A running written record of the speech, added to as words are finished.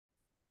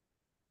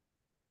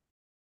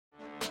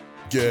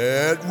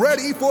Get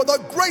ready for the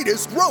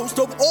greatest roast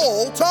of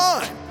all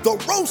time, the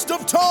Roast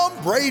of Tom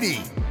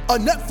Brady, a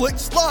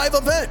Netflix live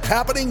event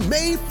happening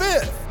May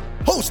 5th.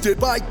 Hosted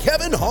by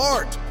Kevin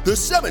Hart, the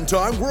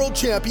 7-time world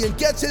champion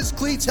gets his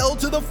cleats held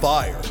to the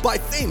fire by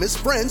famous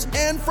friends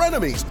and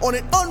frenemies on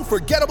an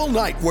unforgettable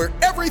night where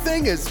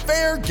everything is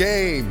fair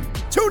game.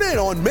 Tune in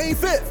on May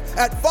 5th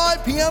at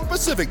 5 p.m.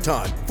 Pacific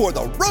time for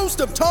the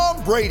Roast of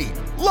Tom Brady,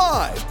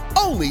 live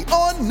only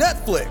on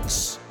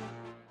Netflix.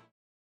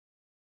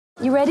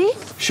 You ready?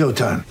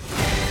 Showtime.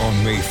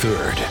 On May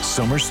 3rd,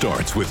 summer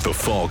starts with The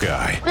Fall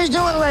Guy. Let's do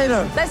it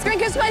later. Let's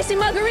drink a spicy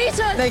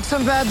margarita. Make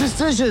some bad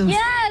decisions.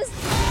 Yes!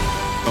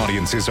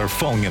 Audiences are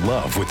falling in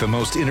love with the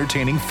most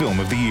entertaining film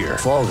of the year.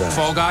 Fall Guy.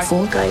 Fall Guy?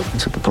 Fall Guy.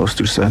 That's what the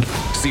poster said.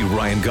 See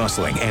Ryan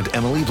Gosling and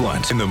Emily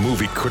Blunt in the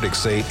movie critics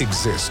say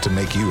exists to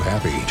make you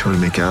happy. Trying to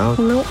make it out?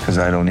 Nope. Because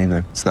I don't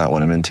either. It's not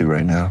what I'm into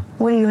right now.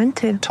 What are you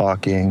into?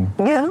 Talking.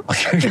 Yeah.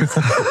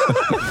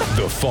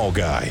 The Fall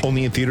Guy.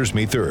 Only in theaters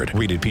May 3rd.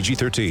 Rated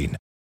PG-13.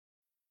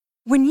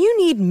 When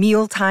you need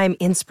mealtime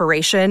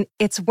inspiration,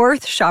 it's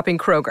worth shopping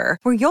Kroger,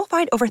 where you'll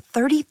find over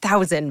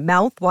 30,000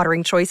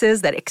 mouth-watering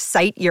choices that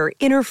excite your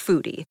inner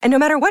foodie. And no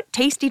matter what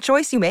tasty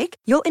choice you make,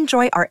 you'll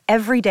enjoy our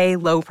everyday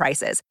low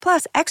prices,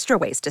 plus extra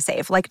ways to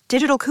save, like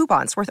digital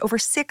coupons worth over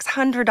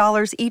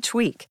 $600 each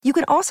week. You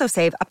can also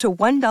save up to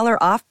 $1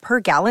 off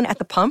per gallon at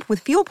the pump with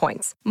fuel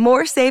points.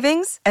 More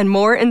savings and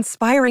more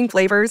inspiring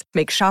flavors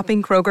make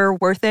shopping Kroger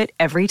worth it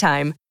every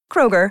time.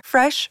 Kroger,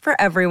 fresh for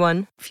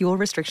everyone. Fuel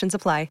restrictions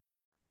apply.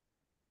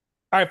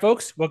 All right,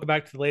 folks, welcome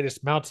back to the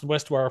latest Mountain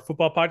West Wire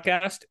football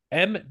podcast,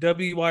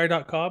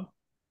 MWWire.com.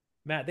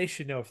 Matt, they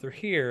should know if they're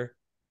here,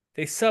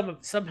 they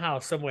somehow,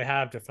 some way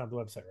have to find the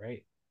website,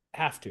 right?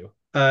 Have to.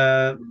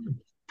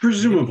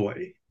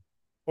 Presumably.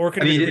 Or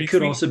it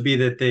could also be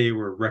that they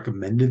were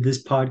recommended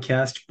this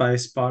podcast by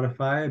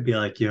Spotify. It'd be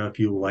like, if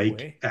you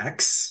like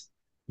X,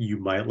 you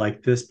might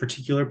like this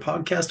particular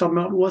podcast on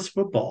Mountain West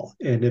football.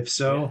 And if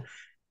so,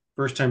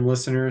 first-time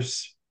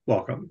listeners,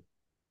 welcome.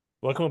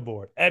 Welcome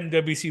aboard.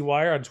 MWC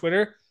Wire on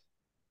Twitter.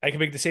 I can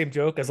make the same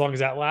joke as long as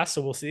that lasts,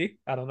 so we'll see.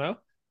 I don't know.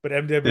 But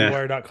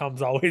MWWire.com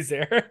is always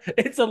there.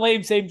 It's a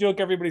lame same joke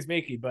everybody's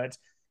making, but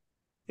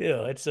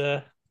it's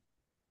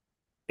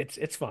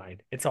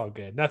fine. It's all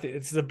good. Nothing.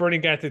 It's the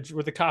burning guy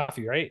with the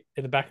coffee, right?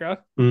 In the background.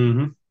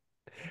 Mm-hmm.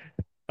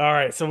 All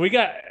right. So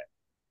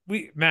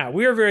Matt,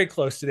 we are very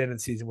close to the end of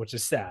the season, which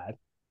is sad.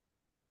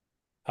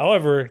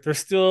 However, there's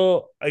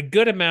still a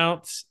good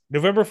amount.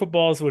 November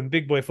football is when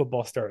big boy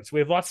football starts. We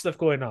have lots of stuff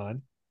going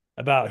on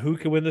about who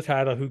can win the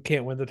title, who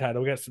can't win the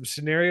title. We got some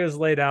scenarios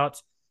laid out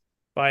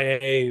by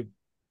a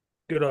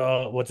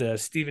good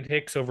Stephen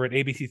Hicks over at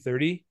ABC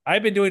 30.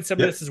 I've been doing some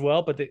of this as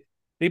well, but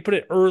they put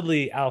it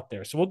early out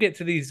there. So we'll get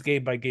to these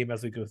game by game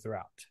as we go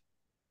throughout.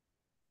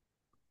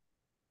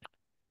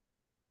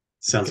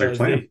 Sounds like a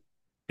plan.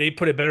 They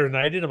put it better than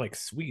I did. I'm like,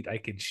 sweet, I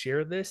can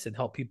share this and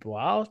help people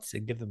out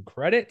and give them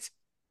credit.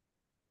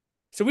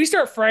 So we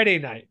start Friday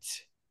night.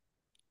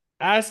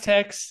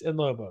 Aztecs and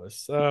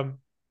Lobos.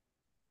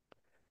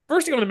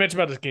 First thing I want to mention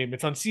about this game,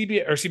 it's on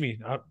CBS, or excuse me.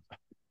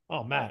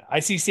 Matt,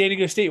 I see San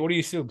Diego State. What do you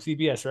assume?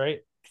 CBS,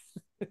 right?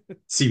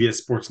 CBS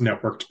Sports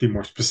Network, to be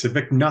more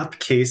specific. Not the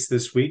case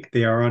this week.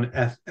 They are on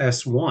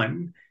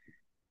FS1.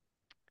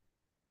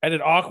 At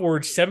an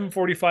awkward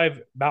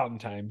 7:45 Mountain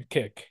Time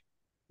kick.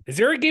 Is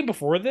there a game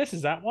before this?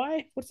 Is that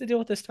why? What's the deal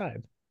with this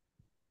time?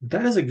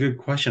 That is a good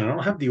question. I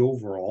don't have the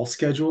overall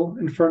schedule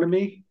in front of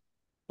me.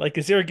 Like,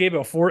 is there a game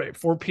at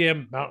 4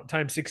 p.m. Mountain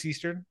Time, 6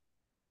 Eastern?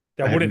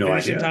 That wouldn't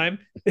finish in time?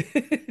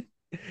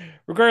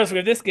 Regardless, we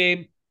have this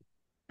game.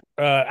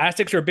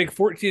 Aztecs are a big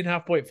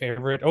 14.5 point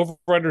favorite. Over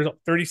under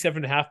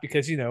 37.5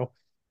 because,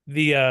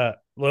 the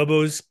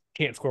Lobos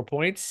can't score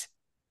points.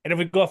 And if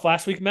we go off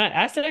last week, Matt,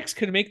 Aztecs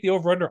could make the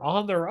over under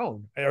on their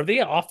own. Are they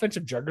an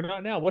offensive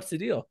juggernaut now? What's the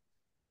deal?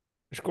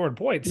 They're scoring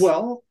points.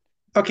 Well,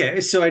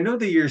 okay, so I know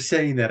that you're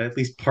saying that at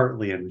least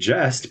partly in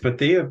jest, but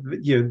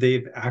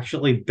they've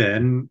actually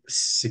been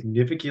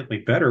significantly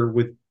better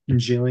with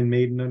Jalen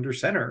Maiden under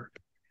center.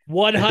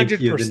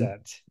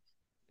 100%.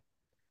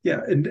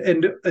 Yeah,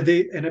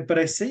 but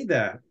I say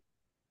that,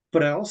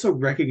 but I also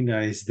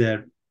recognize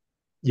that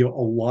a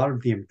lot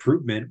of the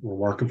improvement,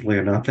 remarkably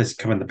enough, has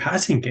come in the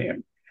passing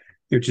game.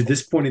 To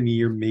this point in the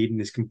year, Maiden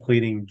is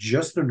completing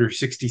just under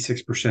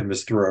 66% of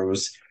his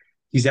throws.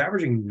 He's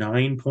averaging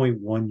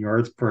 9.1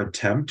 yards per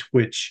attempt,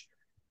 which,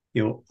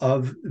 there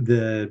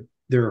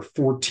are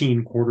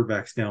 14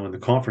 quarterbacks now in the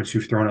conference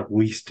who've thrown at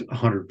least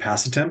 100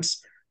 pass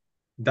attempts.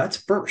 That's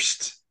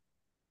first.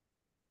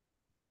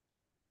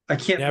 I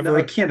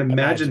can't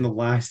imagine the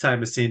last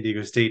time a San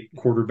Diego State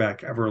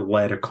quarterback ever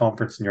led a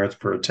conference in yards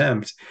per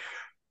attempt.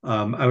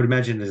 I would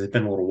imagine it has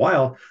been a little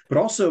while, but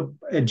also,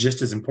 and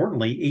just as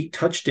importantly, 8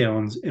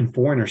 touchdowns and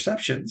 4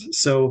 interceptions.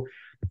 So,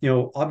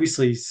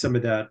 obviously some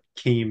of that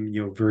came,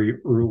 very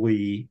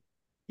early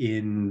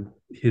in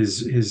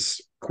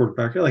his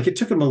quarterback. Like, it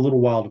took him a little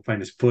while to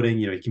find his footing.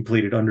 He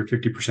completed under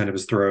 50% of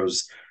his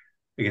throws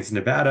against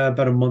Nevada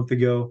about a month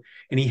ago.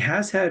 And he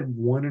has had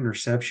 1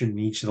 interception in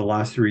each of the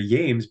last 3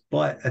 games.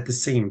 But at the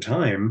same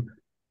time,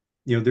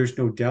 there's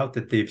no doubt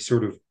that they've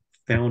sort of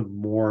found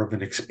more of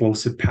an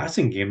explosive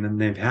passing game than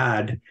they've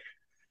had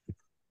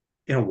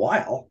in a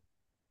while.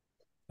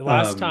 The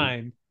last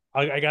time,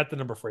 I got the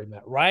number for you,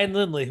 Matt. Ryan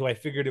Lindley, who I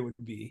figured it would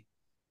be,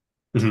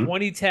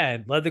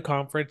 2010 led the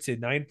conference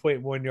in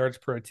 9.1 yards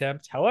per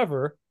attempt.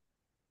 However,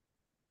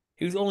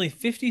 he was only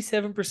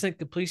 57%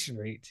 completion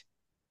rate.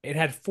 It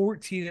had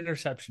 14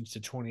 interceptions to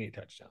 28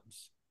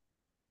 touchdowns.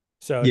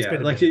 So it's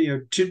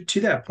been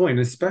to that point,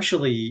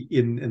 especially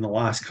in the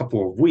last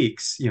couple of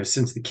weeks,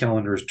 since the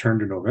calendar has turned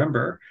to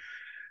November,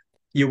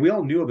 we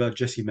all knew about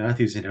Jesse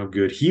Matthews and how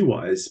good he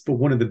was, but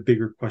one of the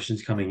bigger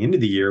questions coming into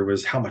the year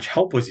was how much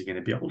help was he going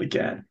to be able to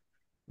get?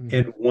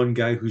 And one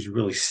guy who's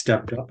really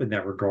stepped up in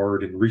that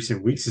regard in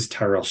recent weeks is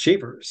Tyrell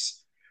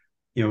Shavers.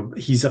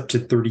 He's up to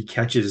 30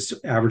 catches,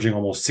 averaging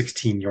almost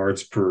 16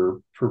 yards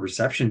per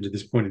reception to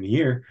this point in the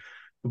year.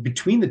 But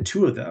between the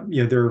two of them,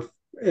 they're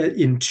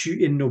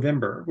in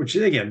November, which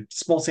is, again,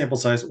 small sample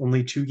size,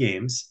 only 2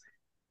 games.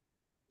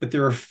 But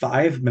there are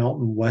 5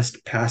 Mountain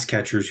West pass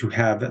catchers who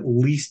have at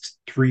least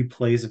 3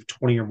 plays of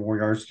 20 or more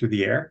yards through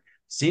the air.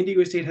 San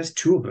Diego State has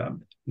 2 of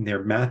them, and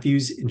they're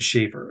Matthews and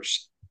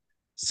Shavers.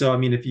 So, I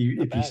mean, if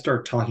you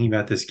start talking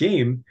about this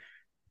game,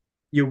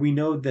 we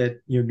know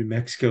that New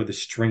Mexico, the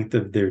strength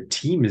of their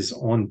team is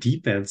on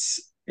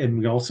defense, and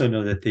we also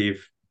know that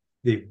they've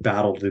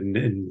battled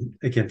in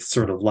against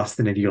sort of less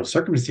than ideal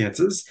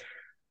circumstances.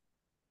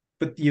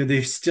 But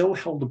they've still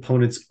held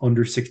opponents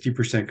under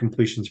 60%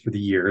 completions for the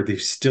year.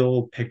 They've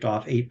still picked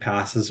off 8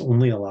 passes,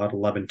 only allowed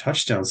 11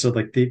 touchdowns. So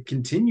they've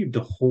continued to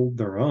hold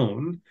their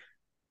own,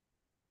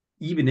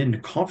 even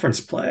in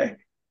conference play.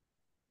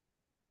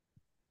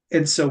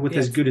 And so with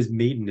as good as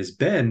Maiden has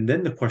been,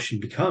 then the question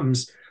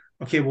becomes,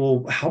 okay,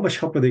 well, how much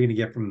help are they going to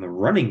get from the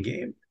running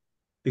game?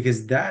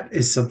 Because that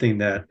is something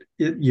that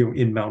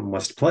in Mountain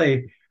West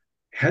play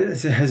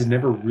has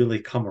never really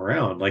come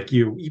around. Like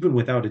even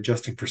without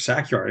adjusting for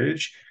sack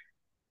yardage.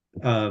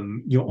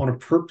 On a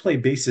per play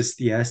basis,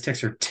 the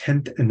Aztecs are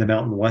 10th in the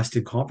Mountain West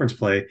in conference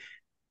play,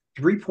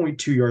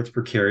 3.2 yards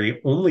per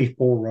carry, only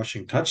 4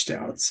 rushing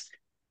touchdowns.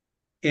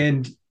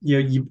 And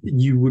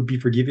you would be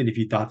forgiven if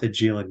you thought that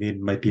Jalen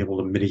Maiden might be able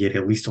to mitigate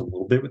at least a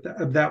little bit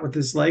of that with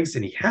his legs,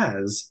 and he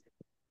has.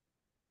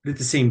 But at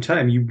the same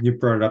time, you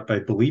brought it up, I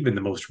believe, in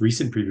the most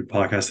recent preview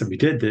podcast that we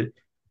did,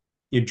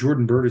 that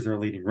Jordan Byrd is their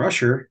leading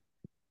rusher,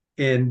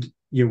 and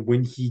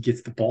when he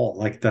gets the ball,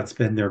 like that's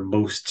been their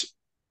most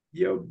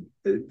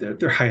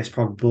their highest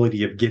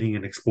probability of getting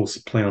an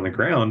explosive play on the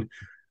ground,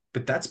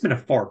 but that's been a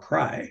far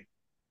cry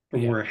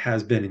from where it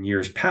has been in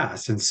years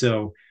past. And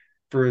so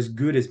for as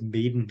good as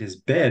Maiden has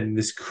been,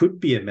 this could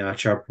be a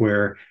matchup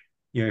where,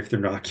 if they're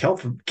not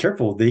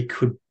careful, they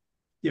could,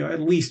 at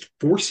least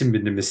force him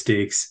into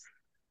mistakes.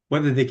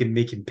 Whether they can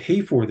make him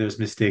pay for those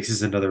mistakes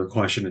is another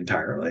question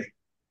entirely.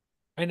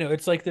 I know.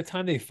 It's like the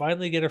time they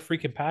finally get a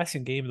freaking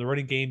passing game, the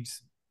running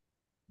game's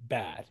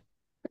bad.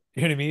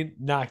 You know what I mean?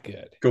 Not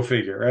good. Go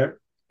figure, right?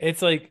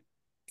 It's like,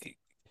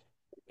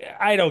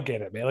 I don't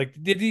get it, man. Like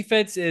the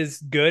defense is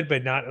good,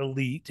 but not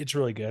elite. It's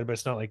really good, but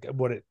it's not like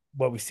what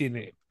we've seen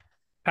in the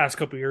past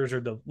couple of years,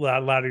 or the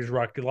Laddies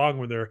Rocky Long,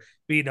 when they're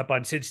beating up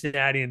on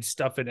Cincinnati and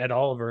stuff and Ed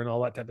Oliver and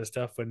all that type of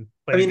stuff.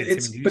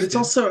 It's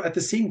also at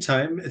the same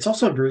time, it's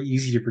also very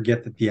easy to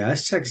forget that the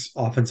Aztecs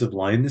offensive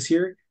line this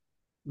year,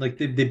 like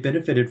they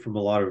benefited from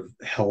a lot of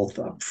health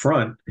up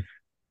front,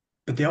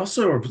 but they're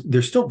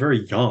still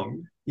very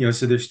young.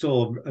 So there's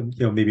still,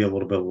 maybe a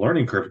little bit of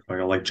learning curve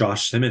going on. Like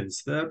Josh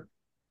Simmons, the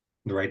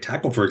right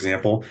tackle, for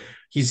example,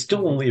 he's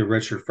still only a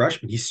redshirt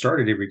freshman. He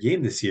started every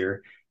game this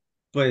year,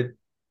 but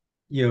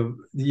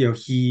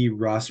he,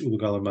 Ross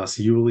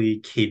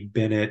Ulugalu-Masiuli, Cade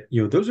Bennett,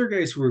 those are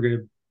guys who are going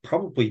to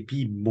probably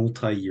be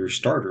multi-year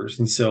starters.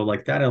 And so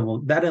like that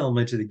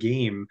element of the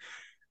game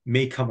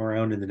may come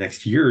around in the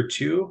next year or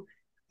two,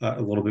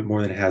 a little bit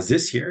more than it has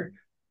this year.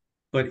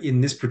 But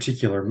in this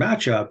particular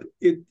matchup,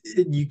 you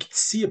can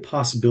see a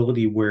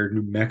possibility where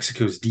New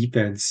Mexico's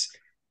defense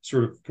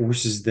sort of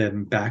forces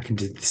them back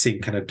into the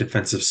same kind of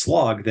defensive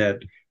slog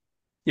that,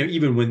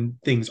 even when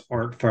things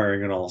aren't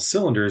firing on all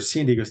cylinders,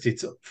 San Diego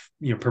State's,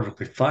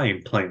 perfectly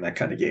fine playing that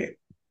kind of game.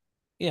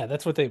 Yeah,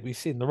 that's what we've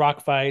seen. The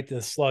rock fight, the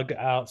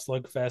slugfest,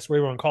 whatever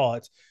you want to call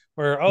it.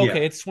 Where,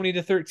 it's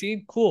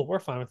 20-13. Cool. We're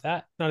fine with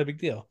that. Not a big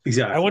deal.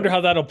 Exactly. I wonder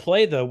how that'll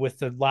play, though, with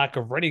the lack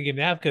of running game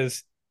they have,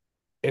 because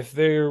if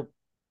they're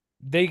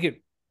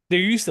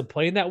used to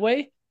playing that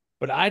way,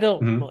 but I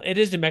don't. Well, it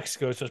is New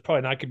Mexico, so it's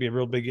probably not going to be a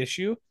real big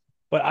issue.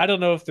 But I don't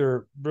know if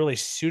they're really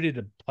suited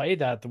to play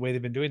that the way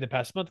they've been doing the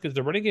past month, because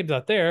the running game's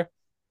out there.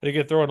 They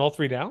can throw on all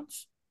 3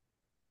 downs.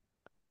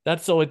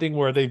 That's the only thing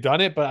where they've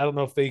done it, but I don't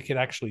know if they can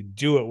actually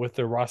do it with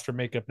their roster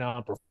makeup now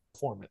and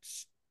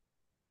performance.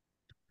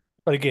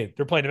 But again,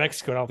 they're playing New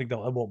Mexico, and I don't think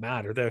it won't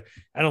matter.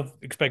 I don't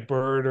expect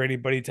Byrd or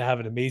anybody to have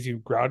an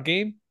amazing ground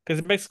game,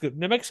 because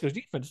New Mexico's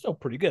defense is still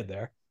pretty good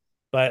there.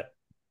 But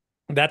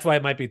that's why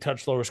it might be a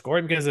touch lower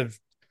scoring, because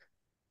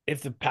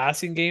if the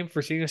passing game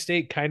for San Diego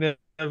State kind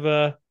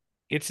of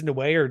gets in the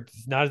way or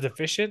is not as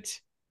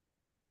efficient,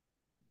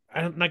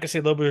 I'm not gonna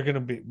say Lobos are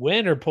gonna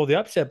win or pull the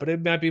upset, but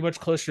it might be much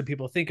closer than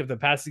people think if the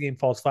passing game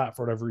falls flat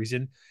for whatever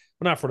reason.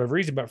 Well, not for whatever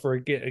reason, but for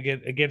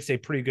against a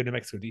pretty good New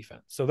Mexico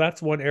defense. So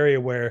that's one area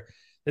where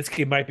this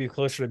game might be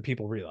closer than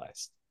people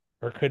realize,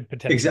 or could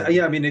potentially. Exactly.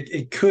 Yeah, I mean,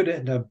 it could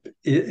end up.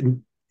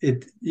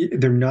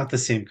 They're not the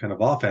same kind of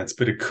offense,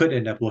 but it could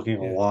end up looking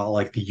a lot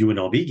like the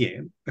UNLV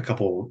game a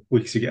couple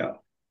weeks ago.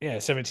 Yeah,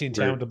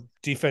 17-10 with the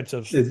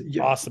defensive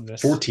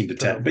awesomeness.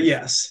 14-10, but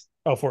yes.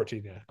 Oh,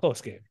 14, yeah.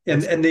 Close game.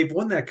 And they've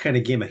won that kind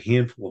of game a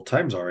handful of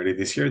times already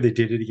this year. They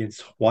did it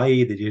against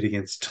Hawaii. They did it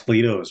against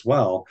Toledo as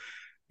well.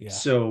 Yeah.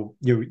 So,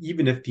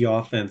 even if the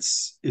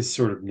offense is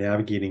sort of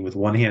navigating with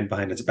one hand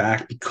behind its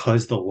back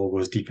because the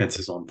Lobos defense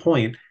is on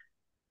point,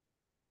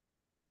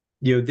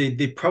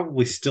 they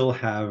probably still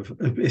have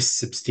a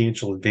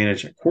substantial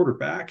advantage at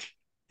quarterback,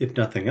 if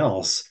nothing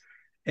else.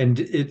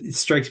 And it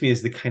strikes me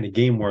as the kind of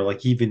game where,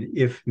 like, even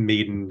if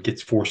Maiden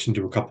gets forced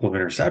into a couple of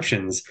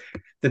interceptions,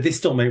 that they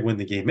still might win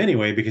the game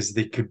anyway, because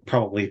they could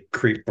probably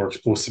create more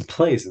explosive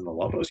plays than the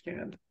Lobos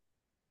can.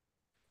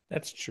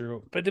 That's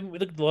true. But then we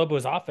look at the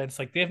Lobos offense,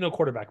 like, they have no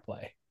quarterback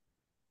play.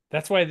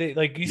 That's why they,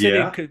 like you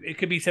said, it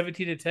could be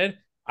 17-10.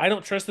 I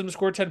don't trust them to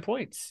score 10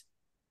 points.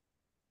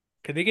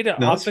 Could they get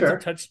an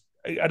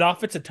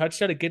offensive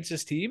touchdown against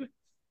this team?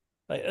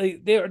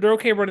 Like they're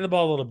okay running the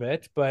ball a little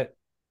bit, but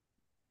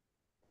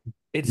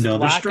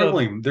they're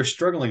struggling. They're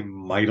struggling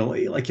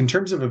mightily. Like, in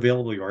terms of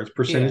available yards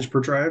percentage per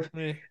drive,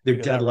 they're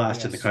dead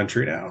last in the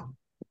country now.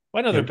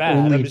 Well, I know they're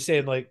bad. I'm just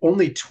saying, like,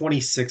 only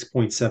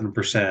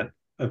 26.7%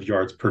 of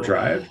yards per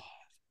drive.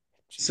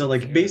 So,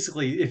 like,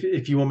 basically,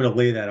 if you want me to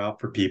lay that out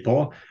for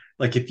people,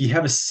 like, if you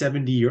have a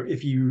 70, or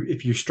if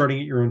you're starting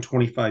at your own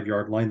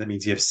 25-yard line, that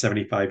means you have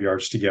 75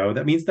 yards to go.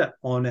 That means that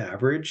on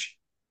average,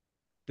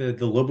 the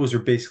Lobos are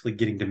basically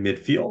getting to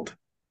midfield.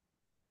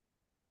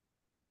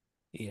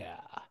 Yeah.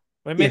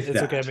 I mean, it's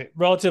okay. I mean,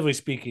 relatively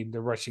speaking,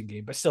 the rushing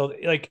game, but still,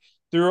 like,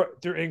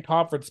 they're in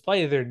conference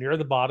play. They're near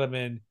the bottom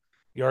in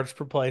yards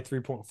per play,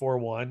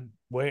 3.41,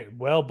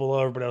 well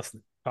below everybody else in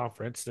the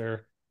conference.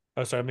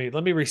 Let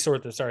me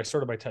resort this. Sorry, I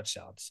sorted my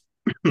touchdowns.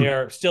 They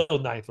are still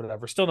ninth,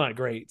 whatever. Still not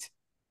great,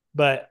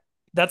 but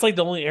that's like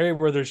the only area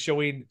where they're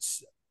showing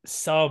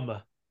some,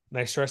 and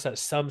I stress that,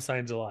 some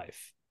signs of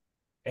life.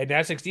 And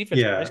Aztecs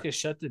defense just gets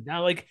shut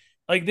down. Like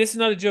this is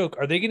not a joke.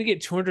 Are they going to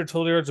get 200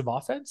 total yards of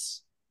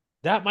offense?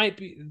 That might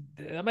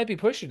be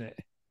pushing it.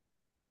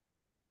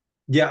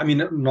 Yeah, I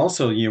mean, and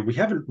also, we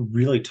haven't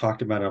really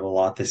talked about it a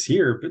lot this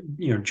year,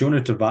 but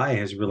Jonah Tavai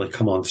has really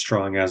come on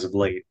strong as of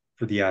late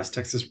for the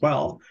Aztecs as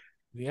well.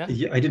 Yeah,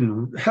 I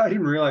didn't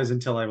realize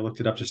until I looked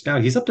it up just now.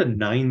 He's up to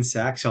 9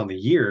 sacks on the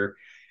year,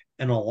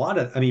 and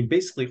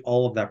basically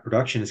all of that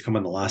production has come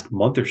in the last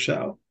month or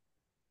so.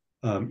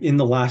 In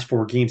the last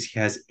 4 games,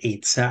 he has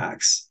 8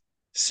 sacks.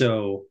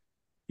 So,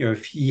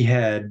 if he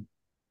had.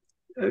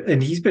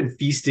 And he's been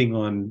feasting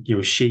on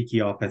shaky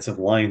offensive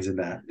lines in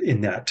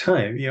that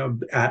time.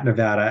 At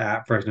Nevada,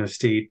 at Fresno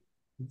State,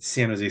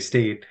 San Jose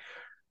State,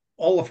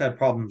 all have had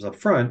problems up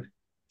front.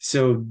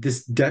 So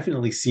this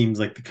definitely seems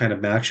like the kind of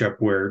matchup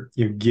where,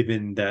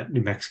 given that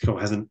New Mexico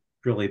hasn't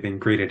really been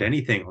great at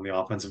anything on the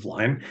offensive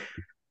line,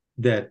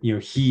 that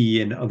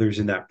he and others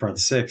in that front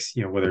six,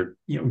 whether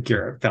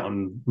Garrett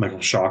Fountain, Michael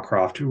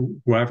Shawcroft,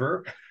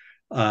 whoever,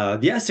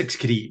 the Aztecs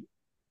could eat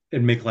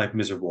and make life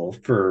miserable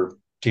for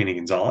Danny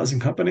Gonzalez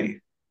and company.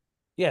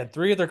 Yeah,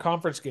 3 of their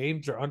conference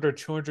games are under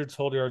 200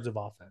 total yards of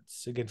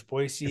offense against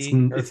Boise.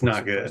 It's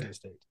not good.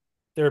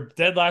 They're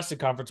dead last in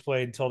conference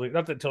play in total.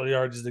 Not that total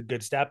yards is a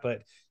good stat,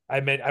 but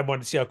I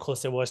wanted to see how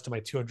close it was to my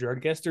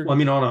 200-yard guess.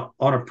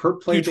 On a per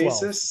play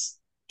basis,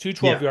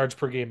 212 yards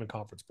per game in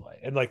conference play,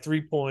 and like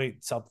 3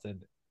 point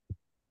something,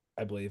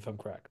 I believe, if I'm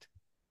correct.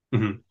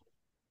 Mm-hmm.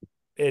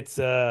 It's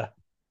as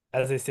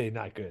they say,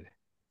 not good.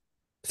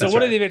 So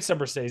what did the advanced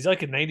number say? Is it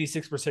like a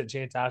 96%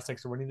 chance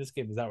Aztecs are winning this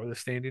game? Is that where they're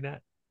standing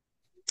at?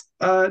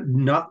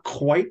 Not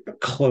quite,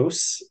 but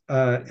close.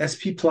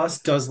 SP Plus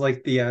does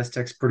like the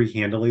Aztecs pretty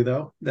handily,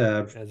 though.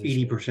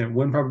 80%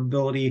 win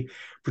probability,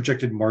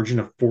 projected margin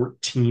of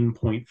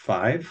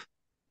 14.5.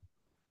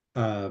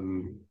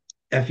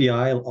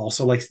 FEI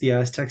also likes the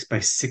Aztecs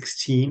by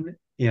 16.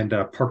 And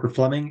Parker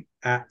Fleming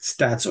at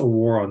Stats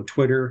Awar on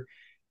Twitter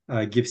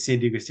gives San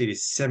Diego State a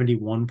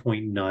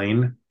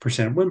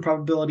 71.9% win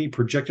probability,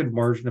 projected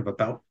margin of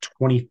about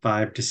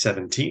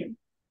 25-17.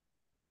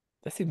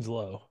 That seems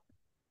low.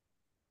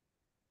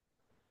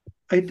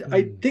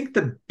 I think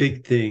the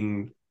big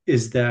thing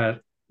is that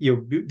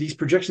these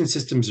projection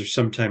systems are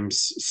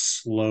sometimes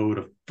slow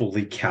to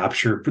fully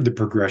capture the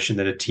progression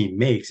that a team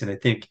makes, and I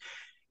think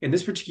in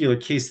this particular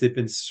case they've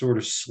been sort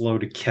of slow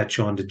to catch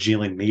on to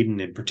Jalen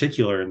Maiden in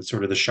particular, and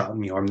sort of the shot in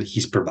the arm that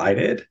he's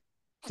provided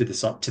to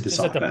this offense.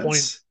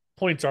 The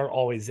points aren't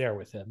always there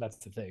with him. That's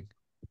the thing.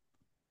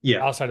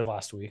 Yeah, outside of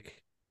last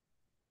week.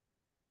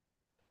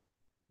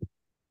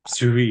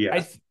 So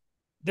yeah,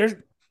 there's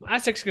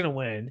Aztecs going to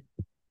win.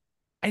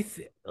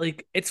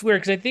 It's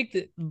weird because I think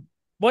that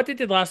what they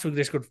did last week,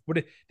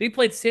 they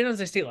played San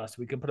Jose State last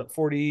week and put up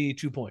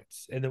 42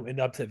 points in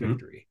the upset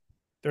victory.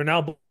 They're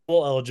now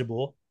bowl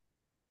eligible.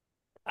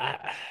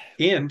 I,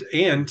 And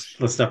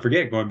let's not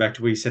forget, going back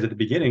to what you said at the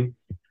beginning,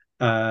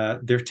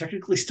 they're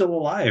technically still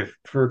alive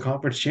for a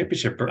conference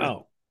championship berth.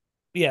 oh,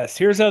 yes.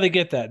 Here's how they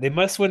get that. They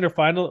must win their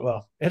final.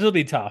 Well, it'll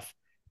be tough.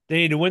 They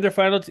need to win their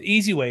final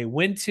easy way,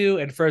 win two,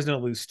 and Fresno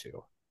lose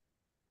two.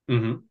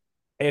 Mm-hmm.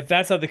 If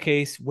that's not the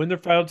case, win their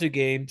final two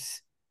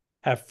games,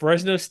 have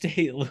Fresno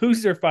State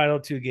lose their final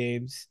two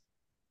games,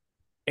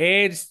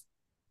 and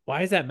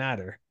why does that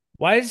matter?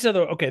 Why is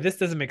other okay? This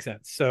doesn't make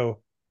sense.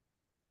 So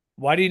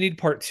why do you need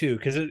part two?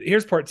 Because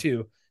here's part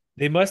two.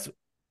 They must.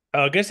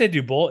 I guess they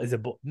do both. Is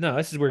it both? No,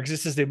 this is where it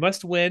says they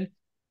must win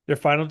their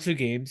final two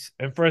games,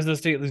 and Fresno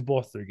State lose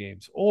both their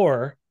games,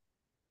 or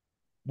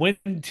win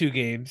two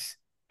games,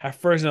 have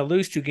Fresno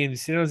lose two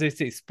games, San Jose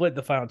State split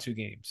the final two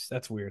games.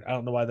 That's weird. I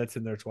don't know why that's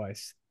in there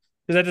twice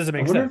because that doesn't I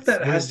make wonder sense. if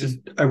that has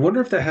to. I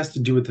wonder if that has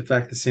to do with the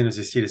fact that San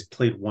Jose State has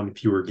played one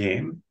fewer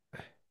game.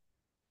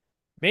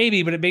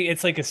 Maybe, but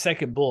it's like a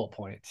second bullet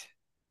point.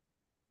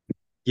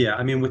 Yeah,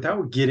 I mean,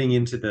 without getting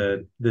into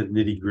the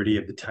nitty gritty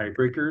of the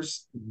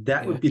tiebreakers,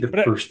 that would be the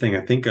first thing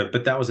I think of.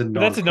 But that was a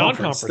that's a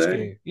non-conference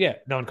game. Yeah,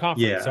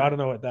 non-conference. Yeah. So I don't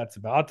know what that's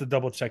about. I'll have to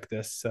double check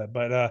this.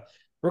 But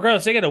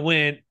regardless, they got to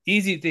win.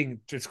 Easy thing,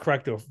 just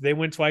correct though. If they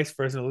win twice,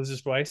 Fresno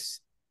loses twice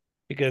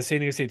because San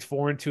Diego State's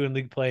 4-2 in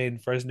league play,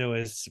 and Fresno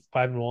is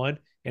 5-1,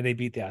 and they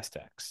beat the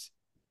Aztecs.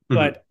 Mhm.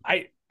 But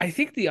I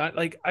think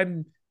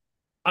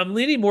I'm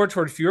leaning more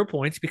toward fewer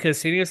points because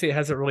San Diego State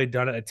hasn't really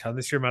done it a ton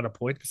this year amount of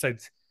points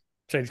besides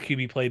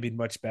QB play being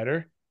much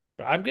better.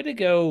 But I'm gonna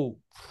go,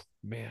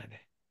 man.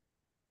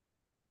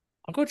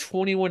 I'll go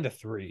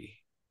 21-3.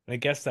 I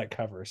guess that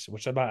covers,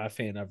 which I'm not a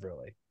fan of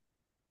really.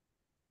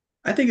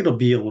 I think it'll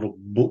be a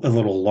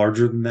little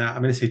larger than that.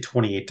 I'm going to say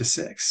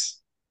 28-6.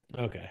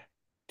 Okay.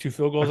 2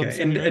 field goals.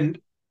 Okay, and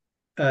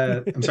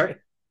I'm sorry.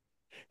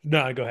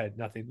 No, go ahead.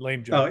 Nothing. Lame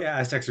Oh joke. yeah,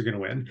 Aztecs are going to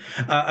win.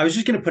 I was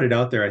just going to put it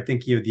out there. I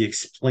think the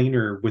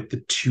explainer with the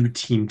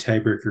 2-team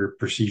tiebreaker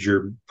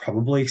procedure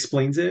probably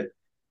explains it,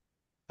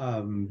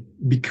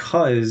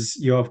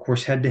 because of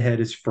course head to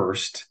head is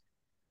first.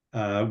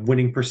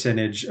 Winning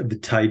percentage of the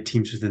tied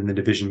teams within the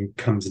division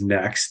comes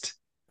next,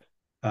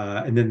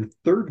 and then the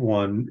third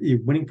one,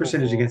 winning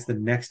percentage against the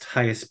next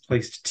highest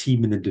placed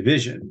team in the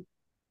division,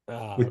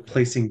 with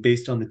placing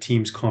based on the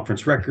team's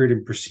conference record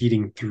and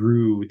proceeding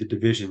through the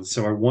division.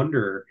 So I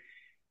wonder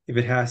if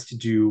it has to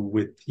do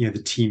with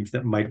the teams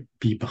that might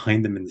be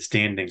behind them in the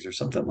standings or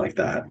something like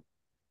that.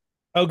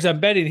 Oh, because I'm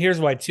betting here's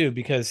why too,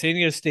 because San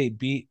Diego State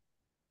beat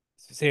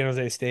San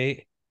Jose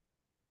State.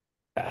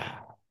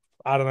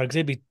 I don't know,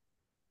 because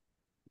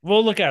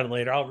we'll look at it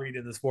later. I'll read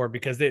in this more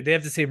because they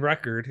have the same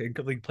record, and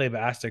league play,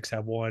 but Aztecs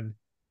have won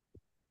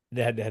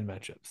the head-to-head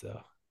matchup.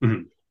 So,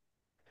 Mhm.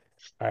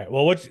 All right.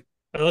 Well, let's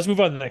move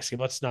on to the next game.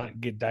 Let's not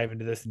dive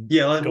into this. And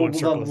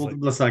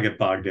Let's not get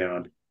bogged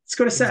down. Let's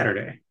go to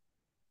Saturday.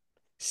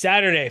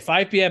 Saturday,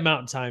 5 p.m.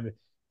 Mountain Time.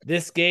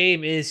 This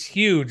game is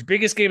huge.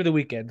 Biggest game of the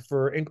weekend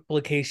for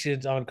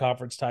implications on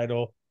conference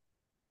title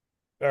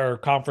or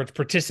conference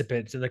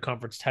participants in the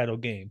conference title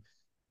game.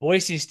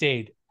 Boise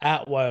State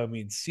at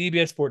Wyoming,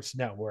 CBS Sports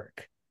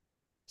Network.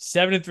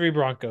 7-3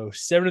 Broncos,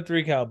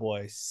 7-3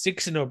 Cowboys,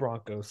 6-0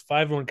 Broncos,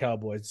 5-1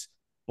 Cowboys.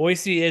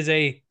 Boise is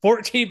a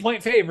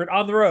 14-point favorite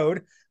on the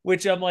road,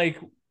 which I'm like,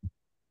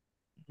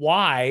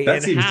 why?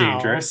 That seems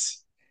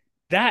dangerous.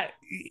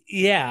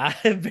 Yeah,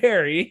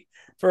 very.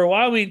 For a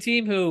Wyoming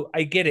team who,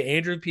 I get it,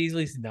 Andrew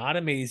Peasley's not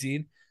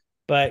amazing,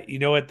 but you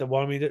know what the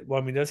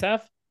Wyoming does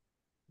have?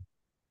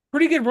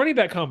 Pretty good running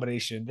back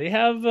combination. They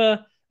have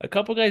a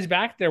couple guys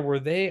back there where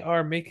they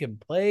are making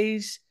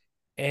plays,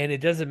 and it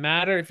doesn't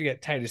matter if you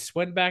got Titus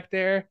Swen back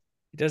there.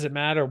 It doesn't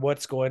matter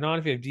what's going on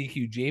if you have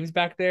DQ James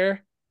back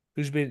there,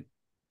 who's been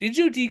 – did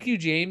you DQ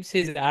James?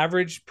 His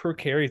average per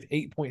carry is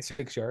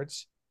 8.6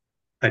 yards.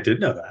 I did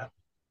know that.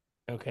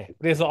 Okay.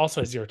 There's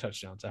also 0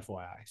 touchdowns,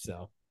 FYI.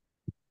 So –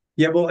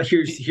 yeah, well,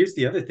 here's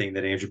the other thing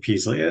that Andrew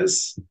Peasley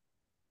is.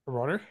 A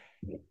runner?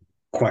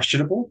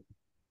 Questionable.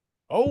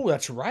 Oh,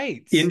 that's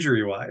right.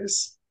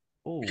 Injury-wise.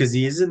 Because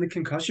he is in the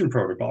concussion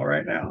protocol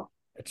right now.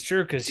 That's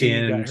true, because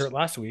he got hurt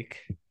last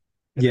week.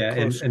 Yeah,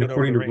 and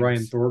according to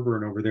Brian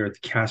Thorburn over there at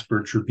the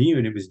Casper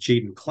Tribune, it was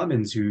Jaden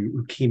Clemens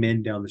who came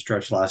in down the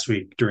stretch last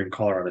week during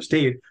Colorado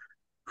State,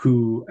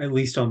 who at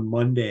least on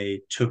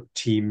Monday took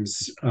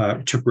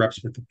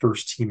reps with the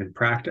first team in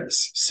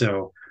practice.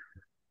 So,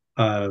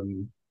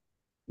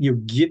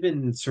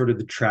 given sort of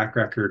the track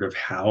record of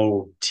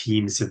how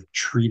teams have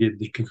treated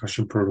the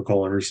concussion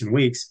protocol in recent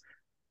weeks,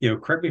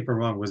 correct me if I'm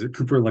wrong, was it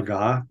Cooper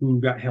Lega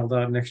who got held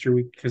out an extra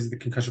week because of the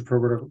concussion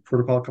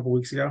protocol a couple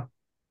weeks ago?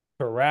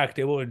 Correct.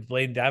 They would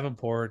blame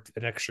Davenport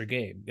an extra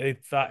game. They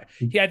thought,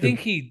 I think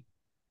he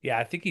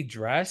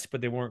dressed,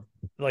 but they weren't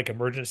like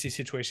emergency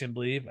situation, I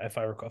believe, if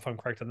I'm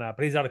correct on that.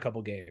 But he's out a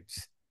couple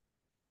games.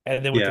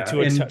 And then with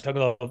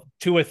the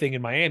Tua thing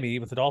in Miami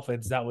with the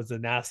Dolphins, that was a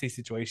nasty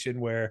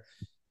situation where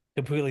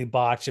completely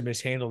botched and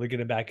mishandled to get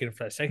him back in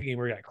for that second game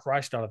where he got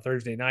crushed on a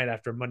Thursday night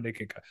after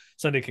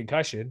Sunday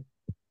concussion.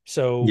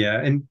 So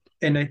yeah,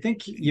 and I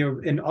think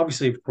and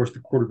obviously, of course, the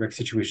quarterback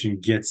situation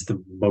gets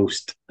the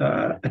most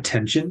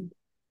attention.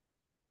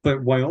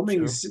 But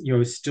Wyoming's,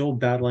 still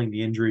battling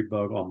the injury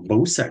bug on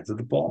both sides of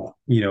the ball.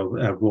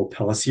 Will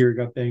Pellissier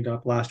got banged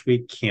up last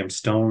week, Cam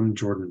Stone,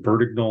 Jordan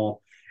Bertignol,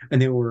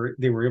 and they were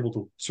able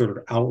to sort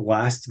of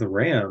outlast the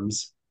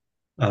Rams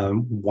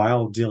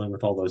while dealing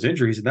with all those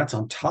injuries, and that's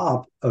on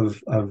top of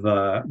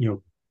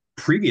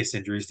previous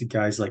injuries to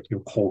guys like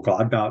Cole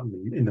Godbout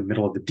in the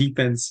middle of the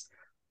defense,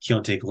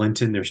 Keontae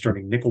Glinton, their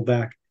starting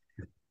nickelback,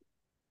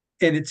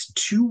 and it's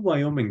to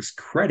Wyoming's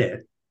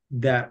credit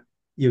that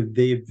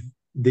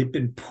they've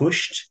been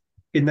pushed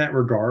in that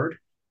regard,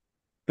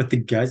 but the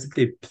guys that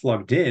they've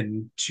plugged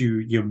in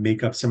to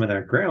make up some of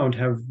that ground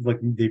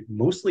they've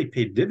mostly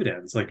paid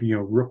dividends.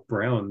 Rook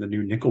Brown, the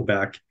new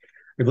nickelback,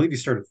 I believe he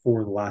started 4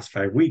 of the last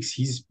 5 weeks.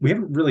 We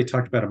haven't really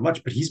talked about him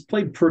much, but he's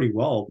played pretty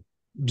well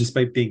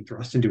despite being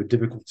thrust into a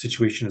difficult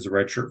situation as a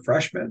redshirt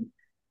freshman.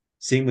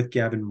 Same with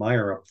Gavin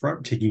Meyer up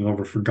front taking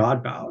over for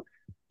Godbout.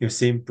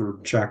 Same for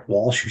Jack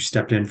Walsh, who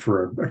stepped in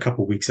for a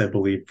couple weeks, I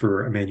believe,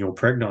 for Emmanuel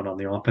Pregnon on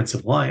the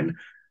offensive line.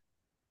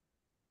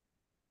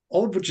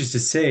 All of which is to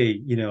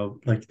say,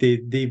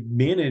 they've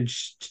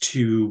managed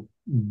to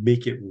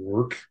make it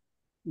work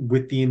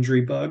with the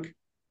injury bug.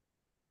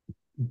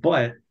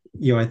 But,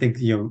 I think,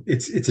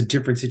 it's a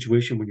different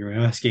situation when you're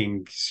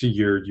asking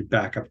your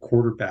backup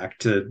quarterback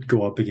to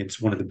go up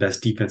against one of the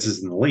best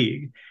defenses in the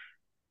league.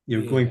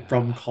 Going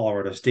from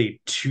Colorado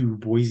State to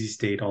Boise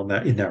State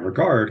in that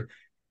regard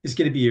is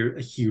going to be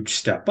a huge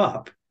step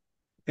up.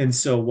 And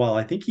so while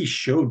I think he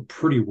showed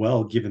pretty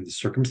well given the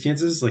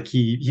circumstances,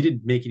 he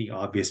didn't make any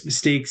obvious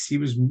mistakes. He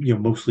was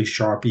mostly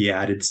sharp. He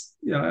added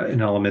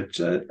an element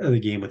of the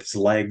game with his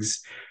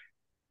legs.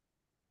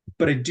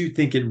 But I do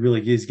think it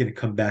really is going to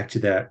come back to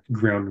that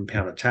ground and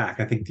pound attack.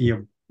 I think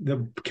the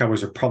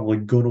Cowboys are probably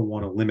going to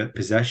want to limit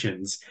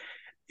possessions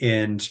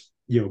and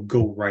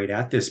go right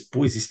at this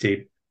Boise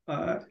State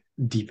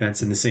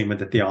defense in the same way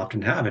that they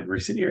often have in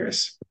recent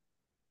years.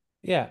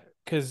 Yeah,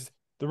 because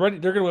they're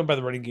going to win by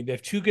the running game. They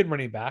have 2 good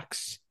running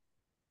backs,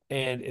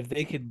 and if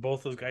they can,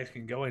 both those guys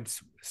can go and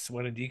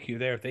Swen and DQ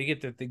there. If they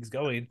get their things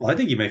going, well, I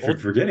think you might be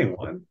forgetting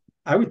one.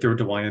 I would throw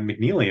Dwayne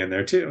McNeely in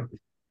there too.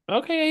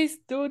 Okay, he's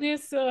doing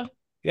his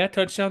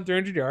touchdown,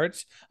 300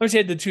 yards. I would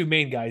say the 2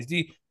 main guys.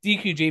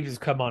 DQ James has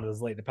come on as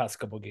late in the past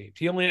couple of games.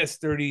 He only has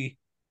 30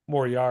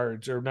 more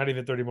yards, or not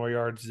even 30 more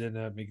yards than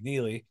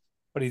McNeely,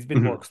 but he's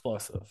been more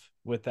explosive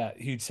with that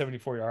huge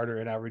 74-yarder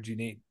and averaging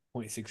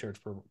 8.6 yards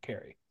per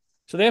carry.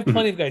 So they have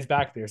plenty of guys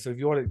back there. So if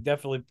you want to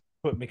definitely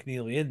put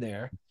McNeely in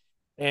there,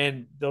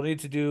 and they'll need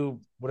to do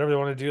whatever they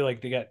want to do.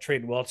 They got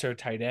Trayton Welcher,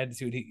 tight end.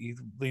 See what he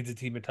leads the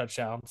team in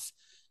touchdowns.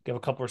 They have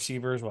a couple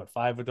receivers,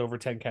 5 with over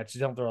 10 catches. They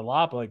don't throw a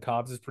lot, but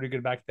Cobbs is pretty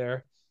good back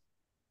there.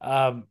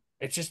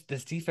 It's just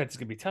this defense is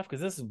gonna be tough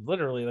because this is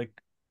literally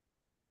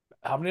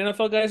how many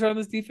NFL guys are on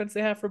this defense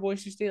they have for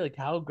Boise State?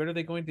 How good are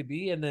they going to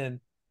be? And then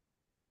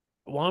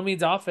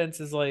Wyoming's offense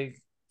is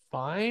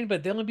fine,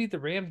 but they only beat the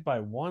Rams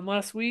by 1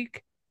 last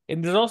week.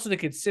 And there's also to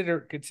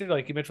consider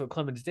like you mentioned what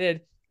Clemens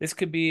did. This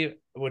could be,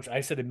 which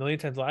I said a million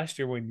times last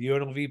year when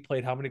UNLV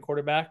played how many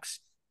quarterbacks,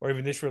 or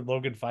even this year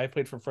Logan Five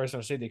played for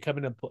Fresno State. They come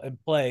in and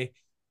play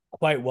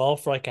quite well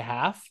for a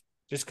half,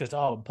 just because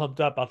I'm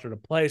pumped up out there to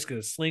play. It's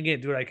going to sling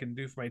it, do what I can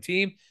do for my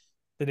team.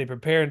 Then they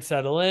prepare and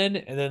settle in,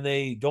 and then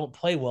they don't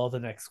play well the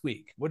next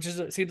week, which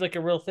seems like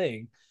a real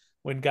thing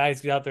when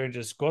guys get out there and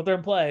just go out there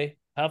and play,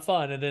 have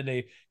fun, and then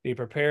they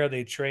prepare,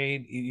 they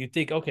train. You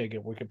think, okay,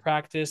 good, we can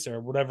practice or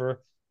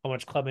whatever. How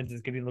much Clemens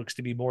is getting looks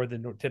to be more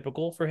than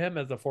typical for him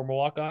as a former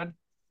walk-on.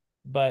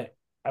 But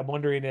I'm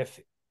wondering if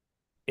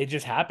it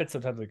just happens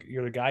sometimes.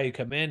 You're the guy who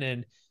come in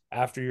and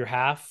after your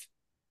half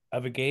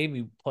of a game,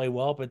 you play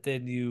well, but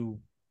then you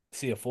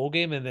see a full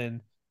game and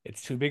then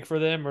it's too big for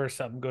them or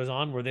something goes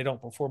on where they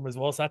don't perform as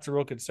well. So that's a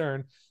real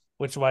concern,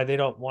 which is why they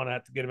don't want to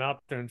have to get them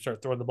out there and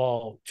start throwing the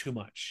ball too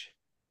much.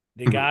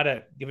 They got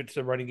to give it to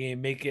the running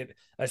game, make it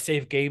a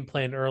safe game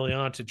plan early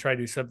on to try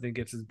to do something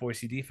against this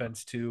Boise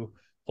defense to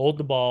hold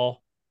the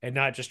ball and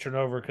not just turn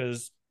over,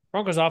 because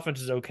Broncos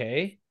offense is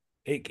okay.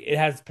 It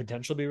has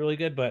potential to be really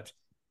good, but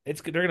they're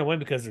going to win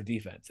because of their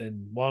defense.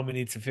 And Wyoming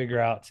needs to figure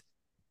out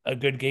a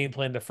good game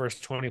plan the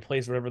first 20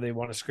 plays, whatever they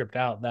want to script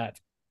out, that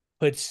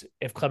puts,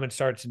 if Clemens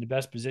starts, in the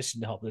best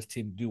position to help this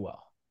team do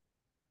well.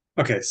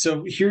 Okay,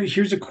 so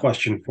here's a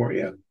question for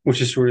you,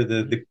 which is sort of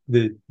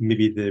the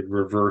maybe the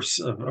reverse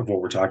of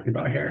what we're talking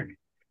about here.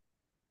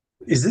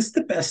 Is this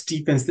the best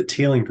defense that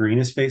Taylor Green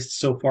has faced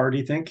so far, do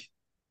you think?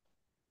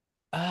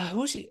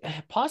 Who's he?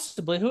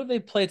 Possibly. Who have they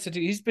played since?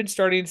 He's been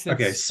starting since.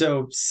 Okay,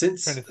 so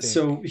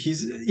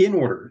he's in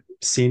order: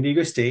 San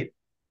Diego State,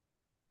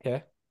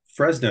 okay,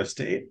 Fresno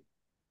State,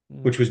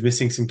 which was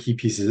missing some key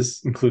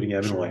pieces, including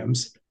Evan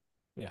Williams.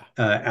 Yeah.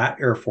 At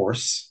Air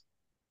Force.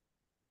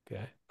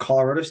 Okay.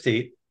 Colorado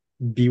State,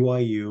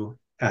 BYU,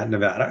 at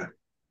Nevada.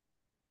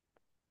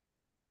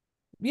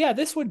 Yeah,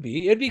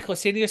 it'd be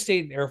close. San Diego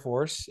State and Air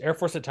Force. Air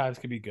Force at times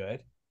could be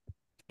good,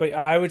 but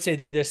I would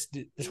say this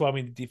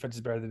Wyoming defense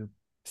is better than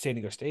San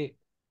Diego State.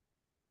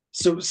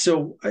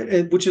 So,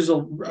 which is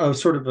a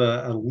sort of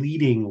a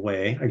leading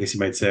way, I guess you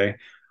might say,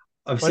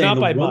 of saying not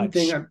the by one much.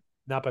 thing.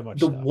 Not by much.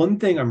 The though. one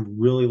thing I'm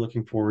really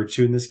looking forward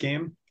to in this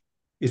game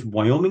is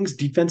Wyoming's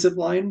defensive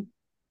line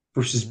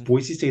versus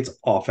Boise State's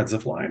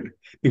offensive line,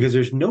 because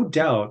there's no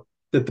doubt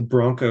that the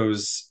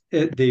Broncos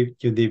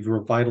they've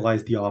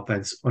revitalized the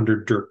offense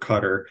under Dirk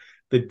Cutter,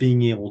 but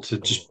being able to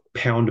just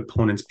pound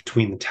opponents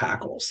between the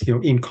tackles.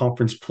 In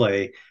conference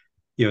play,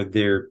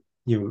 they're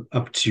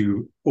up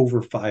to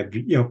over 5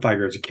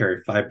 yards a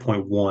carry,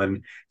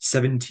 5.1,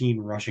 17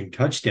 rushing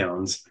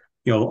touchdowns.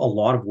 A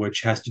lot of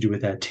which has to do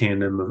with that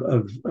tandem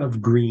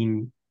of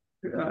Green,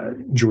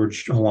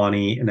 George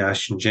Holani, and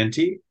Ashton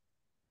Jeanty.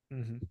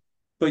 Mm-hmm.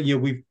 But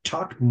we've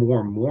talked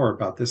more and more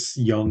about this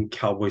young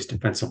Cowboys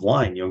defensive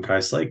line.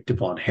 Guys like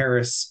Devon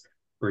Harris,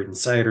 Braden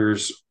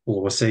Siders,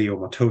 Oluwaseyi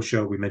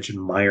Matosho. We mentioned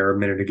Meyer a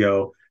minute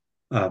ago.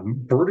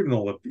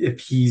 Bertigal,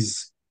 if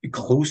he's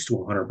close to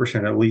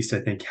 100%, at least I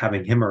think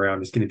having him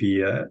around is going to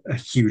be a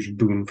huge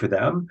boon for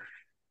them.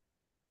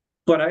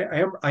 But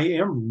I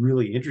am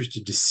really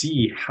interested to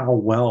see how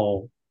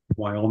well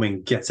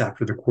Wyoming gets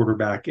after the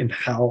quarterback and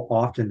how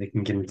often they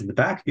can get into the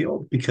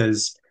backfield,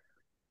 because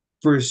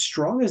for as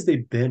strong as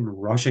they've been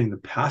rushing the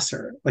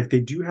passer, like they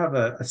do have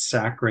a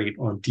sack rate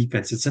on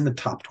defense. It's in the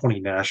top 20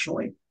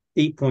 nationally,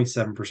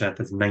 8.7%.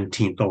 That's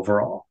 19th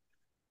overall.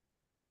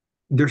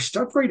 Their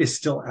stuff rate is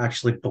still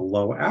actually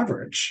below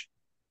average.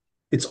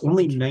 It's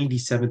only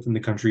 97th in the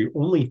country,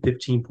 only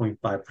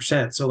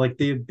 15.5%. So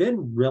they've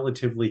been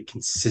relatively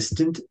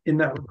consistent in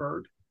that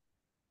regard.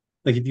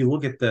 If you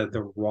look at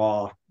the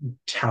raw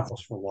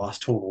tackles for loss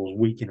totals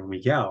week in and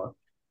week out,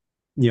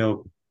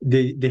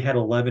 they had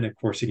 11, of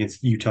course,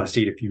 against Utah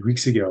State a few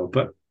weeks ago,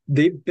 but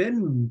they've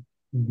been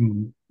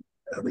good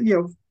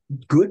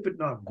but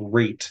not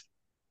great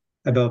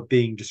about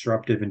being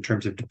disruptive in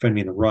terms of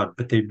defending the run.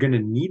 But they're going to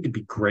need to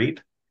be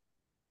great.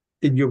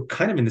 And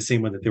kind of in the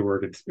same way that they were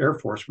against Air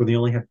Force, where they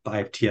only had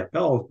 5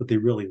 TFLs, but they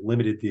really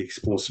limited the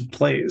explosive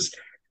plays.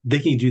 They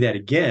can do that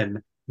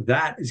again.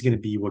 That is going to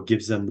be what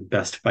gives them the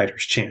best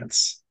fighter's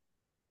chance.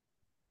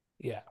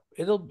 Yeah,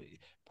 it'll be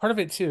part of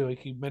it too.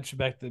 Like you mentioned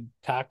back the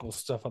tackle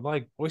stuff. I'm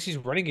like, Boise's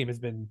running game has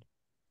been,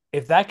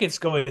 if that gets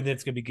going, then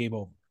it's going to be game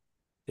over.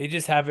 They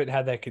just haven't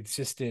had that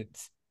consistent.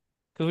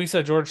 Because we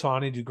saw George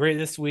Holani do great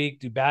this week,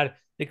 do bad.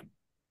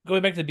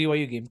 Going back to the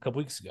BYU game a couple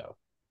weeks ago,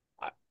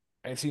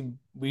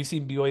 we've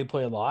seen BYU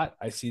play a lot.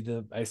 I see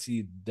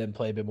them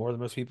play a bit more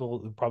than most people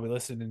who probably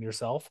listen and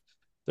yourself.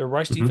 Their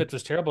rush defense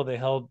was terrible. They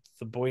held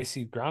the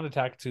Boise ground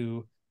attack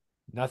to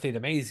nothing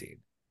amazing.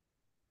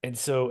 And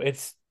so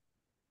it's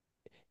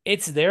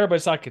there, but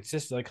it's not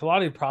consistent. Like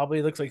Kalani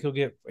probably looks like he'll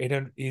get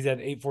 800. He's at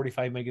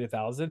 845, make it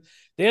 1,000.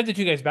 They have the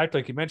two guys back,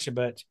 like you mentioned,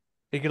 but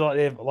they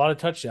have a lot of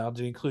touchdowns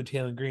to include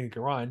Taylor Green and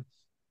can run.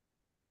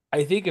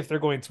 I think if they're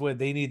going to win,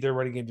 they need their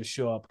running game to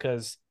show up,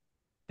 because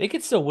they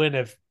could still win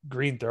if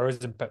Green throws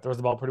the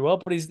ball pretty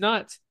well, but he's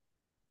not.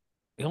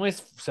 He only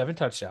has 7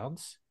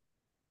 touchdowns.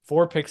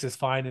 4 picks is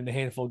fine in a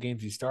handful of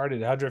games he started.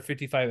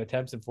 155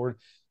 attempts and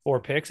four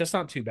picks. That's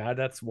not too bad.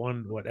 That's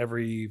one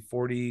every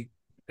 40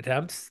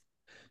 attempts.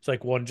 It's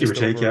like one just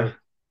over, yeah.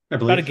 I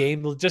believe. About a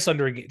game, just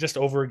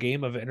over a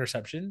game of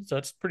interception. So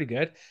that's pretty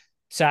good.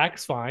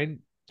 Sacks fine.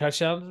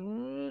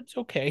 Touchdowns, it's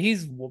okay.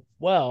 He's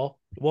well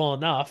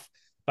enough.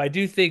 But I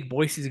do think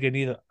Boise's going to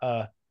need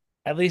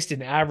at least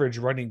an average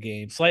running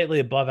game, slightly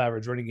above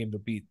average running game to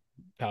beat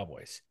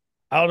Cowboys.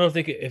 I don't know if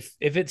they could, if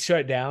it's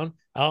shut down.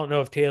 I don't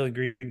know if Taylor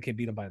Green can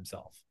beat him by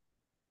himself,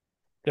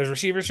 because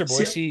receivers for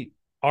Boise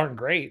aren't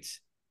great.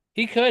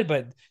 He could,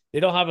 but they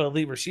don't have an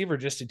elite receiver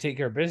just to take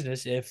care of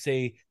business. If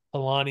say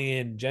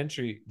Holani and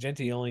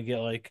Jeanty only get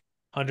like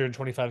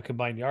 125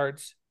 combined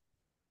yards.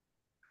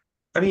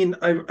 I mean,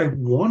 I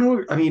want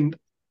to. I mean,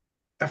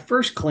 at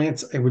first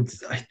glance,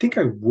 I think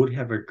I would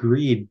have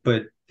agreed,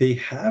 but they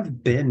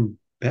have been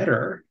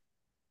better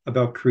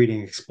about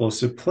creating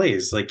explosive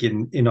plays. Like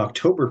in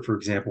October, for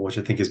example, which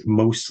I think is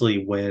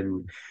mostly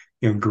when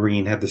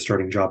Green had the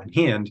starting job in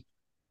hand.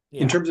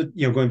 Yeah. In terms of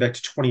going back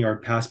to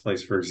 20-yard pass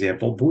plays, for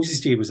example, Boise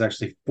State was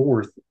actually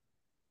 4th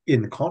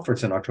in the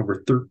conference in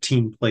October,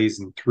 13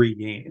 plays in 3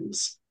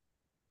 games.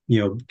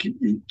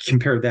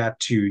 Compare that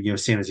to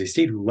San Jose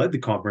State, who led the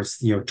conference,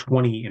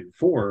 20 and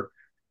 4.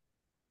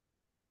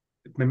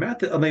 My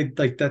math, I mean,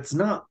 that's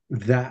not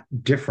that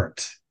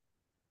different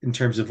in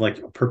terms of a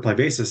per play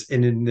basis.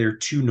 And in their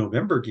 2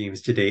 November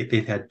games to date,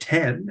 they've had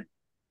 10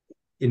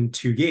 in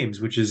 2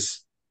 games, which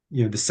is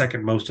the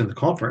second most in the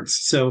conference.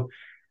 So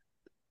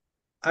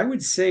I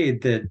would say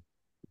that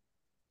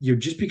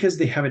just because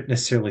they haven't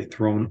necessarily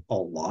thrown a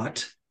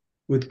lot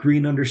with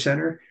Green under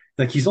center,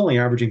 he's only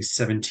averaging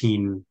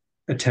 17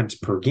 attempts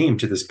per game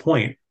to this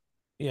point.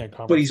 Yeah,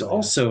 but he's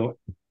also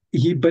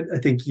but I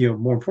think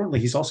more importantly,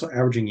 he's also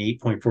averaging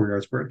 8.4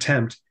 yards per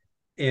attempt.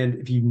 And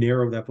if you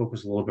narrow that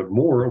focus a little bit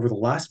more, over the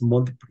last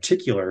month in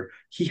particular,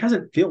 he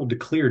hasn't failed to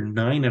clear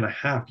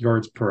 9.5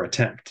 yards per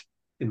attempt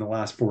in the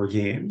last 4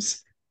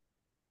 games.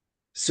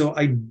 So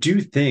I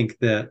do think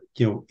that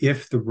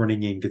if the running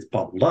game gets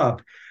bottled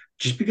up,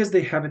 just because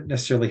they haven't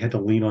necessarily had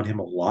to lean on him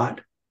a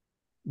lot,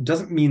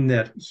 doesn't mean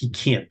that he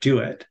can't do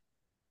it.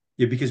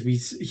 Yeah, because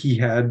he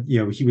had,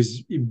 he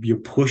was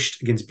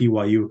pushed against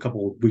BYU a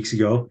couple of weeks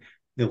ago.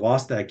 They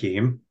lost that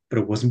game, but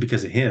it wasn't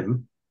because of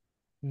him.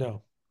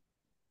 No.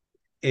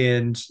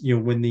 And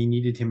when they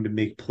needed him to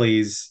make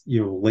plays,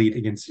 late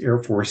against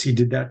Air Force, he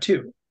did that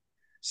too.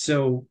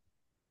 So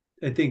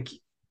I think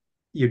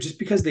just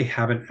because they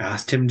haven't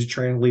asked him to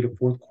try and lead a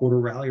fourth quarter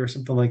rally or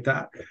something like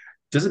that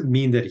doesn't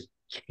mean that he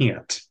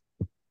can't.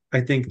 I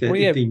think that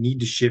if they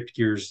need to shift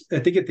gears,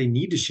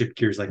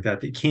 like that,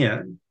 they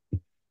can.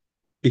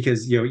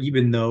 Because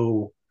even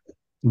though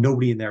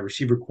nobody in that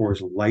receiver core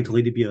is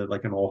likely to be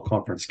like an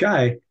all-conference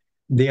guy,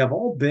 they have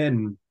all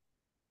been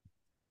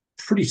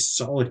pretty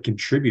solid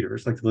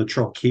contributors. Like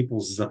Latrell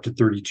Caples is up to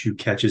 32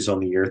 catches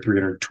on the year,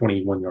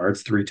 321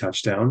 yards, 3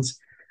 touchdowns.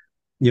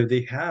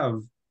 They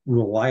have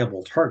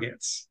reliable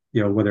targets.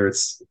 Whether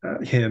it's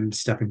him,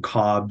 Stephen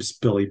Cobbs,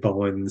 Billy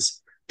Bowens,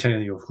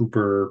 Daniel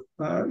Hooper,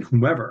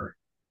 whomever.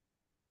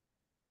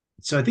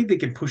 So I think they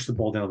can push the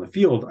ball down the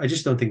field. I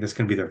just don't think that's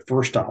going to be their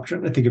first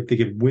option. I think if they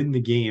could win the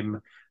game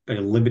by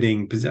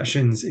limiting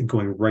possessions and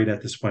going right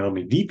at this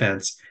Wyoming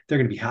defense, they're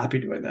going to be happy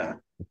doing that.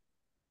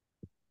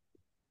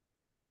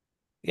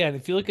 Yeah, and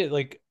if you look at,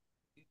 like,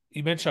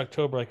 you mentioned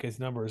October, like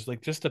his numbers,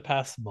 like just the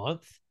past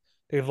month,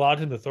 they've allowed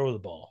him to throw the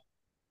ball.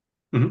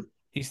 Mm-hmm.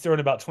 He's thrown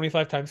about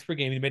 25 times per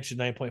game. You mentioned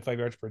 9.5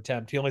 yards per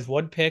attempt. He only has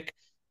 1 pick,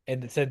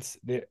 and since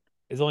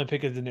his only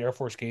pick is in the Air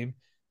Force game.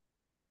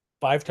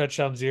 5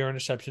 touchdowns, 0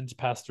 interceptions the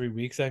past 3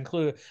 weeks. I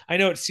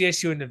know it's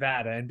CSU and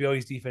Nevada, and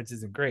BYU's defense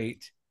isn't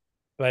great,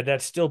 but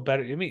that's still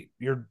better. I mean,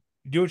 you're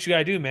do what you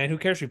gotta do, man. Who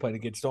cares who you're playing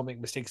against? Don't make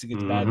mistakes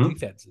against bad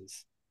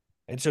defenses.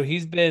 And so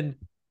he's been,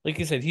 like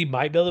you said, he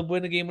might be able to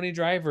win a game when he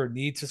drive or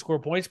needs to score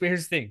points. But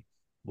here's the thing: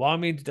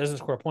 Wyoming doesn't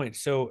score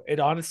points, so it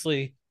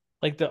honestly,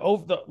 like the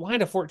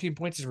line of 14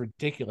 points is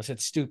ridiculous.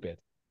 It's stupid.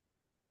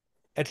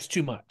 It's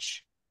too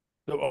much.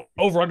 The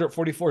over under at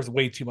 44 is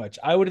way too much.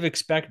 I would have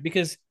expected,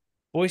 because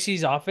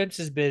Boise's offense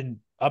has been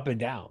up and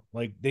down.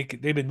 Like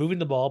they've been moving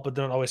the ball, but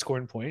they're not always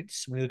scoring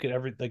points. When you look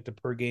at the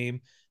per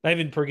game, not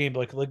even per game, but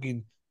like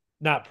looking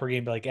not per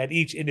game, but like at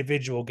each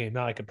individual game,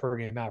 not like a per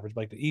game average,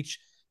 but like each,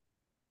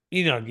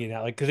 I'm getting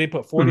at, like, because they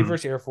put 40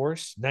 versus Air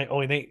Force,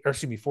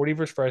 40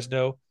 versus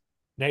Fresno,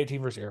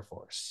 19 versus Air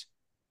Force,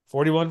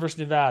 41 versus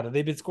Nevada.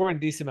 They've been scoring a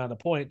decent amount of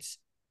points,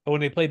 but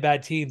when they play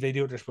bad teams, they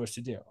do what they're supposed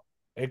to do,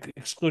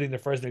 excluding the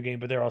Fresno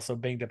game, but they're also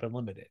banged up and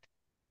limited.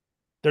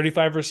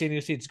 35 versus San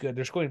Diego State, it's good.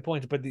 They're scoring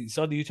points, but you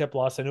saw the UTEP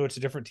loss. I know it's a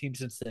different team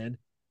since then,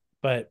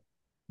 but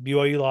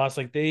BYU lost.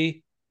 Like,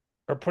 they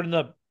are putting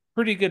up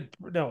pretty good,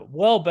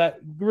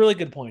 really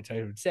good points,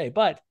 I would say.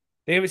 But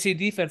they haven't seen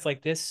defense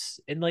like this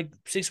in like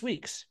 6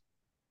 weeks.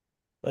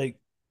 Like,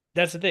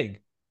 that's the thing.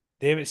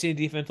 They haven't seen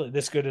defense like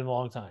this good in a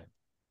long time.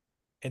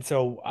 And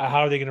so how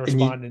are they going to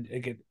respond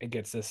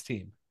against this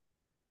team?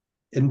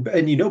 And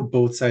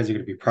both sides are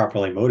going to be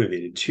properly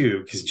motivated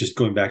too, because just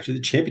going back to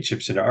the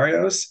championship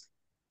scenarios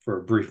for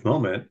a brief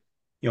moment,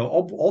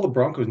 all the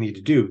Broncos need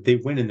to do, they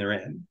win and they're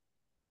in.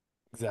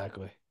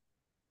 Exactly.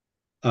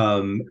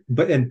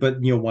 But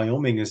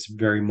Wyoming is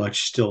very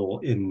much still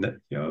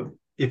in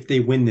if they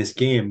win this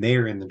game, they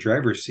are in the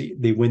driver's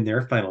seat. They win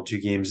their final 2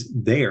 games,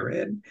 they are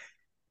in.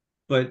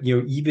 But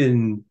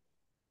even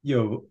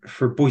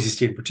for Boise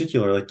State in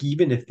particular, like,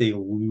 even if they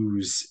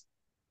lose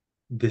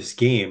this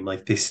game,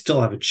 like, they still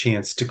have a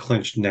chance to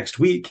clinch next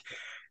week.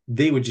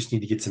 They would just need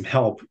to get some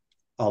help,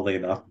 oddly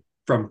enough,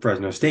 from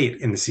Fresno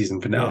State in the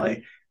season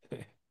finale.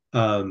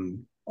 Yeah.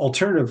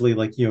 Alternatively,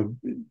 like,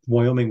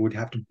 Wyoming would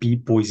have to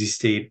beat Boise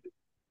State.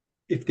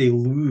 If they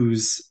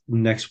lose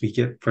next week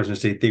at Fresno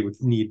State, they would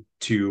need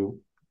to,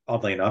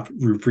 oddly enough,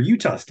 root for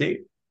Utah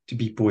State to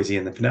beat Boise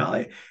in the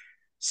finale.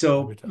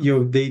 So,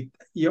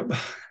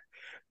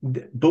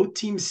 both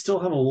teams still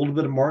have a little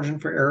bit of margin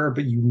for error,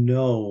 but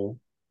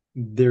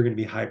they're going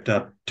to be hyped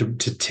up to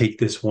take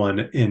this one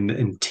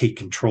and take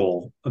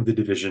control of the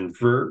division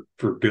for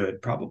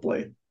good,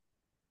 probably.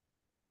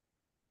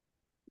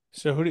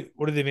 So what do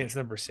the advanced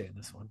numbers say in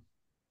this one?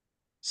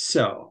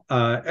 So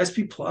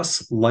SP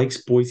Plus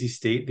likes Boise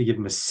State. They give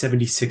them a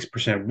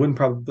 76% win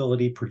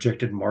probability,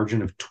 projected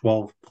margin of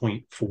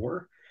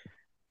 12.4.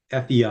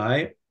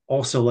 FEI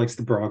also likes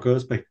the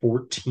Broncos by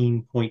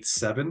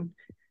 14.7.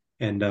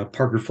 And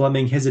Parker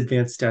Fleming, his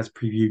advanced stats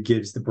preview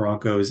gives the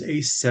Broncos a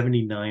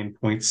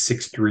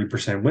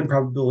 79.63% win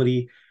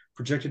probability,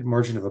 projected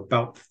margin of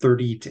about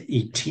 30 to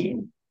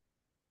 18.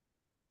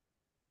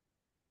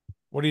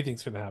 What do you think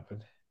is going to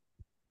happen?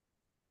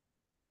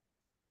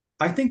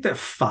 I think that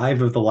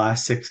 5 of the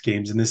last 6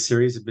 games in this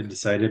series have been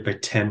decided by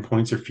 10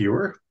 points or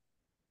fewer.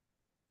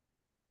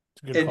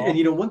 And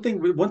one thing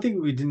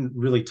we didn't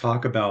really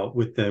talk about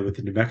with the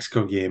New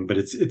Mexico game, but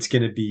it's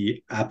going to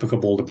be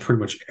applicable to pretty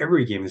much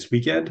every game this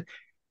weekend.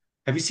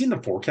 Have you seen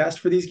the forecast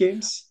for these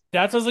games?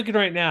 That's what I was looking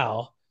right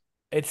now.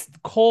 It's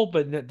cold,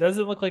 but it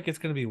doesn't look like it's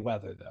going to be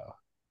weather, though.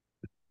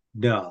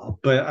 No,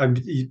 but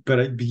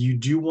you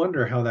do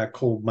wonder how that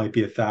cold might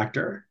be a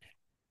factor.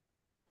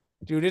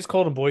 Dude, it's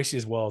cold in Boise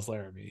as well as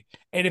Laramie.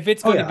 And if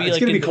it's going to be it's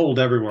going to be cold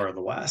everywhere in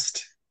the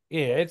West. But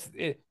here's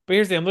the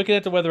thing: I'm looking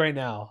at the weather right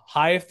now.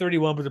 High of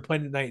 31, but they're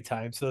playing at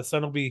nighttime, so the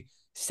sun will be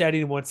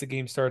setting once the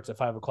game starts at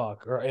 5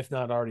 o'clock, or if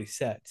not already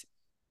set.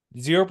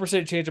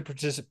 0% chance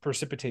of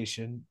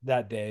precipitation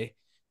that day.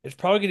 It's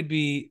probably going to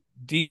be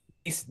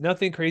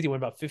nothing crazy.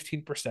 Went about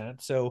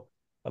 15%, so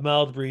a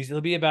mild breeze.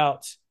 It'll be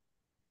about.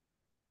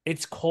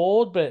 It's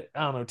cold, but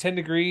I don't know, 10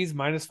 degrees,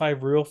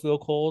 -5 real feel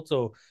cold.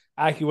 So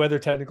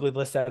AccuWeather technically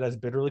lists that as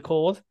bitterly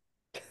cold.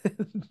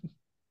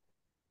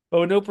 But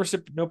with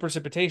no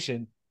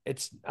precipitation, I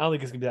don't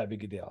think it's gonna be that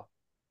big a deal.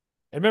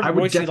 And remember, I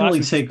would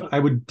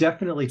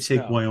definitely take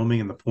snow. Wyoming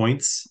in the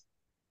points.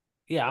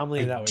 Yeah, I'm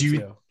leaning that way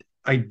too.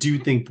 I do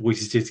think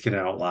Boise State's going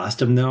to outlast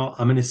them, though.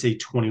 I'm going to say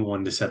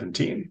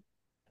 21-17.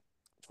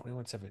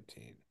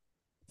 21-17.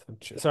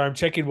 Sorry, I'm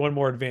checking one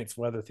more advanced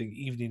weather thing,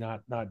 evening,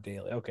 not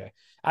daily. Okay.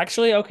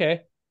 Actually,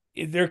 okay.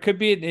 There could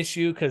be an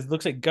issue because it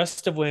looks like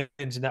gust of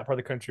winds in that part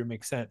of the country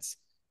makes sense.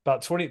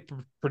 About 20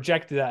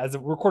 projected that as a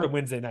recorded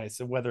Wednesday night,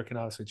 so weather can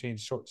obviously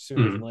change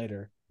sooner than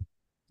later.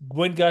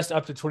 Wind gust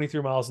up to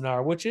 23 miles an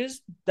hour,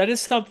 that is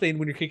something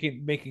when you're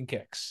making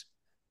kicks.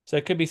 So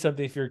it could be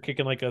something if you're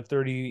kicking like a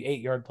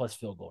 38-yard plus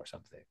field goal or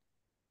something.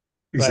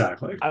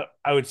 Exactly.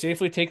 I would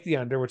safely take the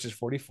under, which is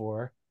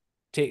 44.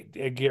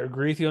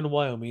 Agree with you on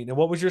Wyoming. And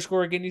what was your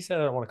score again? You said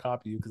I don't want to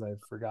copy you because I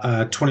forgot.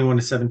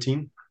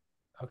 21-17.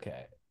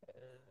 Okay.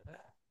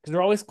 Because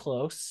they're always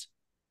close.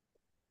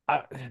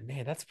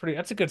 Man, that's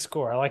a good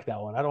score. I like that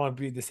one. I don't want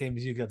to be the same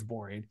as you. That's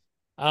boring.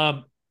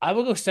 I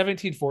will go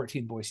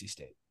 17-14 Boise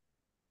State.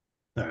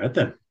 All right,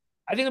 then.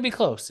 I think it'll be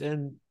close.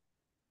 And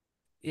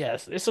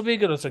yes, this will be a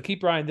good one. So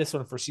keep riding this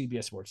one for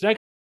CBS Sports.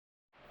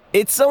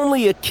 It's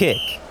only a kick,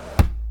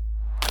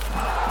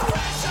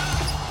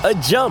 a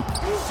jump,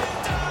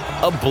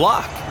 a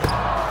block.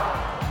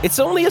 It's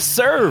only a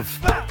serve.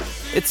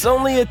 It's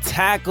only a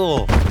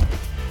tackle,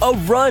 a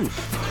run.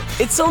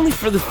 It's only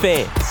for the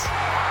fans.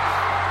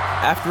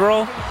 After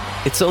all,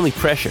 it's only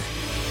pressure.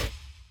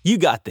 You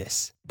got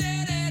this.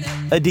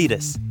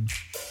 Adidas.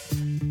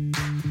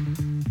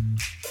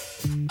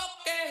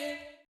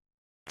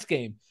 Next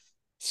game,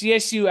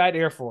 CSU at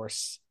Air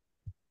Force.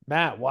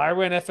 Matt, why are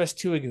we on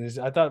FS2 again?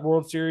 I thought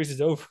World Series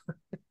is over.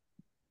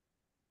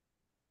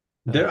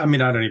 I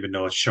don't even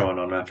know what's showing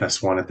on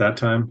FS1 at that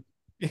time.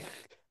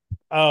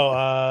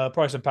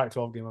 Probably some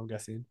Pac-12 game, I'm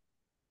guessing.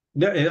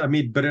 No,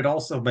 but it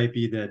also might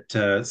be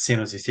that San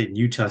Jose State and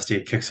Utah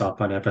State kicks off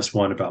on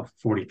FS1 about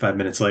 45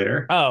 minutes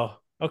later. Oh,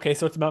 okay.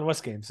 So it's a Mountain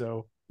West game.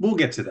 So we'll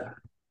get to that.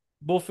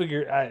 We'll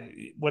figure.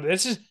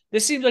 This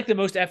seems like the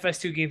most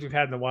FS2 games we've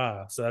had in a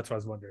while. So that's what I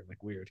was wondering.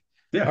 Like weird.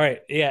 Yeah. All right.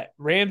 Yeah.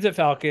 Rams at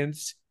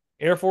Falcons.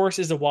 Air Force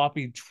is a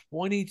whopping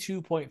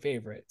 22-point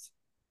favorite.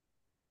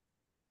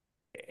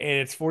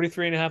 And it's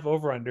 43.5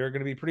 over under. Going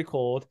to be pretty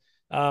cold.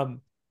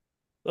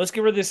 Let's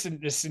get rid of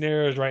this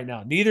scenarios right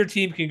now. Neither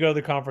team can go to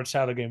the conference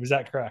title game. Is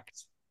that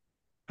correct?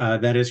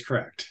 That is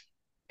correct.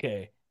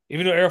 Okay.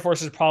 Even though Air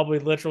Force is probably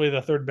literally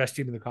the third best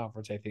team in the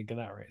conference, I think, in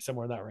that range,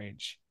 somewhere in that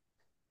range.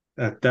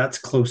 That's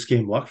close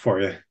game luck for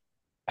you.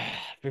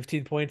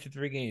 15 points in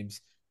 3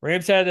 games.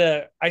 Rams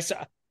had I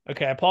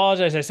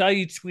apologize. I saw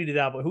you tweeted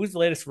out, but who's the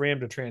latest Ram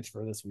to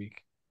transfer this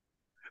week?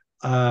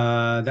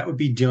 That would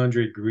be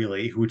DeAndre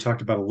Greeley, who we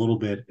talked about a little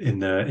bit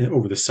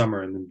over the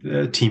summer in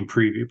the team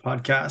preview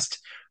podcast.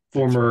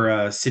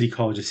 Former City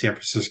College of San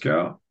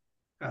Francisco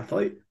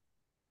athlete.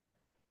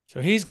 So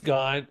he's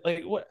gone.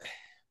 Like what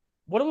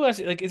do we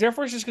say? Like, is Air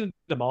Force just going to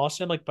demolish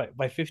him like by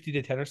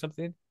 50-10 or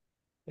something?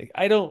 Like,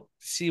 I don't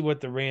see what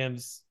the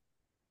Rams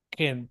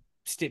can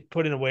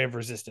put in a way of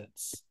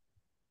resistance.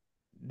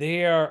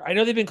 I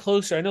know they've been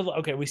closer. I know.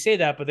 Okay, we say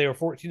that, but they were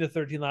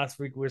 14-13 last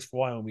week. Was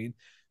for Wyoming,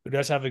 who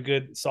does have a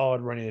good,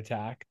 solid running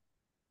attack,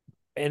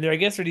 and I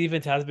guess their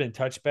defense has been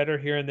touched better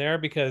here and there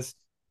because.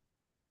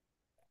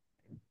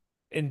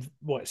 In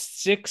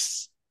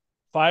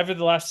 5 of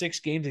the last 6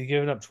 games, they've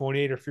given up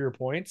 28 or fewer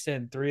points,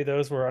 and 3 of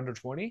those were under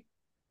 20.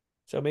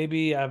 So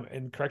maybe I'm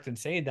incorrect in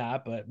saying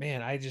that, but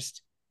man,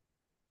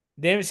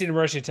 they haven't seen a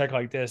rushing attack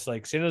like this.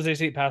 Like San Jose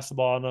State passed the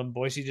ball on them.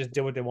 Boise just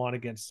did what they want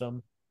against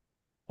them.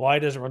 Hawaii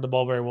doesn't run the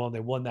ball very well, and they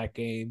won that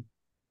game.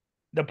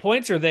 The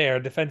points are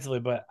there defensively,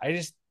 but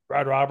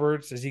Rod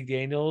Roberts, Zeke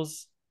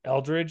Daniels,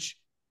 Eldridge,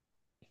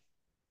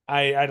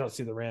 I don't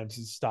see the Rams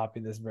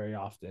stopping this very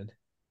often.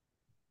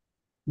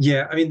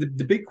 Yeah,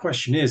 the big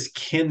question is,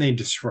 can they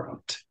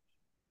disrupt?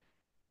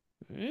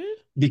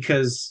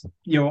 Because,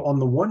 on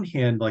the one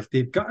hand, like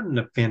they've gotten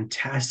a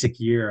fantastic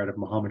year out of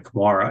Muhammad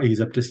Kamara.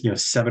 He's up to,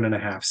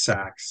 7.5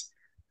 sacks.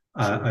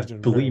 I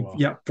believe,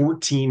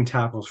 14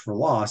 tackles for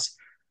loss.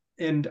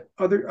 And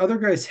other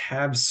guys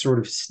have sort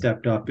of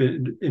stepped up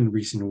in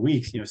recent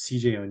weeks.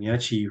 CJ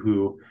Onyechi,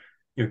 who,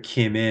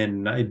 came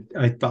in.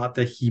 I thought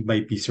that he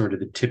might be sort of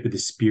the tip of the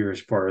spear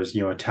as far as,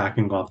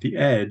 attacking off the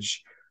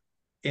edge.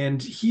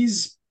 And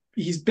he's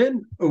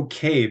been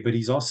okay, but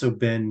he's also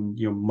been,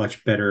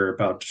 much better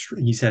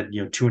he's had,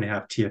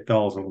 2.5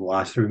 TFLs over the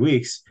last 3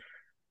 weeks.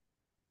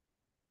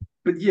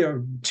 But,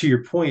 to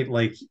your point,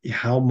 like,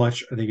 how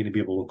much are they going to be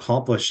able to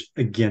accomplish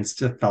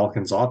against a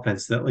Falcons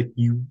offense that, like,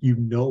 you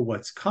know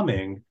what's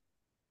coming?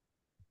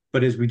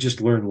 But as we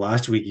just learned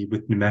last week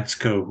with New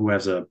Mexico, who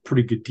has a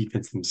pretty good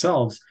defense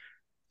themselves,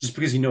 just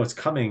because you know it's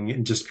coming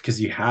and just because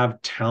you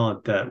have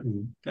talent that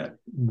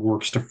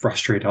works to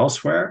frustrate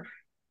elsewhere,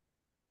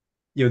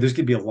 there's going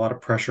to be a lot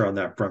of pressure on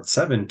that front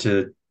seven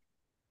to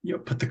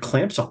put the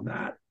clamps on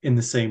that in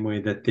the same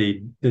way that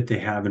they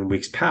have in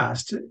weeks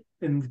past.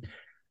 And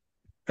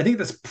I think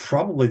that's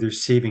probably their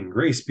saving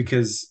grace,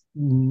 because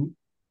even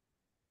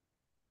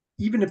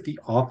if the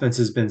offense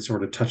has been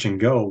sort of touch and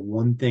go,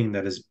 one thing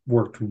that has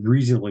worked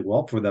reasonably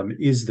well for them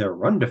is their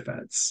run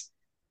defense.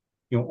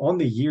 On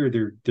the year,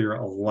 they're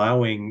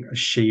allowing a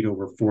shade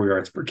over 4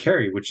 yards per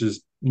carry, which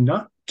is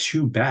not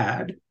too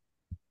bad.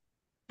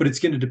 But it's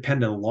going to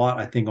depend a lot,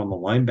 I think, on the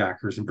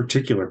linebackers in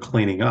particular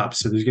cleaning up.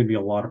 So there's going to be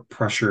a lot of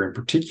pressure in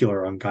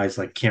particular on guys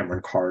like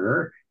Cameron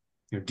Carter,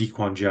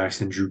 Dequan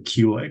Jackson, Drew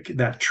Kulik.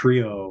 That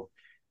trio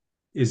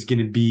is going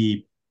to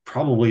be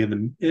probably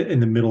in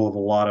the middle of a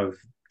lot of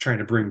trying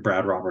to bring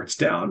Brad Roberts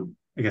down,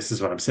 I guess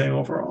is what I'm saying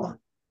overall.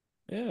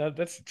 Yeah,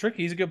 that's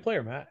tricky. He's a good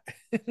player, Matt.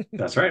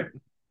 That's right.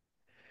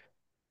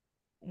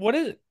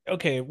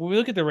 Okay, when we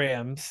look at the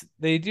Rams,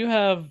 they do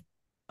have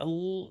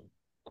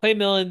Clay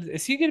Millen.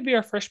 Is he going to be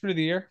our freshman of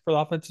the year for the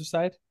offensive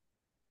side?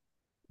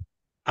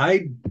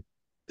 I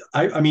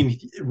mean,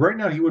 right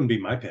now he wouldn't be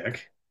my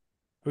pick.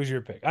 Who's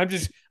your pick? I'm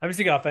just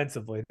thinking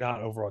offensively,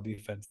 not overall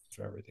defense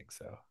for everything.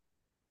 So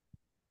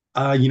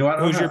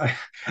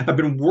I've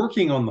been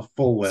working on the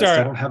full list. Sorry,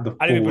 I don't have the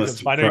full list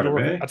in front of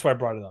me. That's why I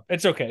brought it up.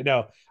 It's okay.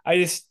 No, I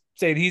just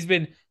saying he's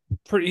been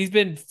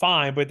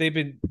fine, but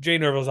Jay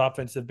Norville's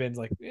offense have been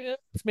like,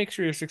 let's make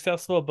sure you're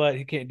successful, but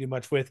he can't do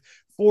much with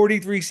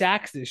 43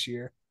 sacks this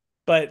year.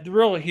 But the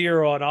real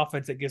hero on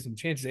offense that gives him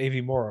chances is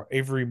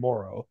Avery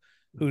Morrow,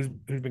 who's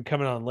been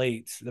coming on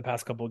late the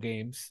past couple of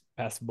games,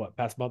 past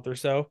month or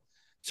so.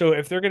 So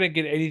if they're going to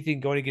get anything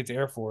going against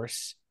Air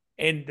Force,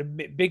 and the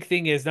big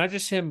thing is not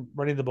just him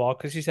running the ball,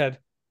 because he's had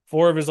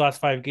 4 of his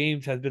last 5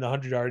 games has been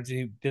 100 yards, and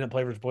he didn't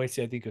play for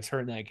Boise. I think he was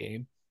hurt in that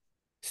game.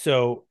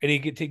 So, and he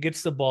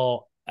gets the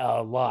ball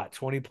a lot,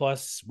 20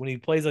 plus. When he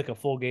plays like a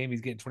full game,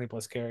 he's getting 20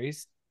 plus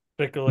carries,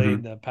 particularly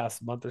in the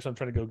past month or so. I'm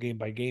trying to go game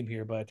by game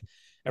here, but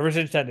ever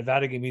since that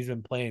Nevada game, he's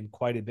been playing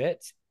quite a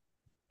bit.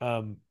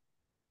 So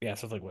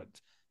it's like what?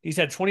 He's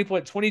had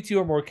 22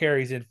 or more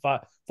carries in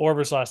 4 of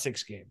his last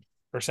 6 games,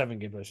 or 7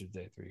 games, I should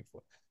say, 3 or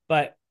 4.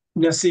 But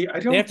now, see, I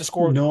don't. They have to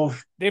score. Know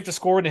they have to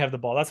score and they have the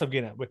ball. That's what I'm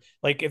getting at.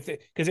 Like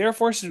because Air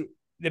Force,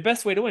 the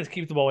best way to win is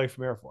keep the ball away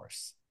from Air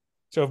Force.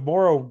 So if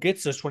Morrow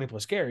gets those 20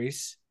 plus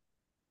carries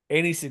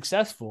and he's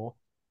successful,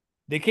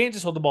 they can't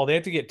just hold the ball. They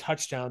have to get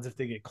touchdowns if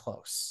they get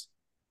close.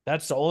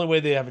 That's the only way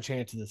they have a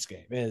chance in this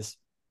game is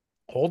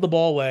hold the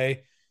ball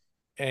away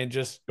and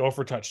just go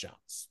for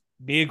touchdowns.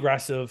 Be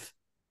aggressive.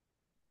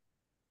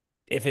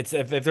 If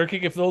they're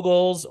kicking field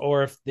goals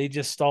or if they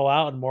just stall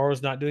out and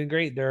Morrow's not doing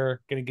great,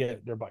 they're going to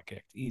get their butt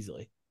kicked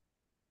easily.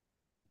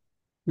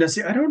 Now,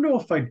 see, I don't know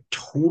if I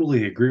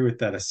totally agree with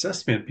that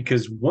assessment,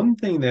 because one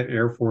thing that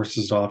Air Force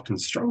has often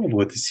struggled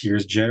with this year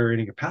is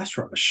generating a pass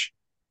rush.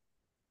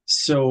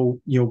 So,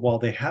 while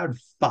they had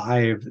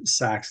 5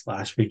 sacks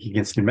last week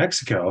against New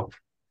Mexico,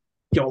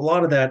 a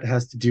lot of that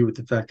has to do with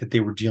the fact that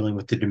they were dealing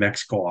with the New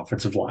Mexico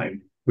offensive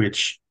line,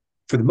 which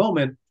for the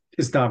moment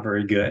is not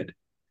very good.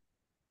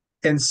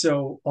 And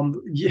so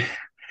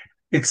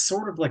it's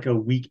sort of like a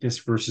weakness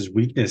versus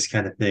weakness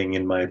kind of thing,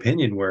 in my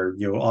opinion, where,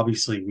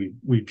 obviously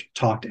we've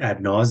talked ad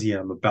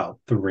nauseum about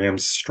the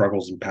Rams'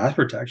 struggles in pass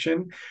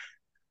protection,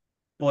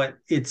 but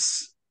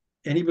it's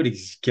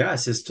anybody's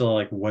guess as to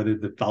like whether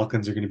the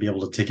Falcons are going to be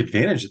able to take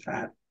advantage of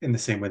that in the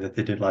same way that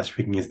they did last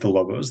week against the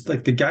Lobos.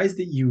 Like the guys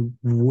that you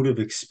would have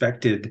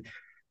expected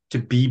to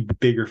be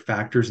bigger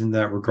factors in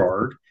that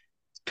regard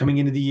coming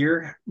into the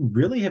year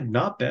really have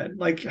not been.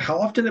 Like, how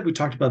often have we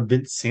talked about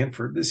Vince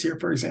Sanford this year,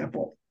 for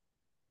example?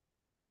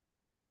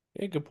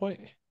 Yeah, good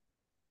point.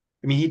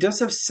 I mean, he does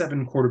have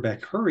 7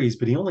 quarterback hurries,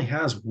 but he only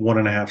has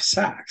 1.5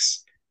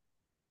 sacks.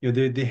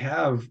 They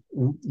have,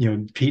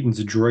 Peyton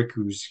Zadroik,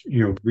 who's,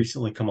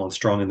 recently come on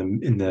strong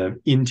in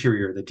the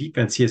interior of the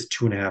defense. He has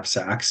 2.5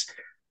 sacks.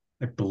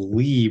 I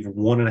believe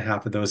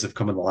 1.5 of those have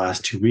come in the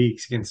last 2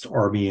 weeks against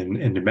Army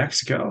and New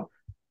Mexico.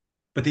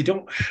 But they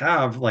don't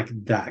have like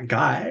that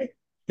guy,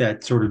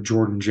 that sort of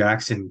Jordan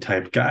Jackson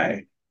type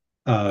guy,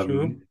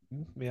 to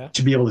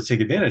be able to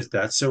take advantage of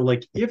that. So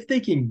like if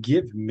they can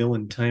give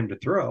Millen time to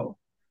throw,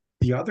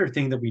 the other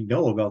thing that we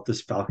know about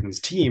this Falcons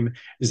team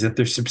is that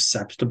they're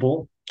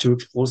susceptible to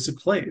explosive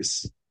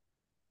plays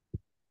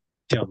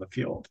down the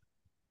field.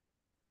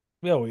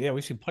 Oh, yeah,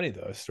 we've seen plenty of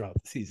those throughout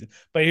the season.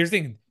 But here's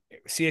the thing,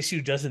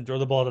 CSU doesn't throw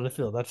the ball down the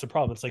field. That's the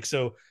problem. It's like,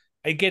 so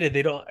I get it.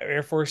 They don't,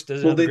 Air Force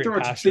doesn't have they throw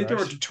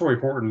it to Torrey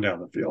Horton down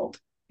the field.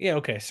 Yeah,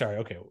 okay, sorry.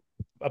 Okay.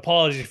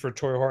 Apologies for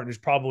Torrey Horton, who's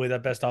probably the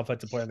best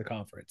offensive player in the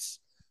conference.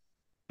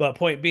 But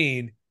point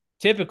being,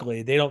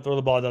 typically they don't throw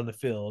the ball down the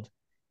field.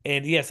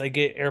 And yes, I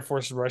get Air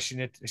Force rushing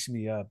it.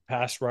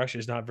 Pass rush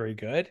is not very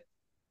good.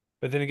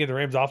 But then again, the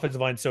Rams' offensive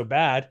line is so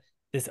bad,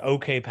 this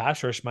okay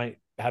pass rush might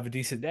have a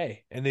decent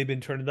day. And they've been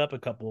turning up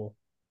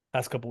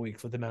past couple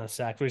weeks with the amount of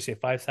sacks. What do you say,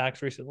 5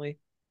 sacks recently?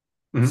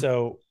 Mm-hmm.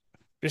 So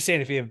Just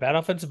saying, if you have a bad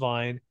offensive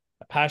line,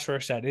 a pass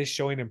rush that is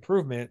showing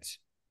improvement,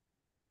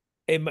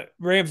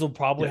 Rams will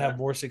probably have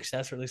more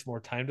success or at least more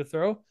time to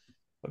throw.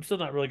 I'm still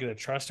not really going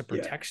to trust a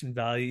protection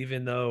value,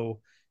 even though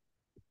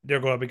they're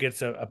going up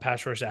against a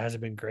pass rush that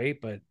hasn't been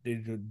great, but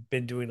they've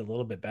been doing a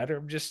little bit better.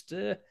 I'm just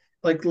I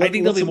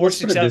think they'll be more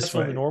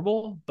successful than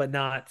normal, but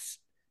not.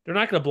 They're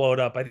not going to blow it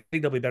up. I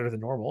think they'll be better than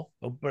normal,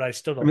 but I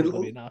still don't think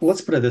they'll be enough.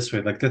 Let's put it this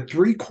way: like the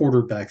three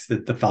quarterbacks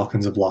that the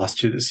Falcons have lost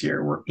to this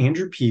year were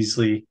Andrew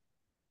Peasley,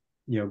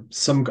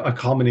 a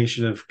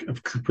combination of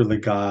Cooper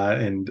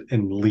Legas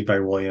and Levi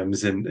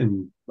Williams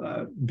and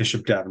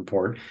Bishop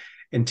Davenport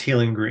and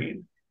Taylor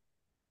Green.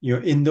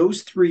 In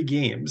those three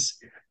games,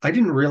 I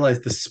didn't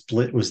realize the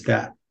split was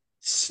that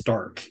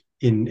stark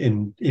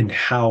in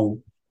how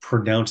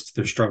pronounced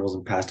their struggles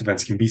in pass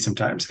defense can be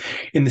sometimes.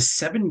 In the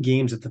 7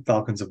 games that the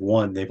Falcons have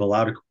won, they've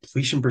allowed a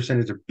completion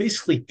percentage of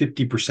basically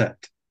 50%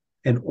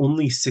 and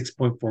only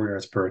 6.4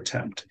 yards per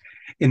attempt.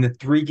 In the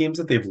 3 games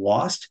that they've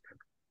lost,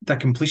 that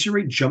completion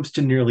rate jumps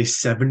to nearly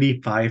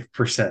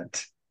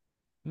 75%.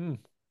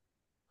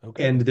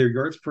 Okay. And their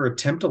yards per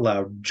attempt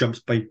allowed jumps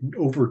by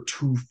over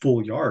 2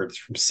 full yards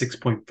from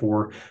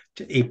 6.4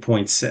 to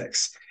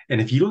 8.6.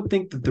 And if you don't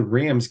think that the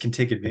Rams can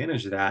take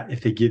advantage of that if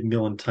they give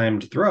Millen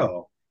time to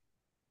throw,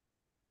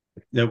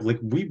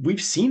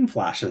 we've seen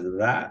flashes of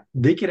that.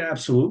 They could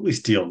absolutely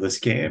steal this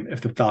game if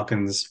the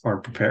Falcons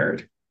aren't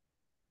prepared.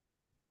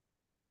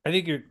 I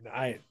think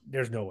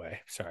there's no way.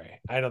 Sorry.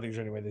 I don't think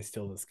there's any way they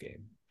steal this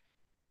game.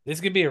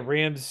 This could be a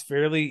Rams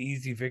fairly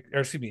easy victory.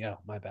 Or excuse me. Oh,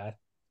 my bad.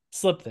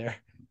 Slip there.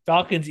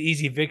 Falcons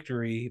easy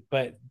victory,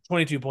 but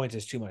 22 points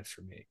is too much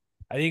for me.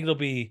 I think it'll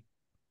be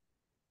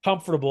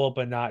comfortable,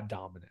 but not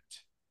dominant.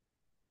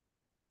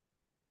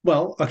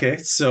 Well, okay.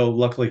 So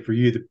luckily for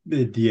you,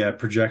 the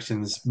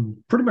projections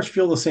pretty much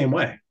feel the same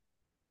way.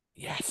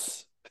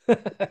 Yes.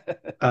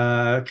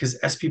 Because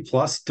SP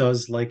Plus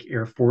does like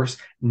Air Force,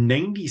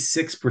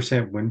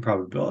 96% win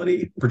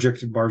probability,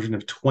 projected margin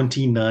of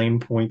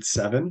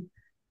 29.7.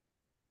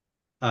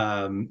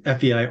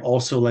 FEI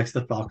also likes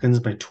the Falcons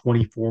by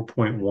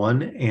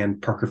 24.1,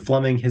 and Parker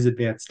Fleming, his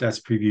advanced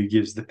stats preview,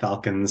 gives the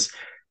Falcons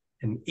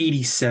an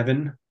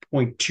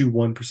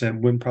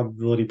 87.21% win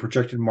probability,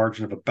 projected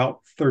margin of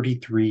about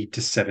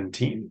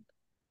 33-17.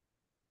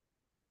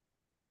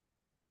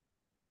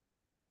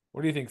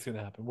 What do you think is going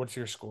to happen? What's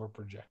your score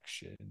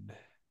projection?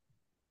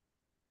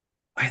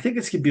 I think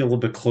it's going to be a little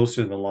bit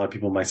closer than a lot of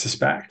people might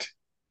suspect.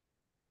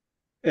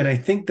 And I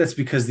think that's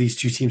because these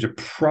two teams are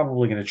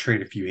probably going to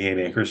trade a few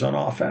haymakers on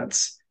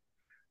offense.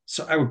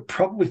 So I would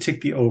probably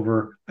take the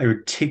over. I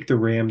would take the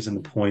Rams and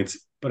the points,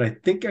 but I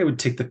think I would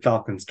take the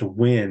Falcons to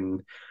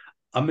win.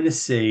 I'm going to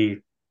say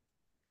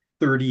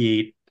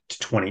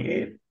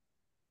 38-28.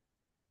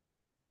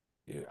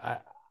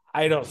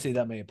 I don't see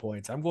that many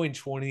points. I'm going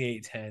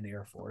 28-10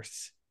 Air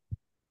Force.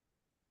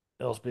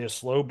 It'll be a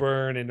slow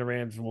burn, and the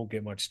Rams won't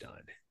get much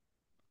done.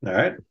 All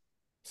right.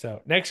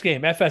 So next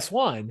game,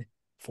 FS1,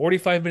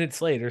 45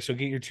 minutes later. So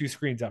get your 2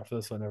 screens out for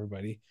this one,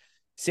 everybody.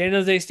 San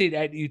Jose State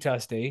at Utah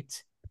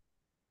State.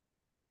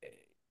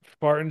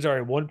 Spartans are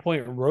a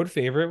 1-point road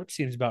favorite, which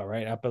seems about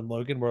right, up in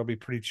Logan, where it'll be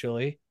pretty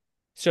chilly.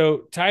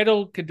 So we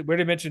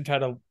already mentioned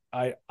title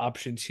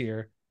options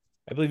here.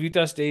 I believe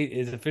Utah State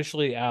is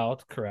officially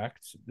out,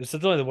 correct? This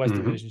is only the West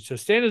Division. So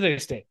San Jose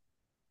State.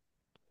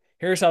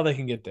 Here's how they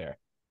can get there.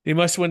 They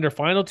must win their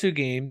final 2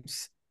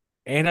 games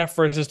and have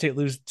Fresno State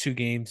lose 2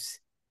 games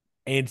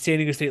and San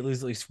Diego State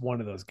lose at least one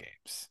of those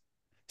games.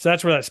 So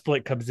that's where that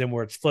split comes in,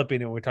 where it's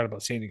flipping, and we talk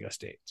about San Diego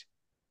State.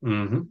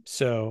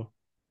 So,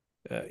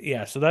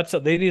 so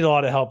they need a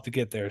lot of help to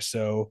get there.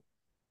 So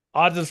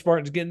odds of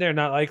Spartans getting there,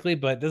 not likely,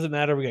 but it doesn't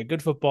matter. We got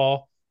good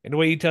football. And the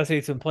way Utah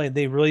State's been playing,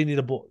 they really need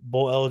a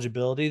bowl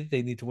eligibility.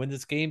 They need to win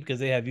this game because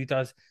they have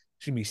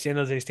San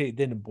Jose State,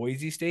 then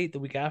Boise State the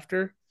week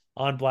after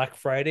on Black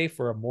Friday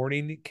for a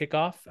morning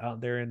kickoff out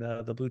there in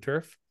the blue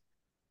turf.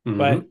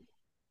 But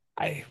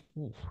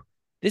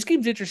this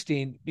game's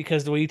interesting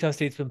because the way Utah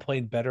State's been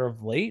playing better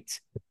of late.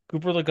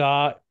 Cooper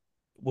Legas,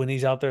 when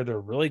he's out there, they're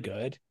really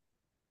good.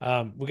 We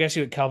got to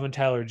see what Calvin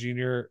Tyler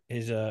Jr.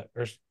 is I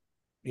was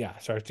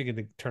thinking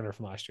the Turner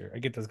from last year. I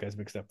get those guys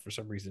mixed up for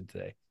some reason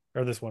today,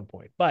 or this one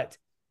point. But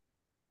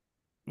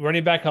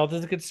running back health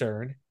is a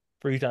concern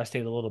for Utah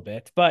State a little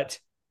bit. But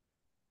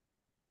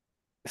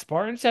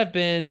Spartans have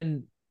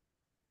been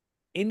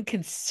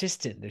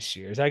inconsistent this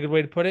year. Is that a good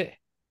way to put it?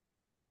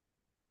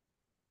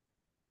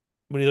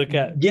 When you look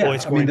at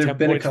there've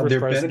been a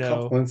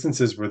couple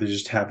instances where they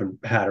just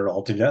haven't had it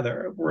all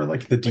together, where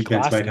like the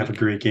defense might have a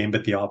great game,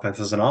 but the offense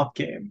has an off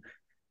game,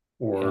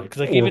 or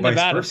because even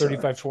Nevada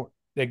 35-20,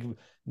 like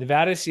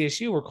Nevada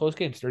CSU were close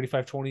games,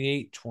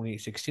 35-28,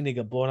 28-16. They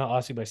got blown out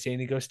obviously by San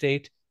Diego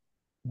State.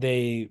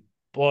 They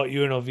blew out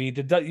UNLV.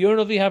 Did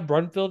UNLV have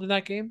Brunfield in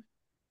that game?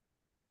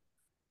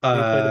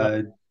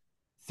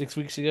 6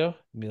 weeks ago.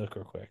 Let me look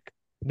real quick.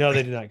 No,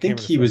 they did not. I think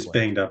he was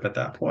banged up at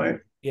that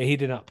point. Yeah, he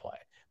did not play.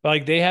 But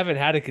like they haven't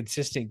had a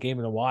consistent game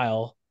in a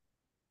while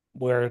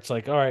where it's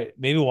like, all right,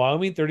 maybe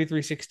Wyoming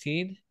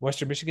 33-16,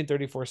 Western Michigan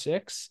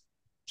 34-6. It's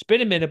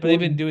been a minute, but they've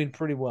been doing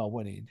pretty well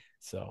winning.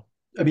 So,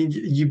 I mean,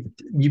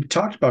 you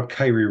talked about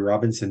Kyrie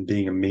Robinson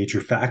being a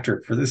major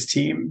factor for this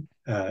team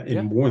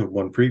in more than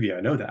one preview.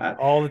 I know that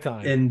all the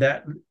time,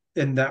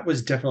 and that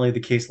was definitely the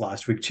case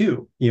last week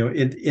too. You know,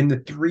 in the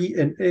three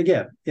and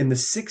again in the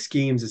 6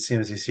 games that San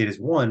Jose State has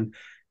won,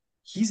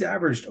 he's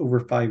averaged over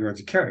 5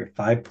 yards a carry,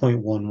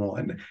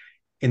 5.11.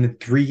 In the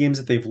 3 games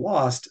that they've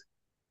lost,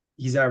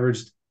 he's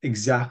averaged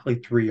exactly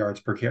 3 yards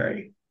per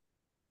carry.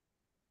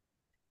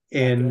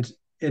 And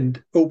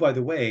oh, by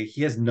the way,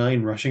 he has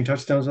 9 rushing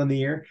touchdowns on the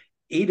year.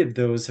 8 of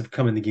those have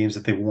come in the games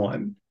that they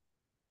won.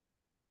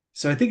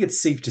 So I think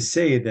it's safe to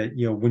say that,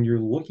 you know, when you're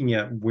looking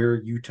at where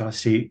Utah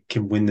State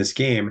can win this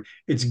game,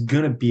 it's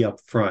going to be up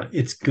front.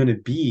 It's going to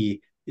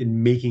be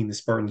in making the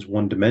Spartans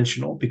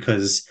one-dimensional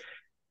because,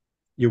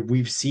 you know,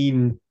 we've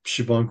seen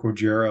Siobhan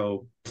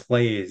Cordero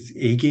play his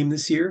A game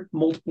this year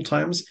multiple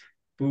times,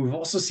 but we've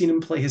also seen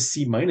him play his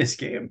C-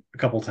 game a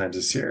couple times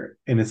this year.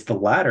 And it's the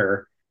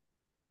latter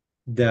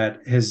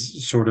that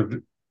has sort of,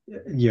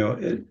 you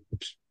know,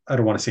 I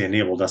don't want to say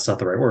enabled, that's not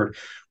the right word,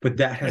 but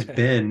that has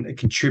been a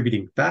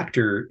contributing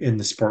factor in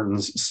the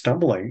Spartans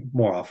stumbling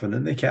more often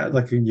than they can.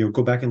 Like, you know,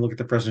 go back and look at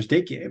the Fresno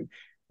State game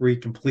where he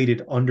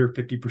completed under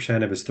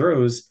 50% of his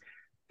throws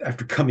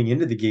after coming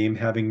into the game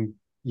having,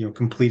 you know,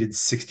 completed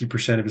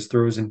 60% of his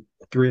throws in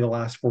 3 of the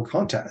last 4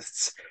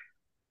 contests.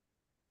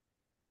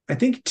 I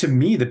think to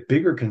me, the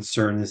bigger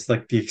concern is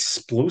like the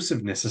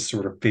explosiveness has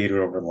sort of faded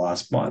over the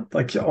last month.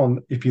 Like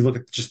if you look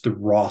at just the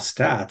raw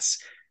stats,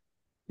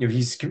 you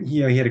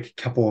know, he had a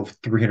couple of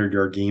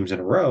 300-yard games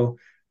in a row,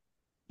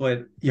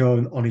 but, you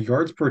know, on a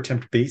yards per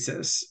attempt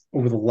basis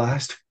over the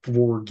last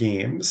 4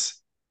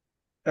 games,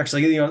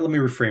 actually, you know, let me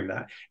reframe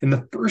that. In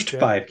the first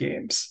 5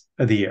 games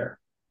of the year,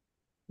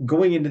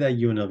 going into that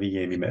UNLV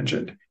game you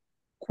mentioned,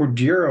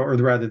 Cordero, or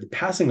rather the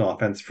passing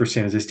offense for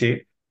San Jose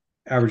State,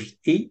 averaged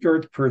 8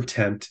 yards per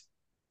attempt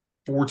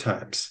 4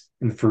 times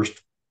in the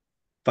first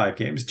 5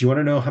 games. Do you want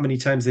to know how many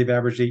times they've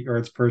averaged 8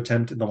 yards per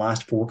attempt in the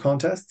last 4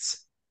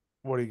 contests?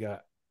 What do you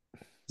got?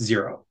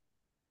 0.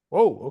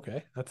 Whoa,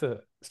 okay. That's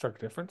a stark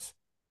difference.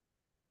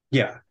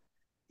 Yeah.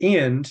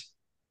 And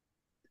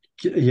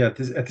yeah,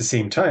 at the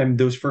same time,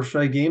 those first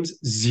 5 games,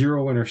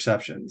 0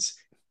 interceptions.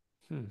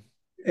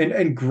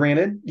 And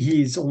granted,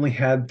 he's only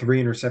had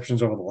 3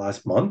 interceptions over the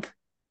last month.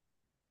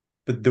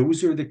 But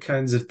those are the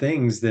kinds of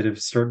things that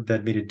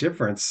that made a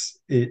difference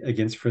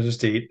against Fresno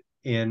State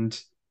and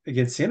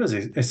against San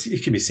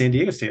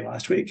Diego State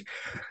last week.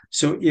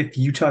 So if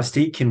Utah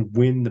State can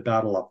win the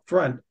battle up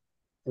front,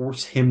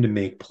 force him to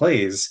make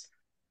plays,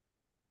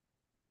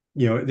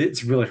 you know,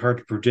 it's really hard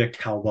to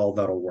predict how well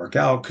that'll work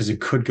out because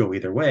it could go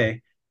either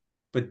way.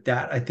 But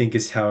that, I think,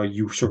 is how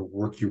you sort of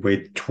work your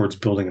way towards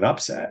building an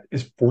upset,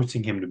 is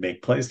forcing him to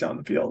make plays down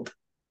the field.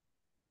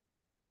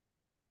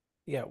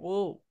 Yeah,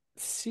 we'll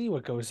see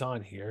what goes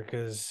on here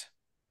because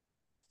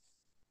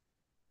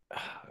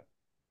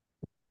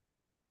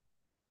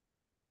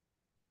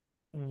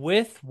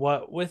with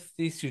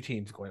these 2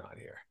 teams going on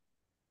here,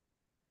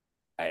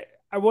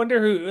 I wonder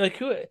who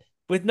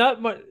with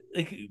not much,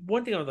 like,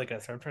 one thing I would like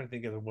us. I'm trying to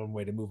think of one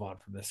way to move on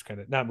from this, kind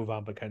of not move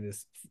on, but kind of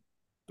just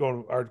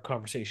go our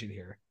conversation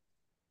here.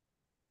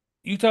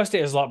 Utah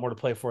State has a lot more to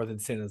play for than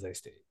San Jose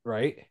State,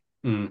 right?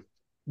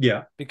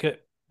 Yeah, because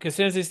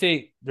San Jose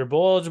State, they're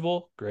bowl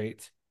eligible,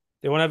 great.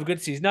 They want to have a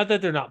good season. Not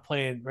that they're not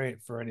playing right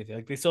for anything.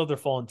 Like, they still have their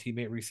fallen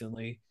teammate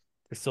recently.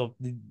 They're still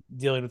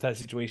dealing with that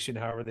situation.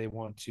 However, they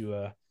want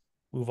to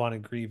move on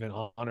and grieve and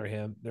honor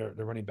him. They're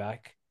running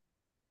back.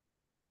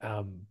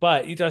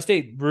 But Utah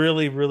State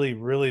really, really,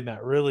 really,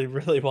 Matt, really,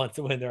 really wants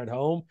to win. They're at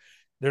home.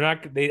 They're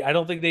not. I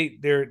don't think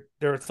they're.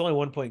 It's only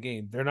 1-point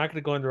game. They're not going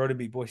to go on the road and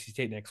beat Boise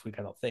State next week,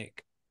 I don't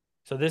think.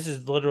 So this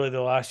is literally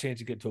the last chance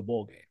to get to a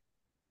bowl game.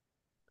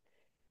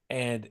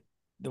 And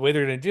the way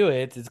they're going to do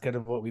it is kind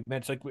of what we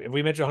mentioned. Like, if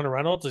we mentioned Hunter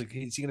Reynolds, is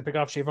he going to pick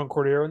off Siobhan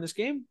Cordero in this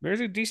game? There's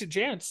a decent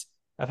chance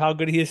of how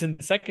good he is in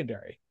the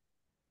secondary.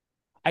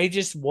 I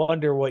just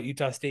wonder what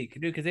Utah State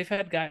can do because they've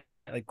had guys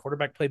like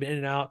quarterback play in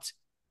and out.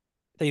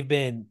 They've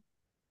been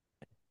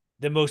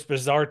the most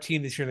bizarre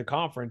team this year in the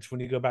conference when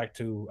you go back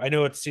to, I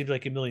know it seemed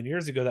like a million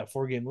years ago, that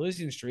 4-game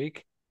losing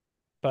streak,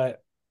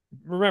 but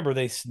remember,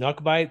 they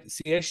snuck by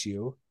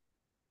CSU.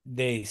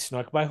 They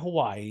snuck by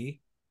Hawaii.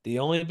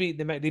 They beat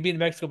New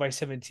Mexico by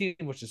 17,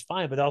 which is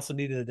fine, but they also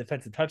needed a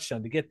defensive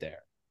touchdown to get there.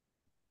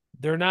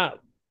 They're not,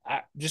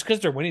 just because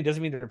they're winning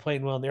doesn't mean they're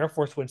playing well. And the Air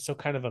Force win's still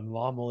kind of an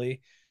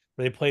anomaly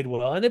where they played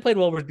well. And they played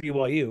well with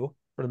BYU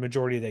for the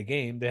majority of that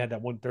game. They had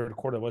that 1/3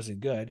 quarter that wasn't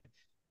good.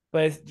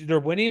 But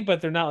they're winning,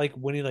 but they're not like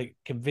winning, like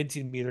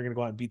convincing me they're going to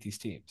go out and beat these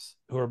teams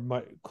who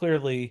are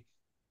clearly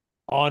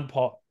on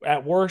par,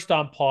 at worst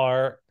on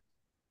par,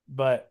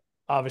 but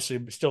obviously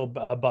still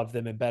above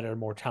them and better,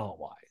 more talent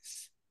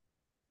wise.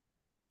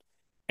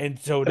 And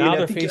so now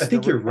they're facing. I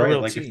think you're right.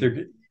 Like,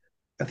 team.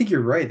 I think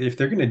you're right. If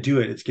they're going to do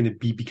it, it's going to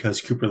be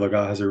because Cooper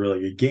Legas has a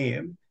really good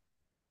game.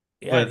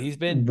 Yeah, he's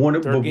been one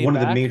of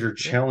the major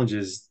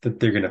challenges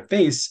that they're going to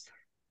face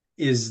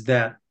is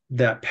that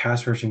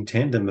pass rushing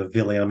tandem of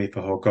Viliami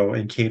Fehoko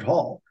and Cade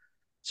Hall.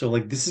 So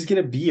like this is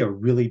going to be a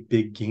really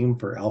big game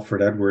for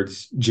Alfred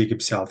Edwards,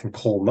 Jacob South, and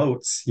Cole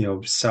Moats.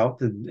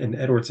 South and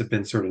Edwards have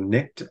been sort of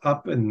nicked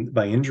up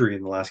by injury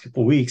in the last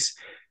couple of weeks.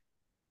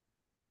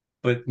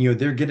 But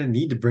they're going to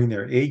need to bring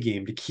their A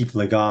game to keep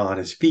Lega on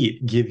his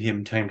feet, give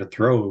him time to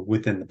throw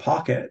within the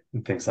pocket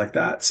and things like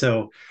that.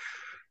 So,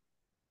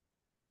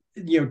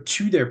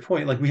 to their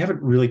point, like we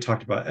haven't really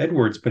talked about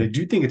Edwards, but I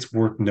do think it's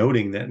worth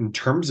noting that in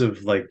terms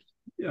of like,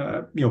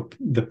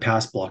 the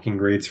pass blocking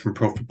grades from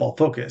Pro Football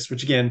Focus,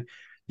 which again,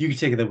 you can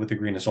take that with a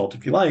grain of salt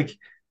if you like,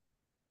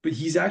 but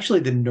he's actually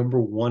the number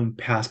one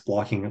pass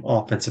blocking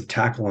offensive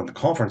tackle in the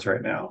conference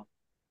right now,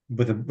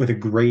 with a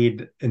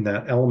grade in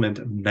that element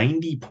of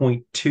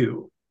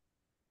 90.2.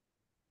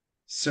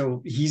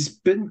 So he's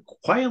been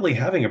quietly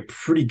having a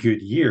pretty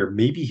good year,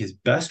 maybe his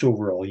best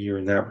overall year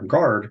in that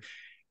regard.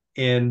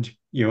 And,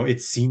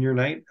 it's senior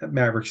night at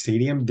Maverick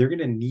Stadium. They're going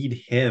to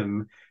need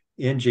him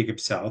and Jacob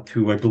South,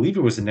 who I believe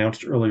it was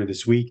announced earlier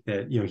this week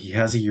that, he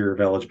has a year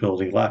of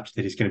eligibility left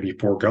that he's going to be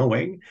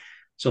foregoing.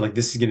 So like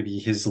this is going to be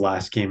his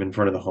last game in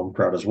front of the home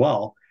crowd as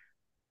well.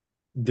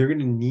 They're going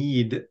to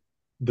need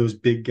those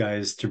big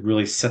guys to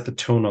really set the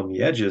tone on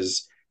the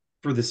edges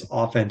for this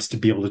offense to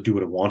be able to do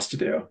what it wants to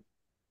do.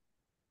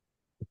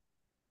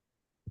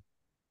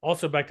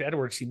 Also, back to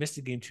Edwards, he missed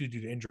a game too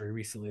due to injury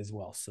recently as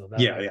well. So that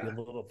might be a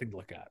little thing to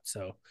look at.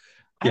 So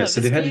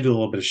so they've had to do a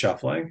little bit of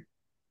shuffling.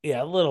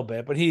 Yeah, a little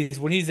bit, but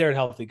when he's there and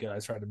healthy, good. I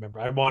was trying to remember.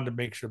 I wanted to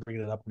make sure to bring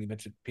it up when he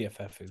mentioned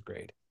PFF his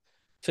grade.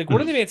 So, like, what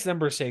do the advanced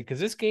numbers say? Because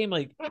this game,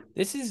 like,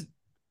 I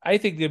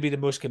think it'll be the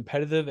most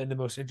competitive and the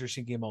most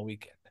interesting game all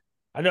weekend.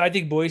 I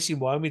think Boise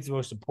and Wyoming is the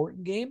most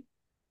important game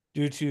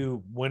due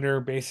to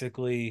winner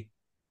basically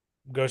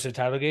goes to the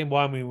title game.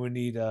 Wyoming would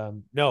need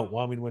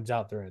Wyoming wins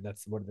out their end.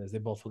 That's what it is. They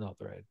both win out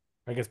their end.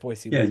 I guess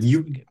Boise. Yeah,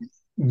 you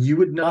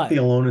would not be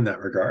alone in that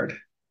regard.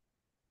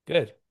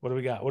 Good. What do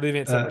we got? What do the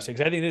advanced numbers say?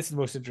 I think this is the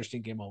most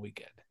interesting game all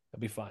weekend.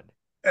 That'll be fun.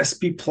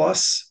 SB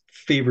Plus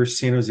favors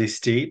San Jose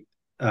State.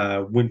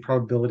 Win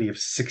probability of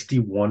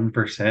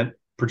 61%,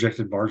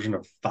 projected margin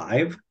of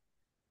 5.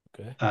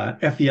 Okay.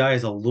 FEI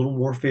is a little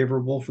more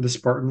favorable for the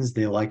Spartans.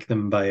 They like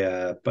them by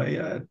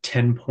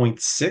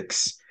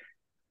 10.6.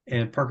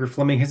 And Parker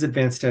Fleming, his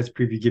advanced stats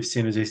preview gives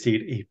San Jose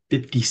State a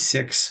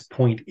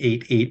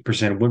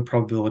 56.88% win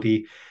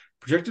probability,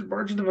 projected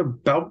margin of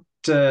about,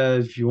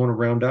 if you want to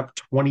round up,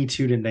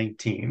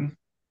 22-19.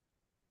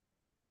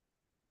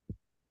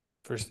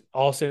 For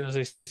all San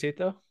Jose State,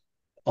 though?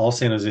 All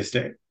San Jose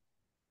State.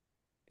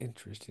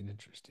 Interesting.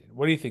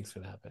 What do you think is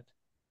going to happen?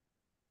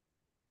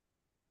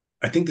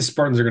 I think the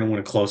Spartans are going to win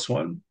a close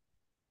one.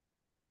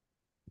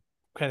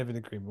 Kind of in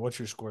agreement. What's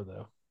your score,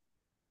 though?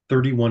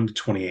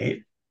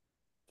 31-28.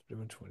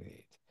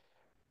 31-28.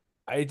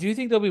 I do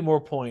think there'll be more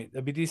points.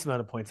 There'll be a decent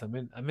amount of points. I'm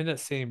in that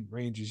same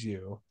range as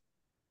you.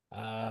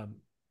 I'm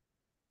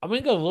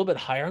going to go a little bit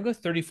higher. I'm going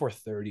to go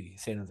 34-30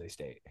 San Jose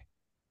State.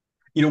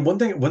 One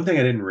thing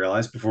I didn't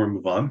realize before we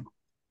move on.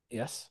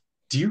 Yes.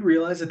 Do you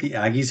realize that the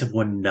Aggies have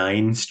won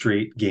 9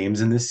 straight games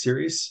in this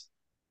series?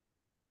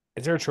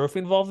 Is there a trophy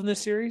involved in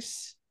this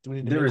series?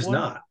 There is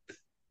not.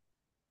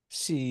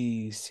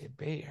 See,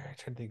 Bay Area. I'm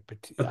trying to think.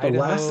 But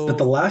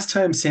the last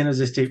time San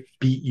Jose State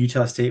beat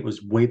Utah State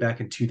was way back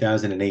in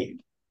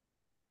 2008.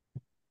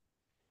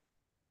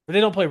 But they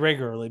don't play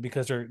regularly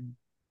because they're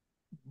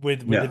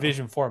with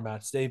division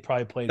formats. They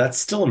probably played. That's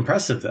still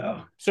impressive,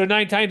 though. So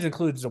 9 times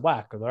includes the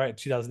WAC, all right?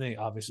 2008,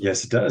 obviously.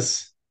 Yes, it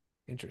does.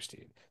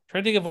 Interesting.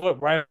 Trying to think of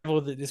what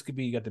rival that this could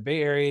be. You got the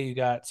Bay Area. You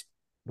got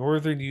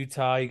Northern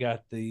Utah. You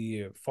got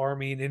the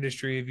farming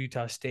industry of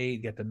Utah State.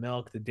 You got the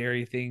milk, the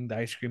dairy thing, the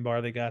ice cream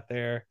bar they got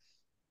there.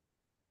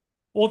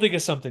 We'll think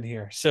of something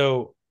here.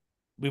 So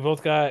we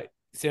both got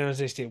San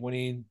Jose State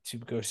winning to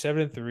go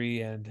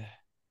 7-3 and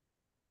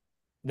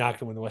not going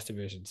to win the West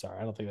Division. Sorry,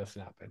 I don't think that's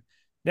going to happen.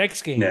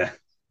 Next game. Nah.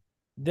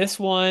 This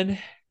one,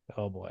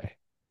 oh boy.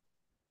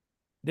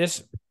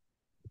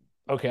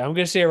 Okay, I'm going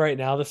to say it right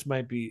now. This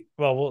might be,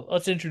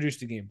 let's introduce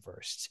the game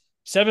first.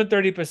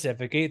 7:30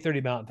 Pacific,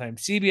 8:30 Mountain Time,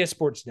 CBS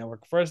Sports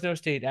Network, Fresno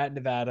State at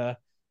Nevada.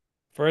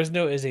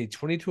 Fresno is a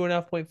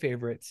 22.5 point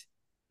favorite,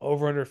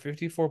 over under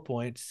 54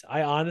 points.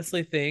 I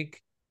honestly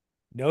think,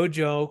 no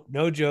joke,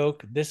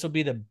 this will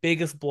be the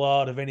biggest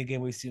blowout of any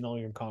game we've seen all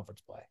year in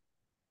conference play.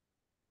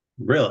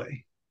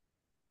 Really?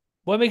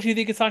 What makes you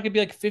think it's not going to be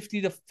like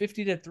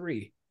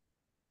 50-3?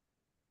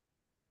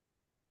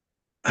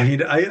 I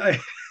mean, I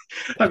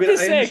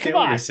understand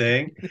what you're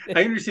saying.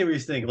 I understand what you're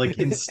saying. Like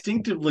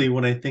instinctively,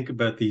 when I think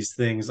about these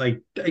things, I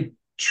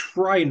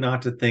try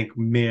not to think,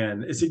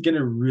 man, is it going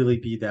to really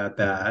be that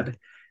bad?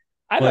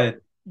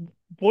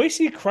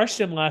 Boise crushed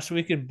them last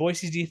week, and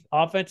Boise's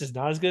offense is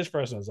not as good as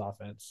Fresno's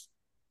offense.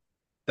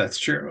 That's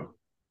true.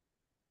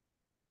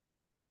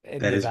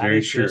 And that is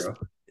very true.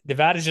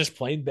 Nevada's just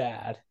plain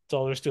bad. That's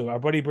all there's to it. Our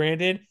buddy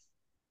Brandon,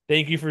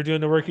 thank you for doing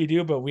the work you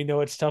do, but we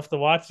know it's tough to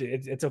watch.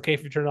 It's okay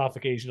if you turn it off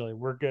occasionally.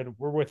 We're good.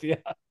 We're with you.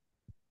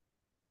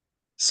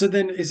 So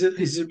then is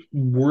it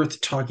worth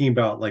talking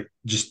about like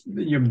just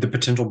the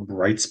potential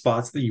bright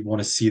spots that you want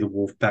to see the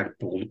Wolfpack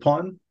build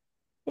upon?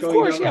 Of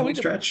course, yeah. We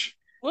stretch.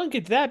 we'll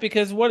get to that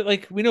because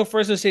we know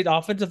Fresno State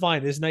offensive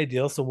line isn't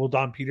ideal. So will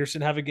Don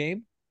Peterson have a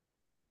game?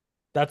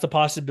 That's a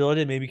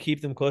possibility. Maybe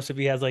keep them close if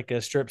he has like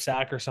a strip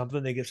sack or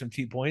something. They get some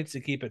 2 points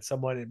to keep it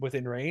somewhat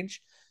within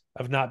range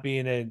of not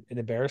being an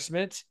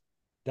embarrassment.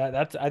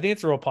 That's I think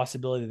it's a real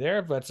possibility there.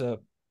 If that's a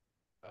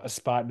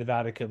spot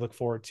Nevada could look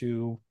forward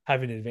to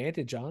having an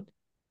advantage on.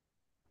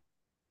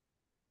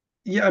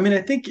 Yeah, I mean,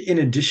 I think in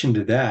addition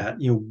to that,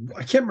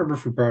 I can't remember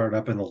if we brought it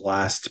up in the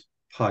last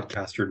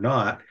podcast or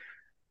not,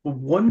 but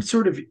one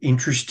sort of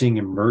interesting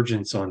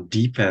emergence on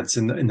defense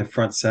in the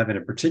front seven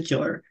in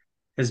particular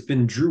has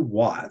been Drew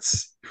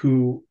Watts,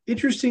 who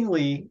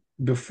interestingly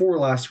before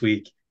last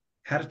week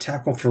had a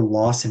tackle for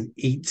loss in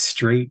 8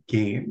 straight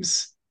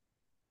games.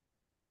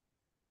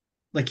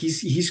 Like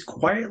he's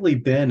quietly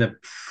been a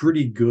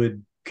pretty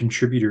good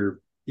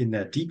contributor in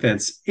that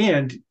defense,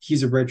 and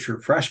he's a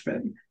redshirt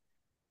freshman.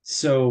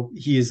 So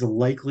he is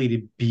likely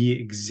to be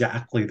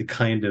exactly the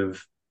kind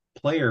of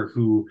player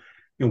who,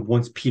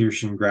 once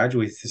Peterson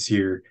graduates this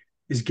year,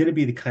 is going to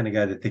be the kind of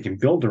guy that they can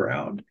build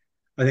around.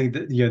 I think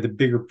that the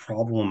bigger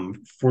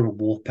problem for the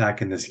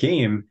Wolfpack in this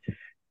game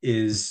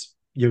is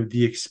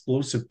the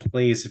explosive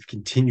plays have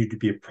continued to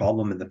be a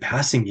problem in the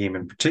passing game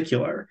in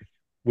particular,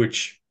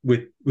 which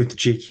with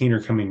Jake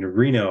Haener coming to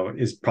Reno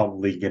is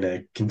probably going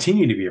to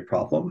continue to be a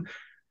problem.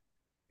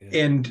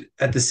 Yeah. And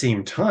at the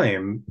same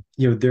time,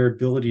 their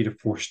ability to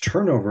force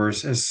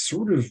turnovers has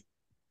sort of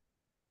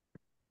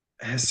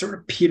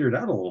petered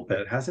out a little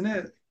bit, hasn't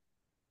it?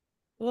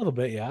 A little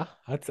bit, yeah.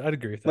 I'd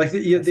agree with that. Like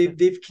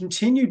they've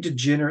continued to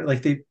generate,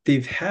 like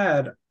they've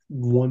had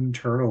 1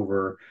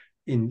 turnover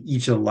in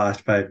each of the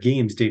last 5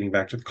 games dating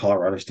back to the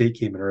Colorado State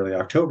game in early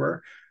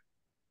October.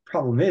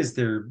 Problem is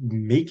they're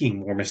making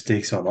more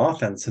mistakes on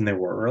offense than they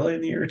were early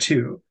in the year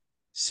too.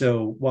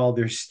 So while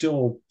they're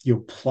still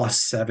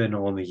 +7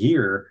 on the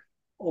year,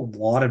 a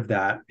lot of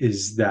that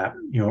is that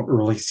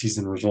early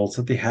season results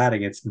that they had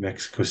against New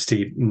Mexico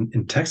State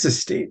and Texas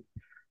State.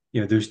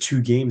 Those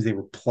 2 games they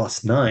were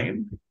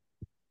 +9.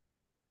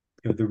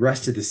 The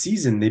rest of the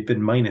season they've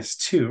been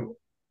 -2,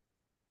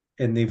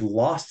 and they've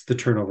lost the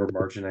turnover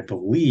margin, I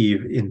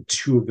believe, in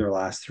 2 of their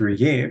last 3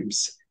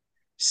 games.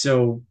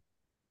 So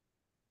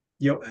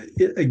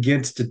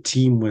against a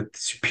team with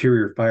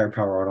superior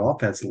firepower on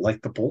offense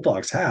like the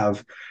Bulldogs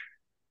have,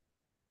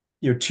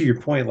 to your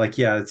point,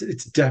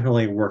 it's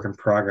definitely a work in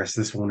progress.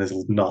 This one is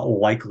not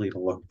likely to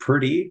look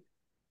pretty,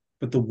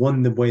 but the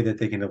way that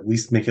they can at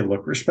least make it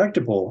look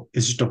respectable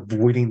is just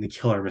avoiding the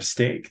killer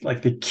mistake.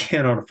 Like they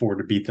cannot afford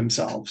to beat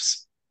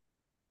themselves.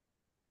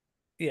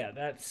 Yeah,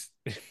 that's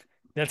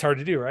hard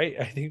to do, right?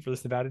 I think for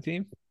this Nevada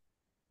team.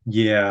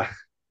 Yeah.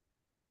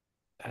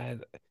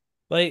 And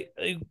what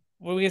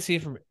are we gonna see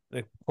from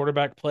the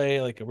quarterback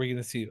play? Like, are we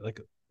gonna see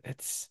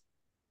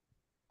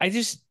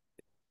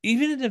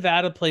even if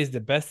Nevada plays the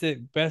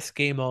best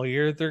game all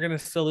year, they're gonna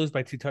still lose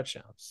by 2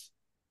 touchdowns.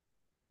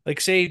 Like,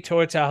 say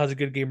Toa has a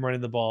good game running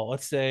the ball.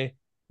 Let's say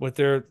with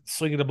their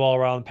slinging the ball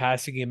around,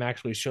 passing game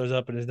actually shows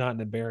up and is not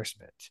an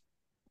embarrassment.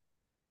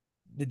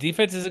 The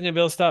defense isn't gonna be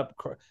able to stop.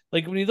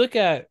 Like when you look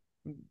at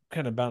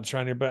kind of bounce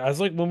around here, but I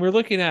was like when we're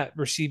looking at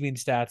receiving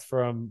stats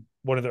from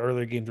one of the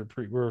earlier games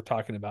we were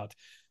talking about.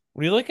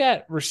 When you look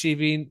at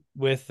receiving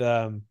with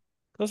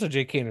also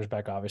Jake Haener's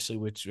back, obviously,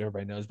 which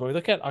everybody knows, but we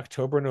look at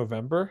October,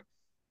 November,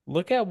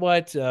 look at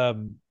what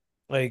Jalen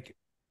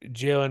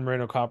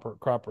Moreno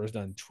Cropper has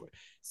done.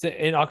 So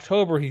in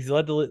October, he's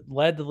led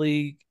the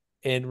league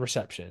in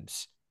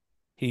receptions.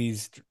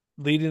 He's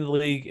leading the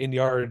league in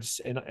yards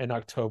in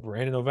October,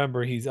 and in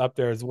November he's up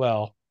there as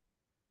well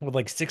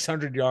with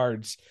 600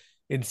 yards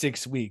in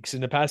 6 weeks.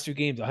 In the past 2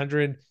 games,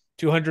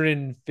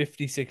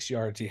 256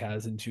 yards he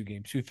has in 2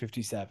 games,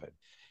 257.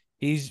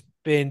 He's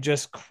been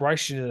just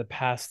crushing it the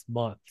past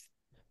month,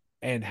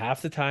 and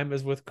half the time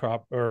is with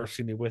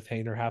with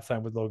Haener, half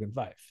time with Logan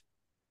Fife.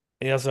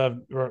 And you also have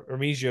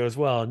Remigio as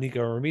well. Nico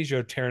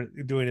Remigio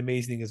doing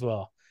amazing as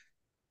well.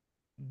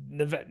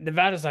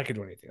 Nevada's not going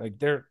to do anything.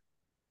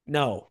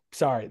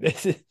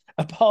 This is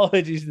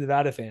apologies to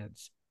Nevada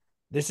fans.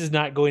 This is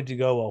not going to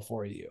go well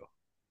for you.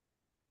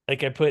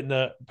 Like I put in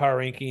the power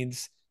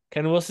rankings,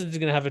 Ken Wilson's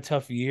going to have a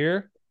tough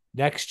year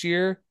next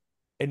year,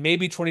 and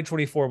maybe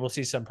 2024 we'll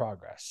see some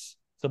progress,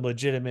 some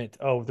legitimate.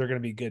 Oh, they're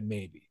going to be good,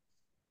 maybe.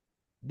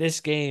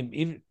 This game,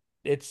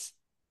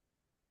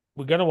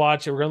 we're going to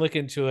watch it. We're going to look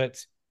into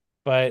it.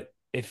 But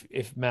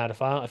if Matt,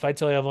 if I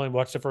tell you I've only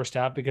watched the first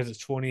half because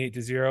it's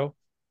 28-0,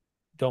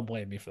 don't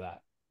blame me for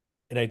that.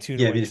 And I tune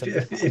away.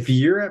 If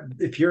you're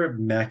at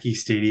Mackey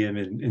Stadium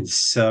in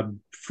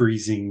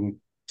sub-freezing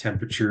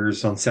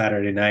temperatures on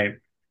Saturday night,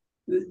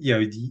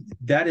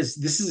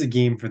 this is a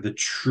game for the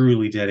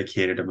truly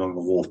dedicated among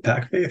the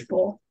Wolfpack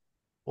faithful.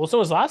 Well, so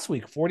was last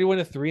week,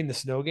 41-3 in the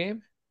snow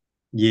game.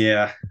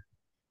 Yeah.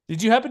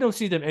 Did you happen to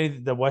see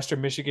the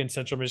Western Michigan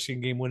Central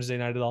Michigan game Wednesday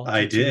night at all?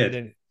 I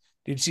did.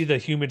 Did you see the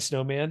human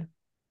snowman?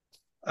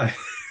 I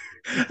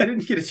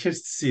didn't get a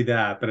chance to see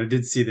that, but I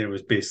did see that it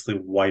was basically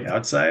white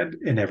outside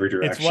in every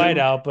direction. It's white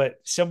out, but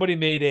somebody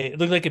it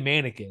looked like a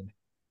mannequin.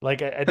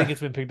 Like I think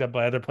it's been picked up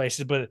by other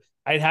places, but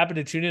I happened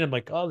to tune in. I'm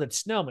like, oh, that's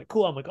snow. I'm like,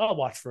 cool. I'm like, oh, I'll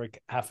watch for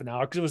like half an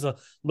hour because it was a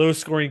low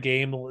scoring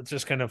game. It's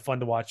just kind of fun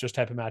to watch those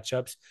type of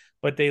matchups.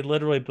 But they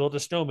literally built a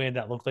snowman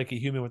that looked like a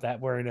human with that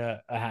wearing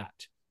a hat.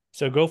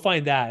 So go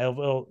find that.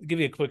 It'll give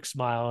you a quick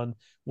smile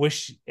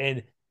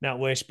and not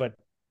wish, but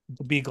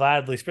be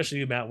gladly, especially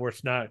you, Matt, where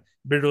it's not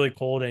bitterly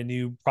cold and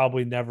you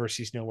probably never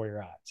see snow where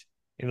you're at.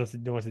 You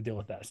don't have to deal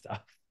with that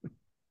stuff.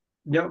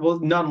 Yeah, well,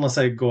 not unless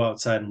I go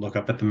outside and look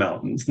up at the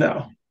mountains.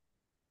 No.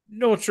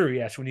 No, true.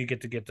 Yes, when you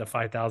get to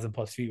 5,000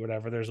 plus feet,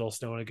 whatever, there's a little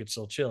snow and it gets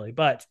still chilly.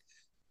 But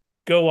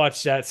go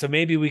watch that. So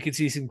maybe we could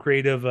see some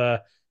creative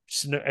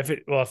snow.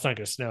 It's not going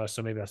to snow,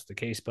 so maybe that's the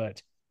case.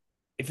 But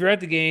if you're at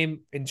the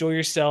game, enjoy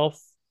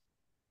yourself.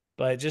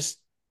 But just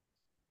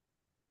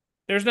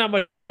there's not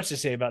much to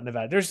say about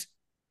Nevada.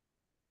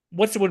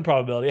 What's the win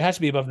probability? It has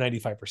to be above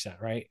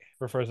 95%, right?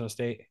 For Fresno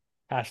State,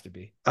 has to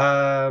be.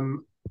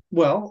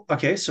 Well,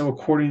 okay. So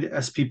according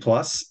to SP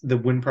Plus, the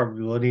win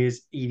probability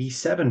is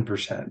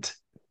 87%.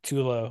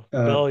 Too low.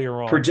 Bill, you're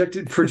wrong.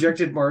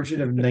 Projected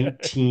margin of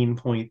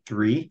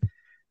 19.3.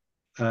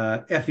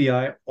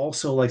 FEI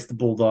also likes the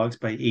Bulldogs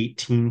by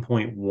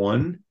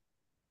 18.1.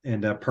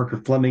 And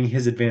Parker Fleming,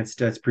 his advanced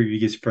stats preview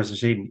gives Fresno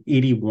State an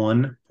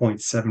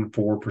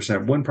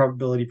 81.74% win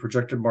probability,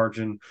 projected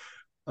margin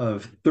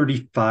of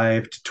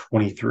 35 to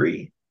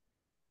 23.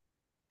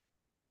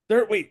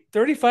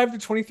 35 to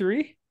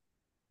 23?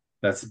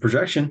 That's the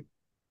projection.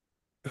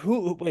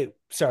 Who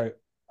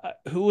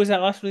was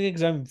that last week?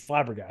 Because I'm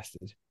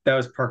flabbergasted. That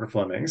was Parker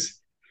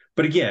Fleming's.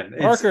 But again,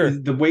 Parker,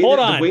 hold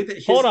on.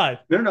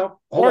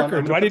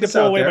 Parker, do I need to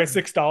pull away my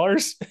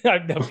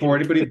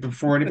 $6?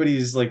 Before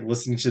anybody's like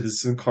listening to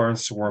this in the car and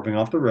swerving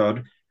off the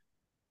road,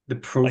 the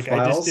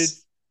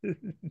profiles,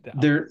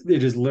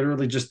 it is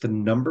literally just the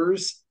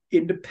numbers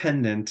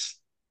independent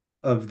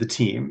of the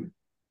team.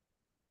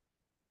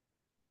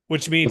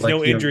 Which means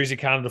no injuries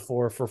accounted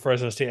for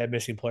Fresno State had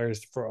missing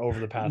players for over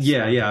the past.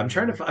 Yeah. I'm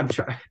trying.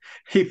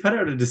 He put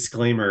out a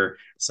disclaimer,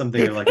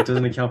 something like it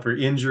doesn't account for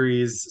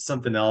injuries,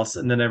 something else.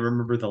 And then I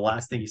remember the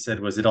last thing he said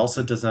was it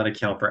also does not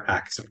account for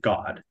acts of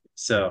God.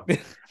 So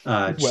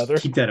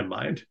just keep that in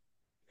mind.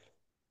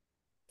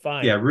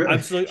 Fine. Yeah.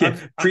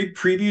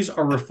 Previews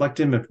are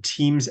reflective of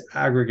teams'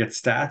 aggregate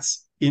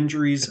stats.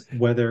 Injuries,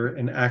 weather,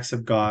 and acts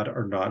of God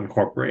are not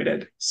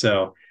incorporated.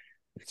 So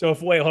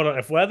hold on.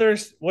 If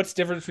weather's, what's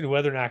the difference between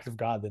weather and act of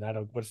God? Then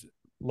what's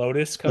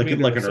Lotus coming?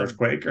 Like an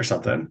earthquake or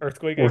something.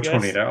 Earthquake or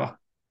tornado.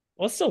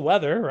 Well, it's still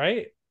weather,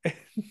 right?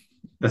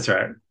 That's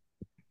right.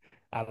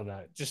 I don't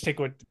know. Just take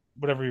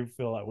whatever you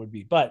feel that would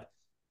be. But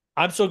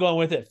I'm still going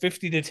with it.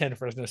 50-10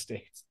 Fresno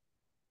State.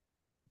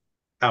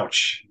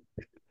 Ouch.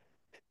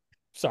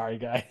 Sorry,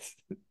 guys.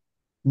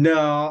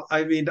 No,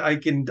 I mean I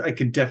can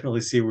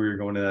definitely see where you're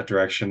going in that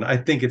direction. I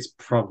think it's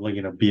probably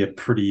going to be a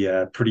pretty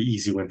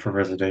easy win for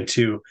Fresno State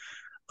too.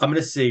 I'm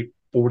going to say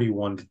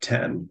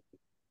 41-10.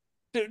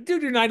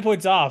 Dude, you're 9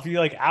 points off. You're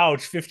like,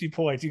 ouch, 50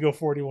 points. You go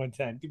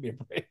 41-10. Give me a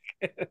break.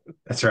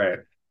 That's right.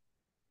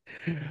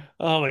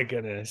 Oh my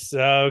goodness.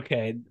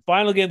 Okay.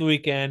 Final game of the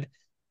weekend.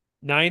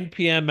 9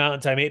 p.m.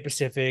 Mountain Time, 8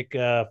 Pacific,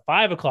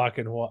 5 o'clock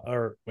in Hawaii.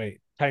 Or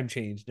wait, time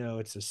change. No,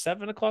 it's a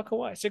 7 o'clock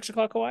Hawaii, 6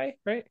 o'clock Hawaii,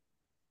 right?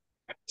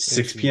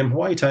 6 p.m.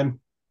 Hawaii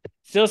time.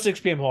 Still 6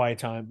 p.m. Hawaii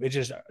time. It's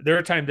just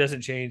their time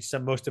doesn't change.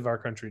 Most of our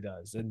country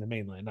does in the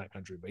mainland, not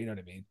country, but you know what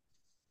I mean.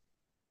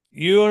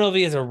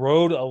 UNLV is a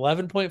road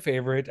 11-point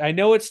favorite. I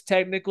know it's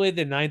technically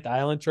the 9th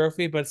Island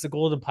Trophy, but it's the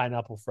Golden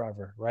Pineapple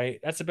forever, right?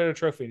 That's a better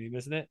trophy name,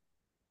 isn't it?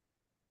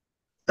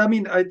 I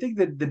mean, I think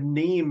that the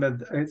name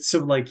of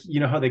you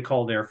know how they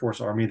called Air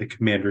Force Army the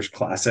Commander's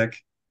Classic?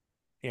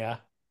 Yeah.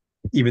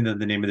 Even though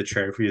the name of the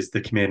trophy is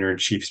the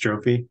Commander-in-Chief's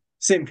Trophy.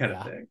 Same kind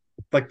of thing.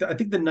 Like I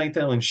think the 9th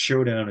Island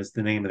Showdown is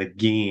the name of the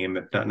game,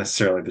 not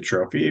necessarily the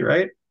trophy,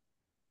 right?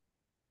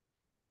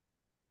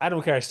 I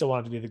don't care. I still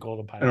want it to be the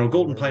Golden Pineapple. I know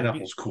Golden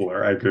Pineapple's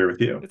cooler. I agree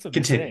with you.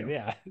 Continue.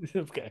 Yeah.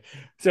 Okay.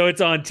 So it's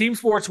on Team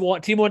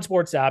One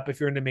Sports app if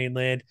you're in the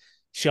mainland.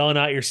 Shelling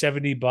out your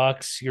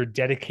 $70. You're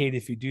dedicated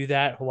if you do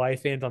that. Hawaii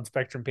fans on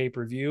Spectrum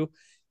pay-per-view.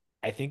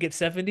 I think it's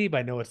 70, but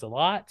I know it's a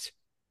lot.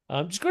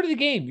 Just go to the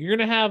game. You're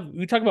going to have,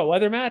 we talk about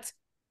weather, Matt,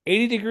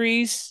 80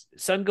 degrees,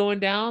 sun going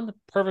down,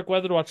 perfect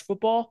weather to watch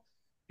football.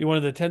 You're one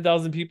of the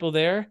 10,000 people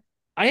there.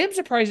 I am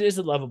surprised it is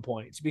 11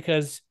 points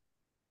because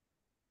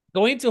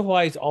going to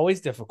Hawaii is always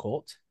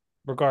difficult,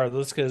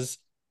 regardless, because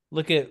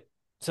look at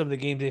some of the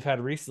games they've had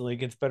recently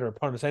against better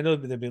opponents. I know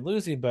they've been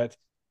losing, but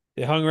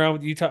they hung around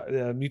with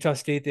Utah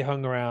State. They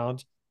hung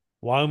around.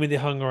 Wyoming, they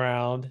hung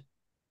around.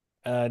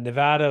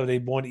 Nevada, they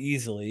won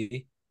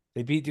easily.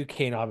 They beat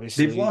Duquesne,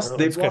 obviously.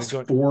 They've lost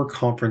 4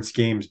 conference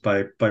games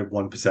by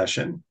one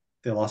possession.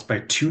 They lost by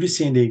 2 to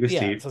San Diego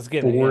State,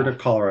 4 to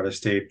Colorado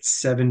State,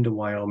 7 to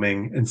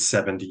Wyoming, and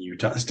 7 to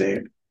Utah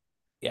State.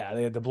 Yeah,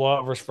 they had the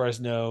blowout versus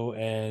Fresno,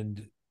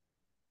 and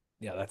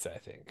yeah, that's it, I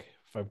think,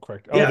 if I'm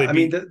correct. Yeah, they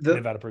beat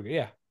Nevada pretty good.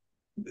 Yeah.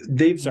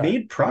 They've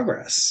made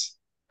progress.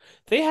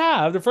 They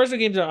have. The Fresno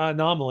game's are an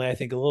anomaly, I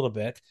think, a little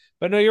bit.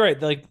 But no, you're right.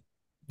 Like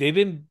they've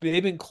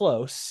been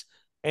close.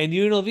 And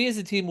UNLV is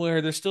a team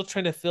where they're still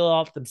trying to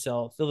fill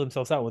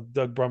themselves out with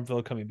Doug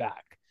Brumfield coming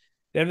back.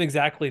 They haven't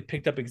exactly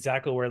picked up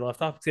exactly where it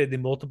left off. They had the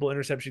multiple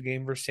interception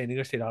game versus San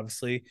Diego State,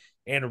 obviously,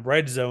 and a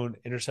red zone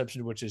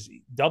interception, which is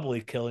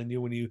doubly killing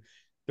you when you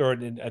throw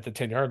it in at the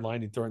 10-yard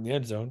line, you throw it in the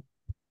end zone.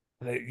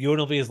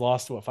 UNLV has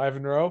lost, 5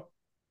 in a row?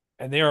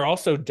 And they are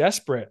also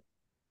desperate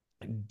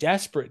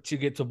to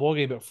get to a bowl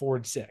game at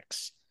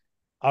 4-6.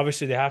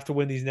 Obviously, they have to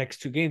win these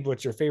next 2 games,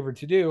 which they're favored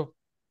to do.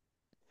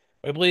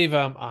 I believe,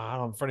 I don't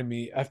know, in front of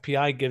me,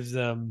 FPI gives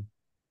them,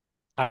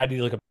 I need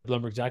to look up the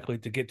number exactly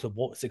to get to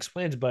bowl 6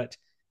 wins, but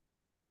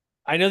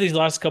I know these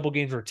last couple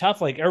games were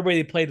tough. Like, everybody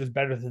they played was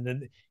better than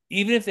them.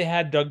 Even if they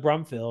had Doug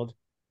Brumfield,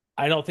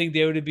 I don't think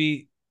they would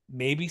be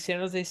maybe San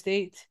Jose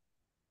State,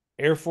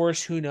 Air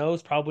Force, who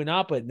knows? Probably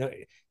not, but no,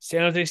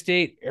 San Jose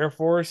State, Air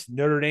Force,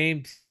 Notre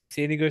Dame,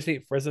 San Diego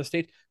State, Fresno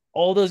State,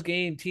 all those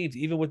game teams,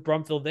 even with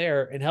Brumfield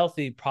there and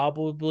healthy,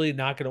 probably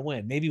not going to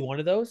win. Maybe one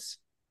of those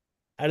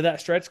out of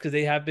that stretch because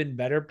they have been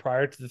better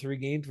prior to the 3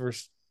 games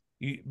versus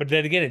you. But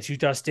then again, it's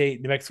Utah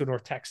State, New Mexico,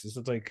 North Texas. So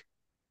it's like,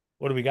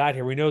 what do we got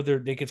here? We know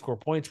they can score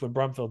points when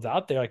Brumfield's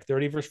out there. Like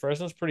 30 versus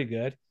Fresno is pretty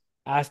good.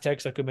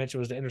 Aztecs, like I mentioned,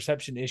 was the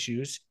interception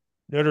issues.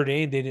 Notre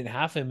Dame, they didn't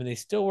have him, and they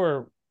still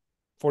were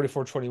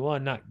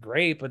 44-21. Not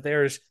great, but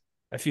there's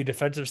a few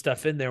defensive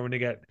stuff in there when they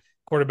got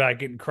quarterback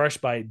getting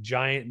crushed by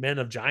men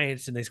of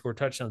giants, and they scored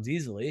touchdowns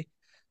easily.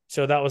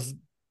 So that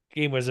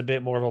game was a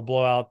bit more of a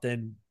blowout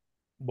than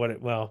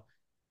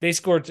they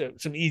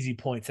scored some easy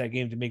points that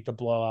game to make the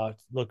blowout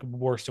look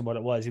worse than what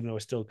it was, even though it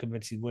was still a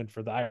convincing win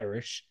for the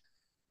Irish.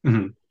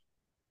 Mm-hmm.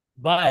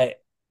 But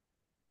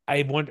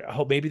I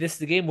hope maybe this is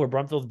the game where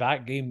Brumfield's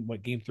back. Game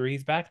 3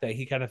 he's back, that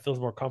he kind of feels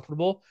more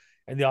comfortable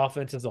and the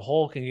offense as a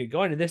whole can get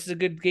going. And this is a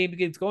good game to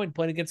get going,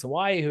 playing against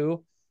Hawaii,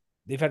 who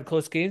they've had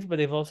close games, but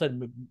they've also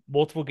had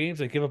multiple games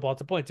that give up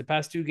lots of points. The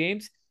past 2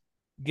 games,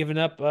 giving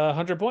up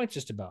 100 points,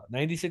 just about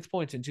 96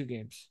 points in 2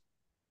 games.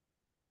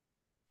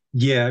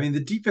 Yeah, I mean, the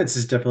defense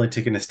has definitely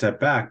taken a step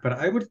back, but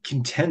I would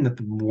contend that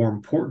the more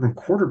important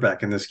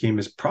quarterback in this game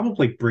is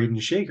probably Braden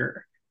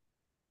Shaker.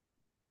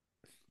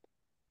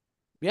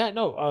 Yeah,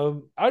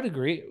 no, I would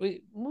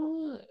agree.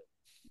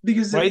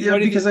 Because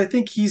I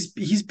think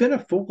he's been a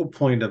focal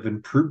point of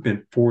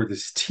improvement for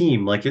this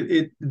team. Like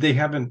they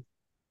haven't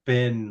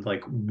been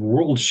like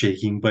world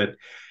shaking, but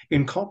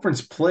in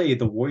conference play,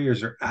 the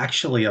Warriors are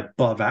actually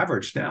above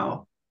average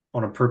now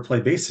on a per play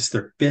basis.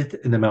 They're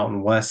 5th in the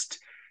Mountain West,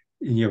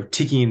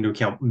 taking into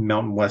account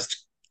Mountain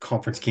West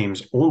conference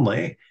games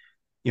only,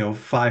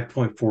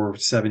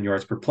 5.47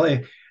 yards per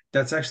play.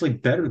 That's actually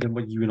better than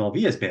what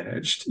UNLV has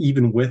managed,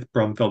 even with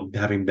Brumfield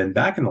having been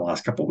back in the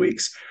last couple of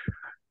weeks.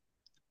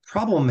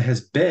 Problem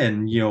has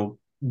been,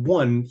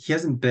 one, he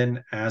hasn't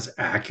been as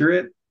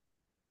accurate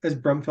as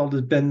Brumfield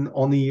has been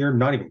on the year,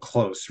 not even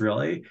close,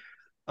 really.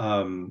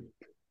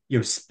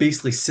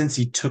 Basically since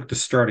he took the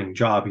starting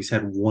job, he's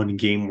had 1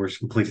 game where he's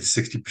completed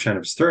 60%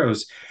 of his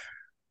throws.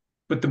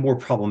 But the more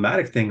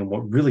problematic thing, and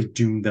what really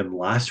doomed them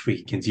last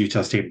week against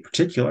Utah State in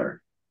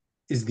particular,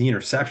 is the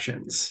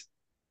interceptions.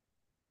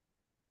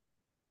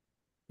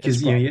 Because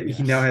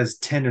he now has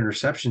 10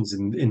 interceptions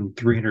in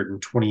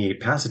 328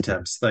 pass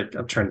attempts. Like,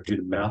 I'm trying to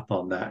do the math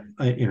on that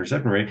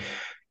interception rate.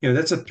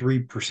 That's a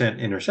 3%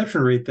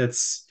 interception rate.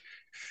 That's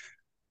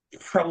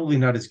probably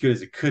not as good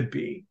as it could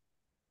be.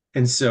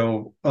 And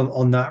so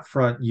on that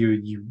front,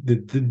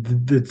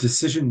 the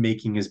decision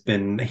making has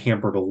been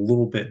hampered a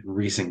little bit in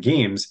recent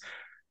games.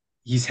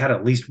 He's had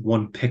at least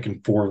 1 pick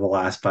in 4 of the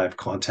last 5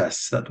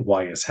 contests that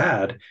Hawaii has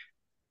had,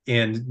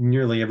 and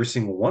nearly every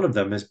single one of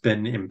them has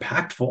been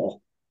impactful,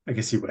 I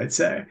guess you might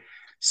say.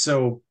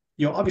 So,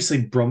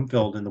 obviously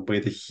Brumfield and the way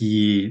that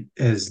he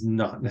has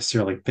not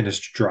necessarily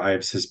finished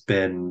drives has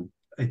been,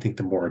 I think,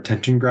 the more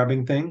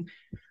attention-grabbing thing.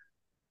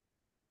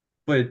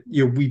 But,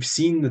 we've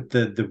seen that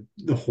the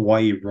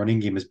Hawaii running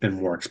game has been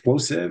more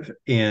explosive,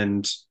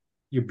 and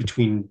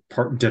between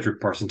Dedrick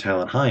Parson,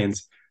 Tylan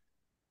Hines,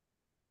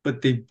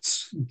 but they've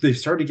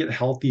started to get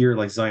healthier.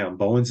 Like Zion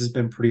Bowens has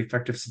been pretty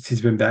effective since he's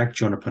been back.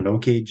 Jonah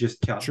Pinoke just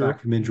got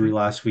back from injury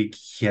last week.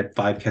 He had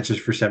 5 catches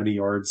for 70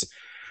 yards.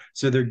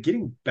 So they're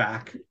getting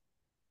back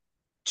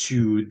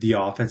to the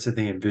offense that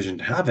they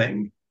envisioned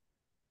having.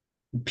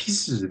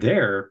 Pieces are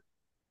there.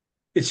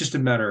 It's just a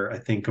matter, I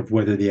think, of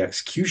whether the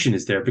execution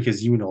is there,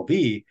 because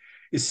UNLV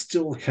is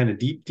still kind of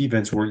deep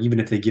defense where even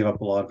if they give up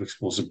a lot of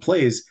explosive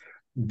plays,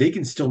 they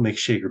can still make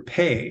Shaker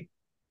pay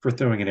for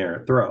throwing an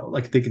errant throw.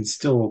 Like, they can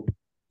still,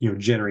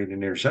 generate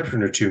an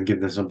interception or 2 and give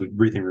them some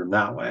breathing room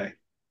that way.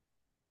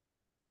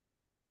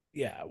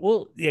 Yeah,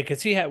 well, yeah,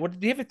 because did he have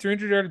a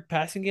 300-yard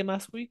passing game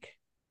last week?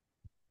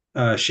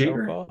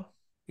 Shaker?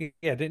 Yeah,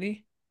 didn't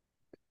he?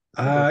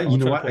 You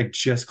know what? I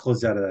just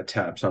closed out of that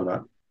tab, so I'm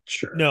not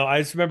sure. No, I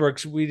just remember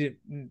because we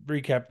didn't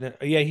recap.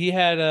 Yeah, he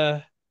had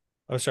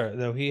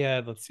he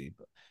had, let's see.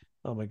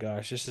 Oh my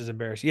gosh, this is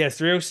embarrassing. Yes,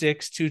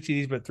 306, 2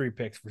 TDs, but 3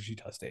 picks for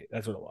Utah State.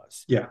 That's what it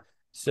was. Yeah.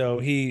 So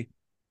his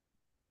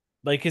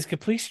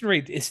completion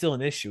rate is still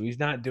an issue. He's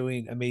not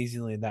doing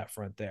amazingly in that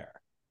front there.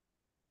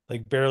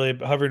 Like barely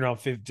hovering around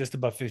just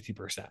above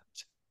 50%.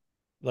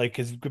 Like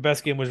his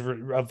best game was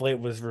of late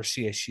was versus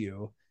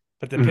CSU,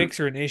 but the Mhm. picks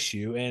are an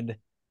issue. And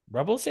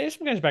Rebels, they have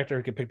some guys back there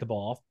who can pick the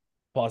ball off,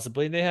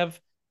 possibly. And they have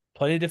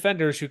plenty of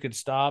defenders who can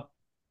stop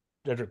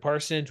Dedrick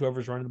Parsons,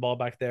 whoever's running the ball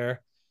back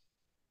there.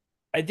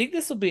 I think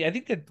this will be. I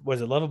think that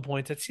was 11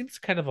 points. That seems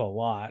kind of a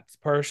lot,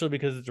 partially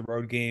because it's a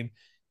road game,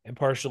 and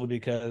partially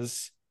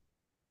because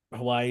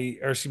Hawaii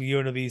or excuse me,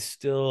 UNLV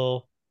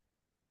still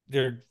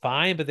they're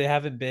fine, but they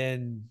haven't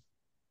been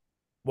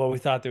what we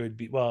thought they would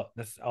be. Well,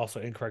 that's also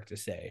incorrect to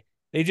say.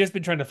 They've just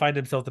been trying to find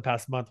himself the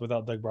past month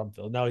without Doug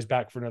Brumfield. Now he's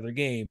back for another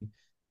game,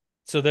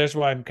 so there's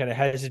why I'm kind of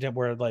hesitant.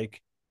 Where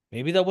like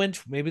maybe they'll win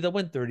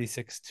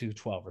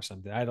 36-12 or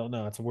something. I don't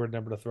know. It's a weird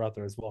number to throw out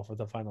there as well for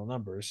the final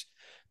numbers.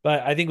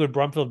 But I think with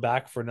Brumfield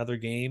back for another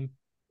game,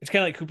 it's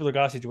kind of like Cooper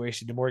Legas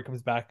situation. The more he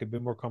comes back, a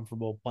bit more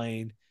comfortable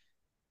playing.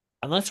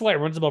 Unless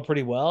White runs the ball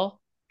pretty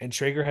well and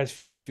Schrager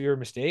has fewer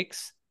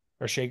mistakes,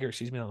 or Shager,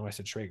 excuse me, I don't know why I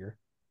said Schrager,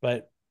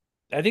 but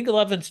I think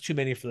 11's too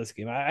many for this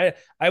game.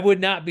 I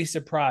would not be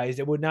surprised.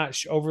 It would not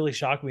overly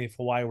shock me if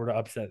Hawaii were to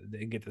upset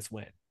and get this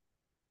win.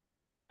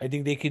 I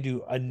think they could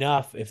do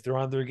enough if they're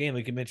on their game,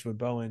 like you mentioned with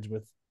Bowens,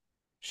 with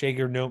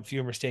Shager, no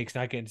fewer mistakes,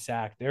 not getting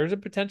sacked. There's a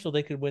potential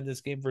they could win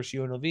this game versus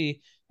UNLV,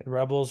 and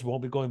Rebels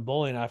won't be going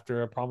bowling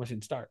after a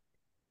promising start.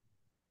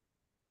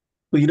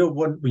 Well,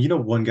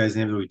 one guy's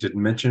name that we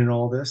didn't mention in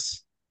all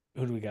this.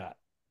 Who do we got?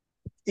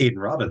 Aiden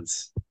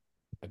Robbins.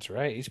 That's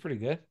right. He's pretty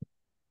good.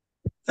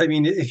 I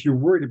mean, if you're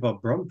worried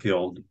about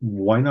Brumfield,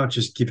 why not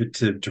just give it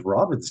to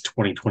Robbins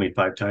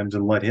 20-25 times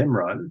and let him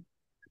run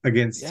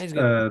against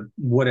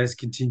what has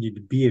continued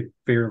to be a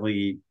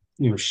fairly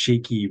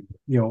shaky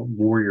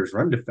Warriors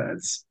run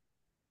defense?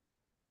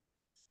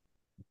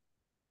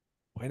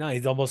 Why not?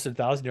 He's almost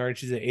 1,000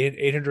 yards. He's at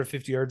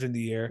 850 yards in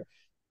the year,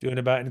 doing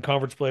about in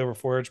conference play over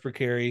 4 yards per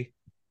carry.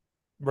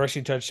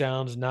 Rushing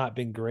touchdowns not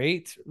been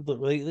great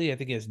lately. I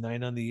think he has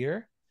 9 on the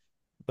year,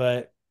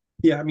 but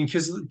yeah, I mean,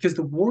 because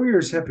the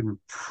Warriors have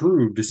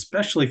improved,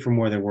 especially from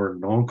where they were in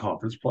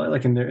non-conference play.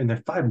 Like in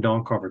their 5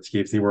 non-conference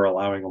games, they were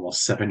allowing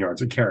almost 7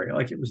 yards a carry.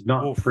 Like it was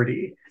not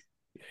pretty.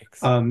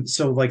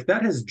 So like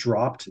that has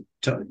dropped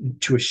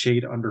to a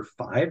shade under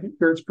 5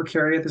 yards per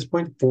carry at this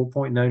point,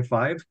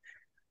 4.95.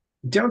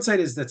 Downside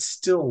is that's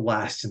still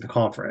last in the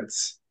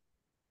conference.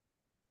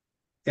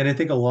 And I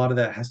think a lot of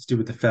that has to do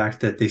with the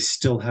fact that they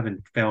still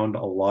haven't found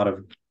a lot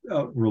of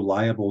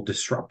reliable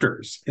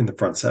disruptors in the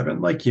front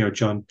seven. Like,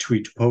 John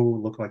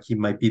Tuipulotu looked like he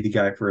might be the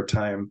guy for a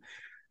time.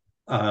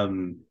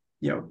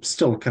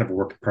 Still kind of a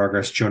work in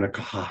progress. Jonah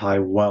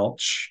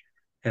Kahai-Welch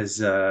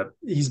has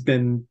he's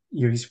been,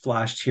 he's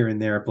flashed here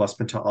and there.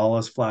 Blessman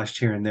Ta'ala's flashed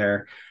here and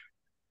there.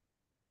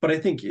 But I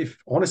think if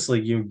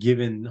honestly,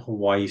 given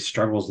Hawaii's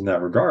struggles in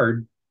that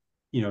regard,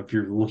 if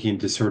you're looking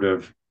to sort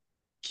of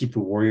keep the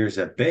Warriors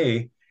at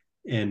bay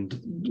and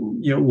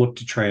look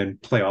to try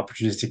and play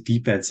opportunistic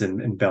defense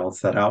and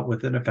balance that out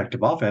with an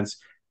effective offense,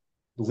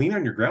 lean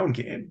on your ground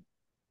game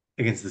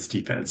against this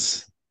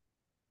defense.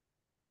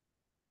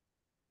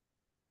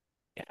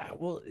 Yeah,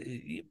 well,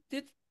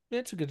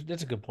 that's a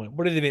good point.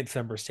 What do the advanced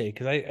numbers say?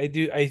 Because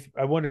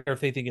I wonder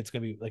if they think it's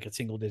going to be like a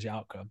single digit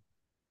outcome.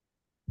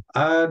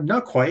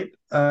 Not quite.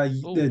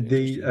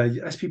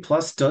 The SP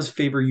Plus does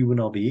favor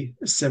UNLV,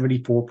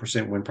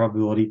 74% win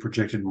probability,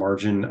 projected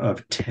margin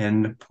of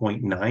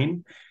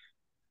 10.9.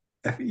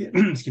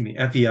 Excuse me.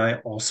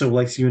 FEI also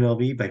likes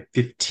UNLV by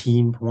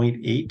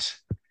 15.8.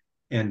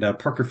 And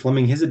Parker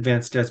Fleming, his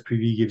advanced stats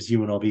preview gives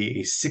UNLV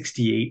a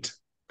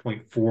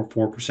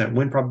 68.44%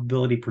 win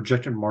probability,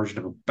 projected margin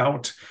of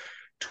about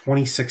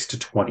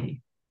 26-20.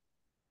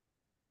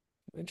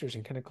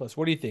 Interesting, kind of close.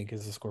 What do you think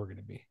is the score going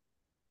to be?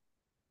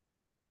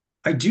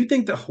 I do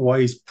think that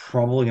Hawaii's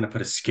probably going to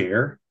put a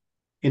scare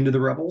into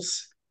the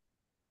Rebels.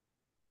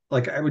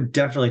 Like, I would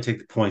definitely take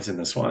the points in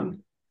this one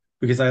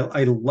because I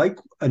like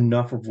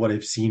enough of what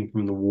I've seen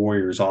from the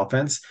Warriors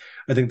offense.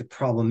 I think the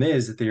problem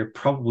is that they are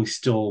probably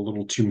still a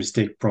little too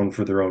mistake prone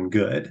for their own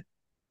good.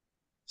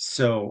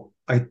 So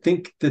I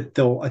think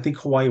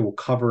Hawaii will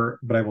cover,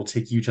 but I will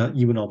take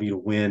UNLV to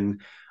win.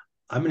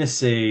 I'm going to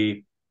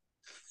say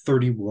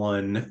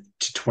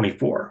 31-24.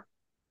 For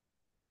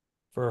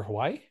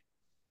Hawaii?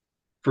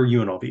 For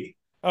UNLV.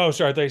 Oh,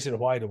 sorry. I thought you said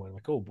Hawaii to win.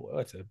 Like, oh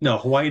boy, no,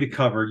 Hawaii to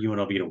cover,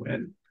 UNLV to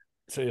win.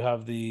 So you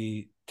have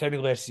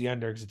technically that's the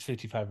under because it's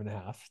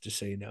 55.5. Just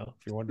so you know,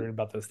 if you're wondering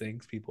about those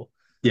things, people.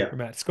 Yeah. For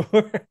Matt's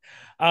score.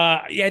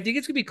 I think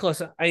it's gonna be close.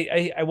 I'm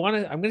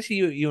gonna see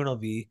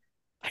UNLV.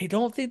 I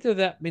don't think they're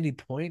that many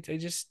points. I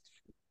just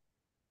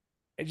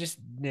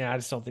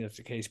don't think that's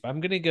the case. But I'm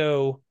gonna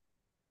go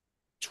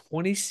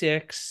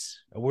 26.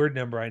 A weird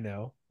number, I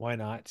know. Why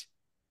not?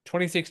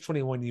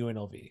 26-21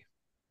 UNLV.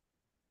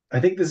 I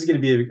think this is going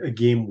to be a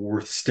game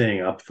worth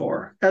staying up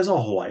for, as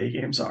all Hawaii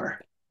games are.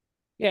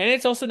 Yeah, and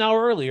it's also an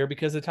hour earlier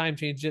because the time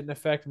change didn't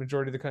affect the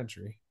majority of the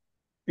country.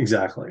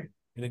 Exactly.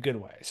 In a good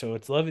way. So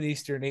it's 11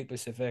 Eastern, 8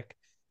 Pacific.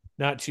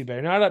 Not too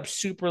bad. Not up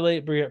super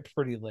late, but up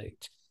pretty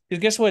late.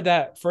 Because guess what?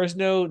 That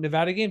Fresno,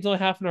 Nevada game's only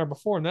half an hour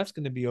before, and that's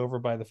going to be over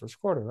by the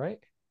first quarter, right?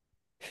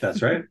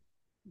 That's right.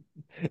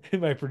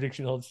 My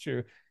prediction holds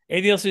true.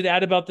 Anything else to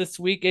add about this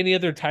week? Any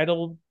other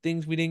title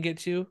things we didn't get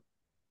to?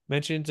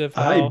 Mentions of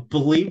how I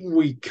believe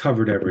we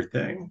covered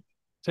everything.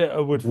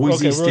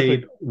 Boise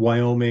State,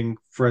 Wyoming,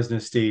 Fresno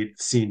State,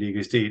 San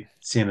Diego State,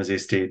 San Jose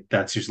State.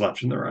 That's who's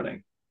left in the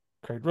running.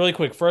 Correct. Really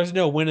quick,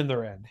 Fresno winning the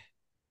end.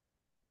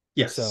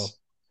 Yes. So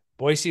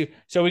Boise.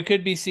 So we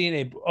could be seeing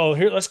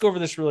here. Let's go over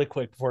this really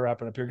quick before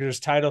wrapping up here because there's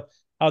title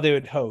how they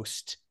would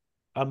host.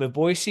 If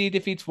Boise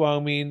defeats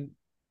Wyoming,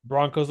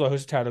 Broncos will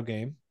host a title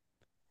game.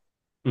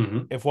 Mm-hmm.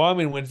 If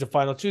Wyoming wins the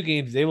final 2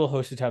 games, they will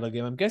host a title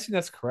game. I'm guessing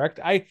that's correct.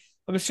 I'm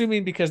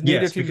assuming because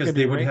neither team because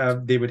they would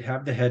have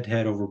the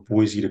head-to-head over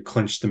Boise to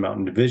clinch the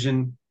Mountain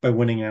Division by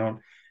winning out,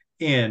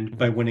 and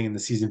by winning in the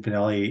season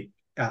finale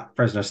at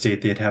Fresno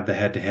State, they'd have the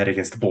head-to-head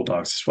against the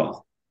Bulldogs as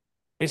well.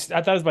 I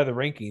thought it was by the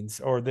rankings,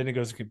 or then it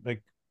goes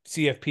like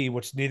CFP,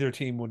 which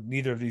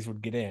neither of these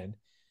would get in.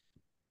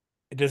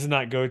 It does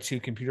not go to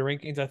computer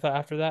rankings. I thought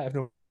after that, if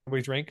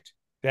nobody's ranked,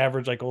 they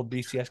average like old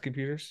BCS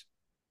computers.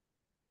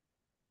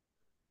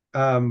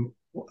 You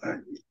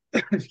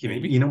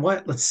know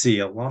what? Let's see.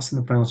 A loss in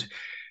the finals.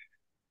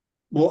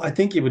 Well, I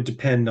think it would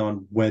depend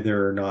on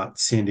whether or not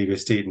San Diego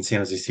State and San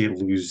Jose State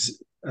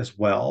lose as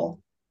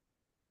well.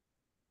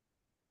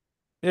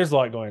 There's a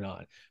lot going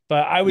on,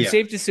 but I would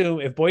safe to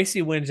assume if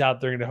Boise wins out,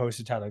 they're going to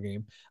host a title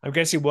game. I'm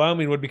guessing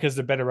Wyoming would because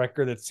they're better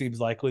record. That seems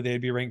likely they'd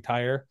be ranked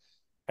higher.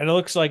 And it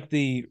looks like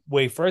the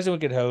way Fresno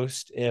would get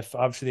host if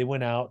obviously they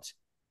win out,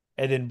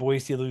 and then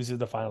Boise loses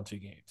the final 2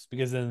 games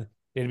because then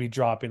they'd be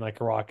dropping like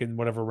a rock in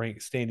whatever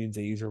rank standings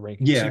they use or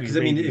rankings. Yeah, because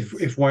I mean,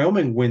 if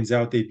Wyoming wins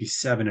out, they'd be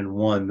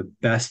 7-1. The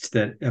best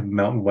that a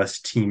Mountain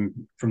West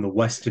team from the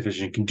West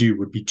Division can do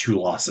would be 2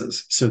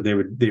 losses. So they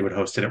would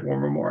host it at War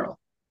Memorial.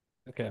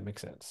 Okay, that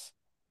makes sense.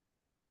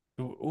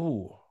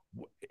 Ooh,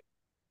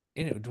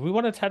 do we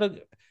want a title?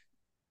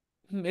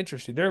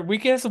 Interesting. We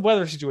can have some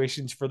weather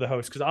situations for the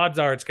host because odds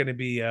are it's going to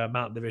be a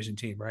Mountain Division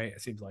team, right?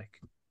 It seems like.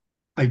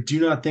 I do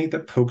not think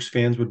that Pokes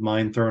fans would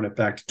mind throwing it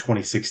back to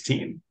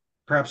 2016.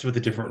 Perhaps with a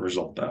different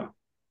result, though.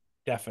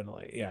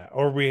 Definitely, yeah.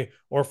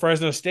 Or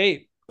Fresno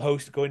State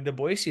host going to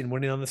Boise and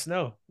winning on the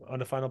snow on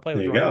the final play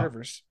with Ryan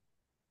Rivers.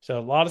 So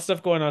a lot of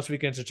stuff going on this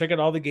weekend. So check out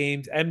all the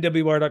games.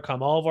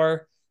 MWR.com. All of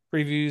our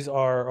previews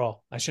are,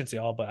 I shouldn't say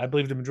all, but I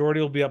believe the majority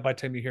will be up by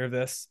the time you hear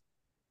this.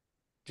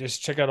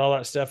 Just check out all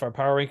that stuff. Our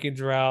power rankings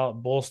are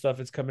out. Bowl stuff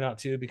is coming out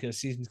too because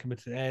season's coming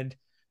to the end.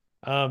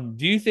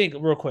 Do you think,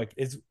 real quick,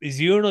 is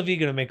UNLV going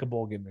to make a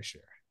bowl game this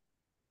year?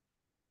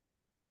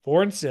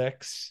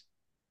 4-6.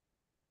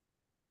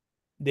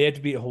 They have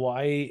to beat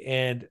Hawaii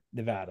and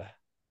Nevada.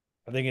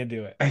 Are they going to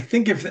do it? I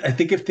think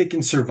if they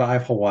can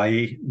survive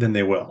Hawaii, then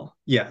they will.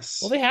 Yes.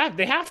 Well, they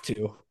have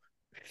to.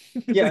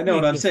 Yeah, no,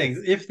 what I'm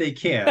saying, if they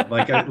can,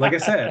 like I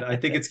said, I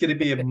think it's going to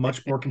be a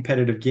much more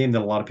competitive game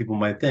than a lot of people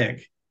might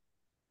think.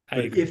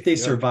 But if they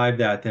survive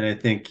that, then I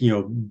think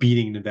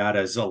beating Nevada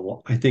is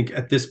I think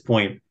at this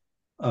point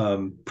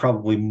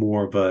probably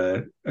more of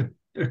a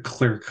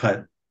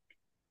clear-cut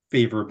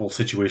favorable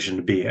situation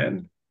to be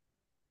in.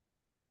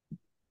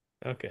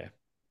 Okay.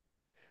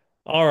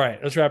 All right,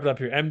 let's wrap it up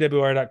here.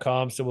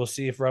 MWR.com. So we'll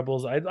see if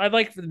Rebels. I'd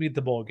like for them to beat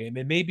the bowl game,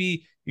 and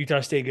maybe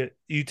Utah State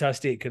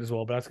could as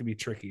well, but that's gonna be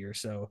trickier.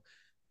 So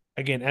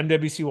again,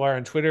 MWCWire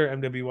on Twitter,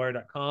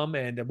 MWR.com,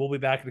 and we'll be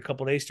back in a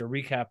couple of days to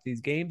recap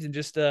these games and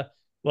just we'll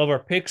have our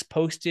picks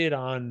posted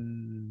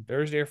on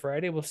Thursday or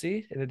Friday. We'll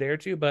see in a day or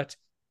two, but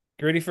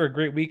get ready for a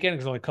great weekend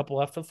because there's only a couple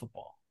left of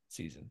football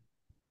season.